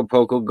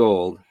Acapulco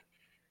gold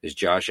is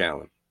Josh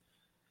Allen.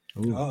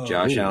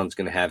 Josh Allen's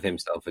going to have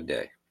himself a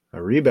day.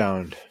 A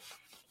rebound.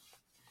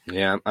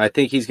 Yeah, I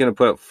think he's going to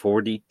put up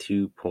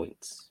 42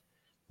 points.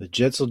 The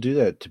Jets will do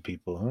that to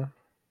people,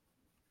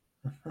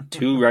 huh?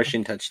 2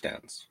 rushing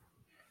touchdowns.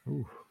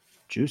 Ooh,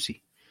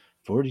 juicy.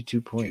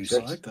 42 points.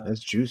 Juicy. I like that. That's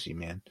juicy,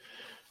 man.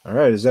 All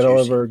right, is that all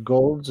of our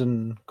golds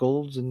and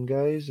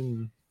guys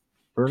and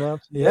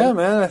burnouts? Yeah,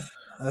 man.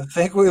 I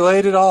think we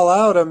laid it all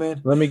out. I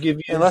mean, Let me give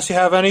you. unless you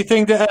have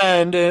anything to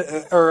end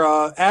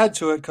or add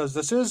to it, because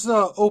this is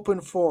an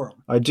open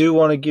forum. I do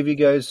want to give you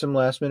guys some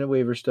last minute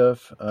waiver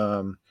stuff.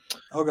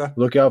 Okay.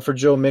 Look out for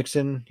Joe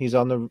Mixon. He's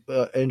on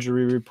the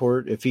injury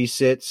report. If he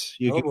sits,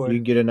 you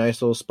can get a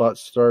nice little spot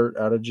start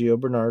out of Gio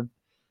Bernard.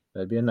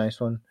 That'd be a nice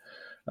one.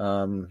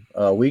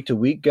 Week to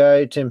week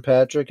guy, Tim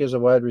Patrick is a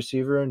wide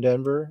receiver in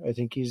Denver. I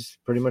think he's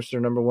pretty much their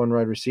number one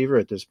wide receiver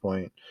at this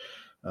point.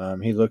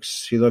 He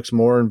looks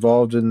more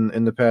involved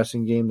in the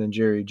passing game than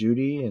Jerry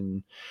Jeudy,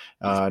 and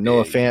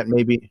Noah Fant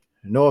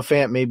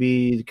may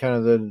be kind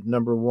of the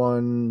number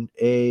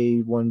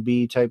 1A,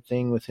 1B type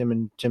thing with him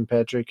and Tim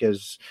Patrick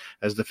as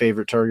the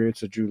favorite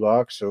targets of Drew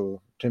Lock.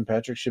 So Tim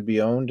Patrick should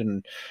be owned,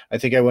 and I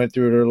think I went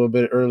through it a little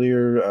bit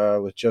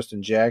earlier with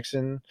Justin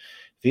Jackson.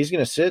 If he's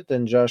going to sit,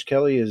 then Josh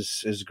Kelly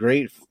is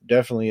great,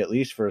 definitely at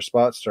least for a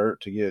spot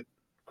start to get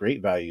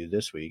great value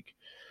this week.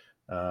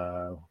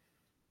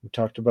 We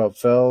talked about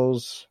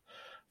Fells.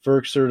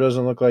 Firkser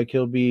doesn't look like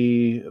he'll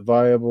be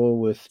viable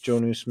with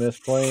Jonnu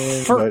Smith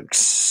playing.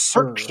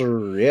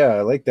 Firkser, yeah,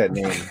 I like that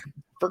name.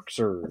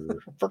 Firkser,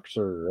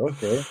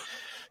 okay.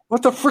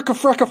 What the fricka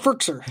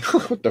Firkser?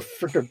 What the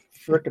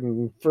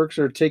frickin'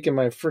 Firkser taking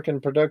my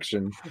frickin'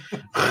 production?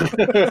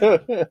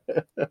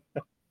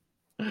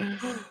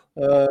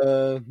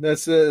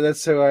 That's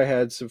who I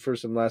had for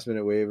some last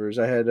minute waivers.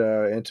 I had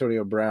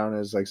Antonio Brown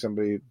as like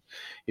somebody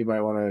you might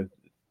want to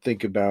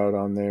think about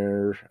on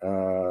there.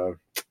 And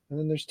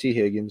then there's T.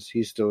 Higgins.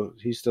 He's still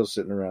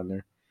sitting around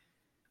there.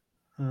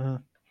 Mm-hmm.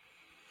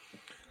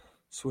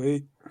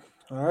 Sweet.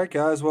 All right,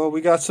 guys. Well,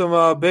 we got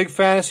some big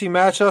fantasy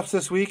matchups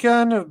this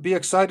weekend to be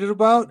excited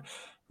about.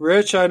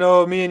 Rich, I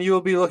know me and you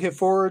will be looking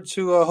forward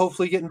to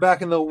hopefully getting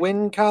back in the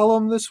win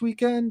column this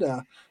weekend.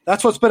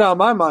 That's what's been on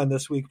my mind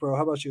this week, bro.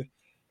 How about you?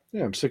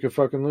 Yeah, I'm sick of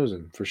fucking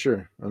losing for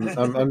sure.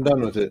 I'm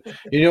done with it.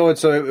 You know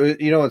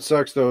what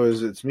sucks though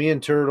is it's me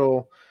and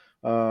Turtle.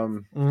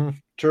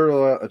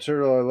 Turtle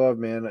I love,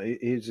 man.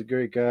 He's a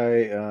great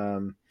guy.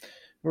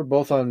 We're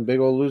both on big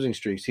old losing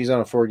streaks. He's on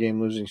a 4-game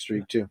losing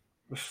streak too.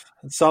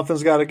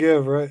 Something's got to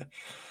give, right?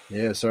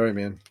 Yeah, sorry,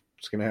 man.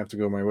 It's gonna have to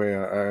go my way.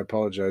 I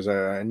apologize.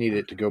 I need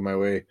it to go my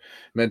way,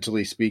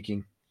 mentally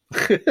speaking.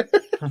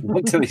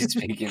 Mentally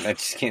speaking, I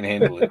just can't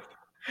handle it.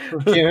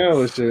 Can't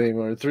handle this shit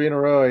anymore. 3 in a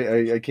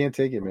row, I can't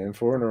take it, man.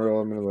 4 in a row,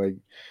 I'm gonna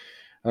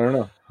I don't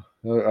know.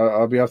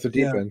 I'll be off the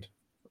deep end.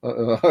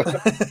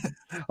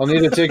 I'll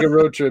need to take a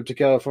road trip to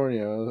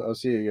California. I'll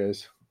see you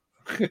guys.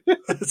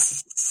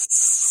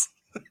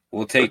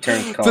 We'll take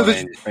turns calling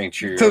and just make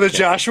sure to the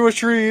Joshua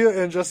Tree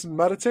and just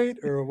meditate,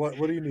 or what?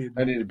 What do you need?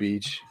 I need a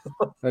beach.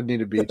 I need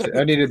a beach.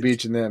 I need a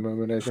beach in that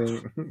moment, I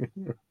think.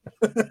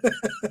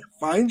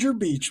 Find your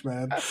beach,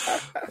 man.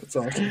 That's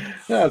awesome.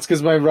 Yeah, it's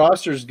because my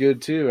roster's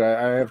good too.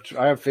 I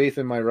have faith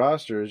in my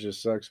roster. It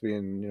just sucks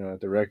being at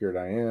the record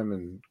I am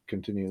and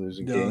continue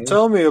losing games.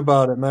 Tell me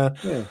about it, man.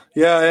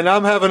 Yeah, and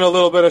I'm having a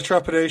little bit of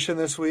trepidation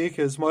this week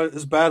as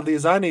badly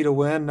as I need a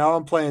win. Now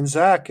I'm playing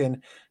Zach,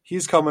 and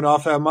he's coming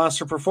off that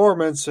monster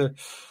performance.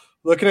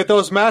 Looking at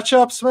those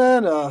matchups,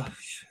 man,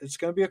 it's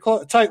going to be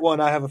a tight one,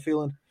 I have a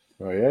feeling.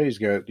 Oh yeah, he's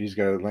got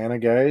Atlanta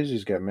guys.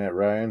 He's got Matt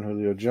Ryan,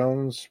 Julio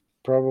Jones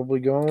probably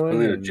going.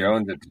 Julio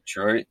Jones at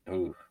Detroit.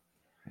 Ooh.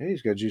 Hey,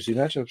 he's got juicy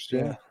matchups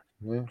too.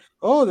 Yeah.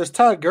 Oh, there's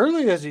Todd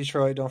Gurley as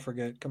Detroit. Don't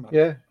forget. Come on.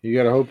 Yeah, you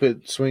got to hope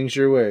it swings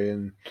your way.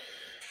 And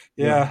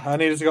yeah, I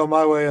needed to go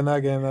my way in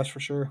that game. That's for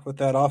sure. With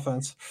that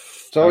offense,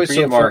 it's always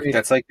so Mark. funny.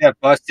 That's like that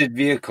busted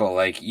vehicle.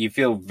 Like you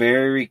feel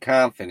very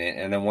confident,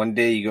 and then one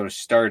day you go to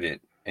start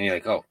it, and you're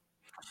like, "Oh,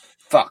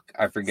 fuck,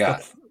 I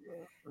forgot."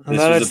 And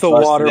then it's the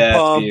water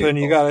pump, vehicle. And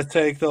you got to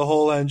take the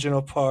whole engine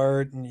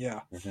apart, and you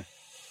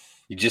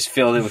just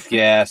filled it with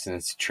gas, and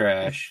it's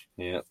trash.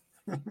 Yeah.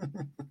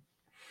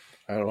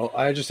 I don't know.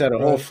 I just had a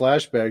whole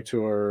flashback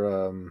to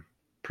our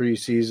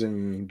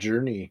preseason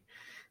journey.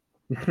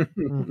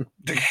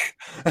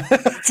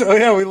 So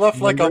yeah, we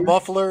left like a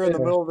muffler in the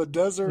middle of the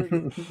desert.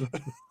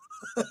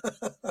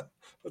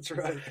 That's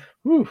right.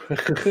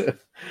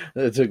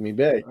 That took me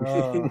back.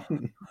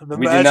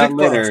 We did not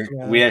litter.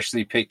 We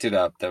actually picked it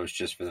up. That was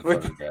just for the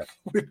photograph.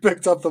 We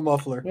picked up the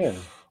muffler. Yeah.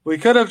 We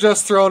could have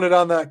just thrown it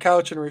on that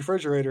couch and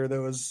refrigerator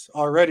that was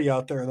already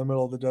out there in the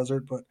middle of the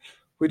desert, but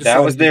we decided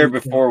that was there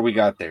before we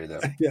got there,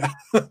 though. Yeah,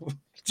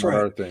 that's right.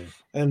 Hard thing.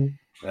 And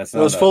it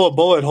was full of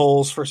bullet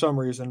holes for some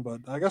reason,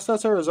 but I guess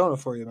that's Arizona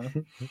for you,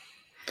 man.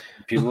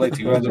 People like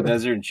to go out in the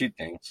desert and shoot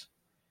things.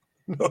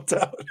 No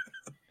doubt.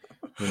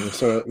 And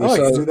I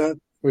like to do that.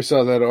 We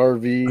saw that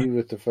RV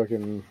with the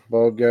fucking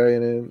bald guy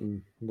in it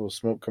and a little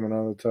smoke coming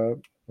out of the top.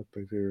 Looked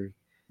like they were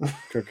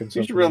cooking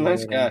something. He's a real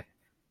nice guy.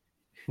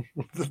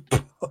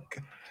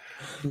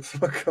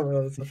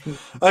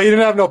 Oh, you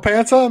didn't have no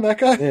pants on, that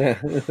guy? Yeah,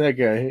 that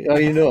guy. Oh,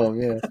 you know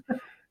him, yeah.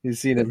 You've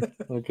seen him.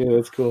 Okay,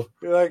 that's cool.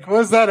 You're like,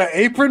 was that an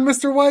apron,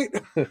 Mr. White?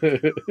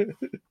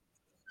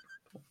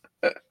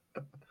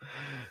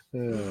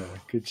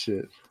 Good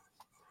shit.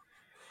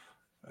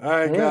 All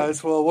right,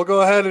 guys. Well, we'll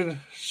go ahead and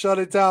shut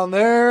it down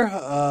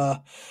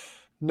there.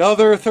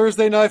 Another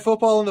Thursday Night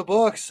Football in the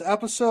books.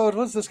 Episode,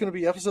 what's this going to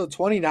be? Episode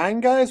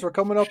 29, guys? We're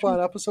coming up on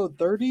episode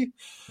 30.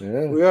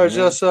 Yeah, we are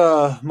just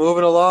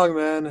moving along,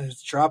 man.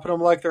 It's dropping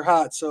them like they're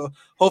hot. So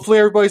hopefully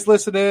everybody's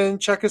listening.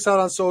 Check us out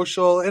on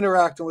social,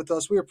 interacting with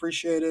us. We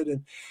appreciate it.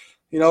 And,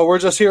 you know, we're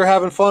just here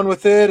having fun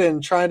with it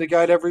and trying to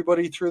guide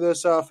everybody through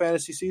this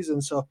fantasy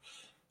season. So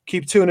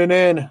keep tuning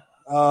in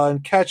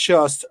and catch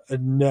us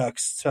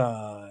next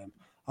time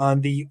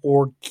on the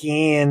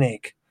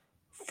Organic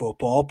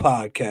Football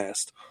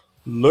Podcast.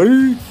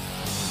 Late.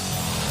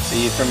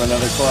 See you from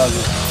another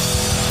closet.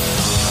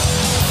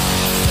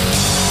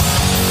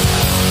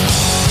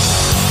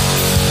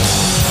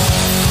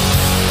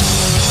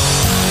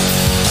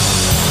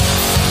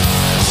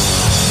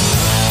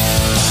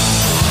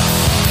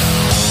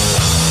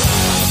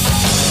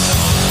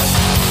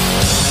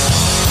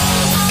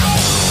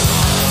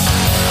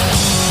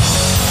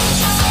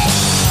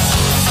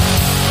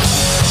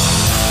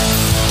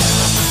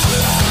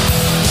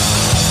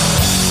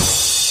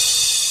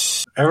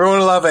 Everyone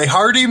will have a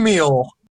hearty meal.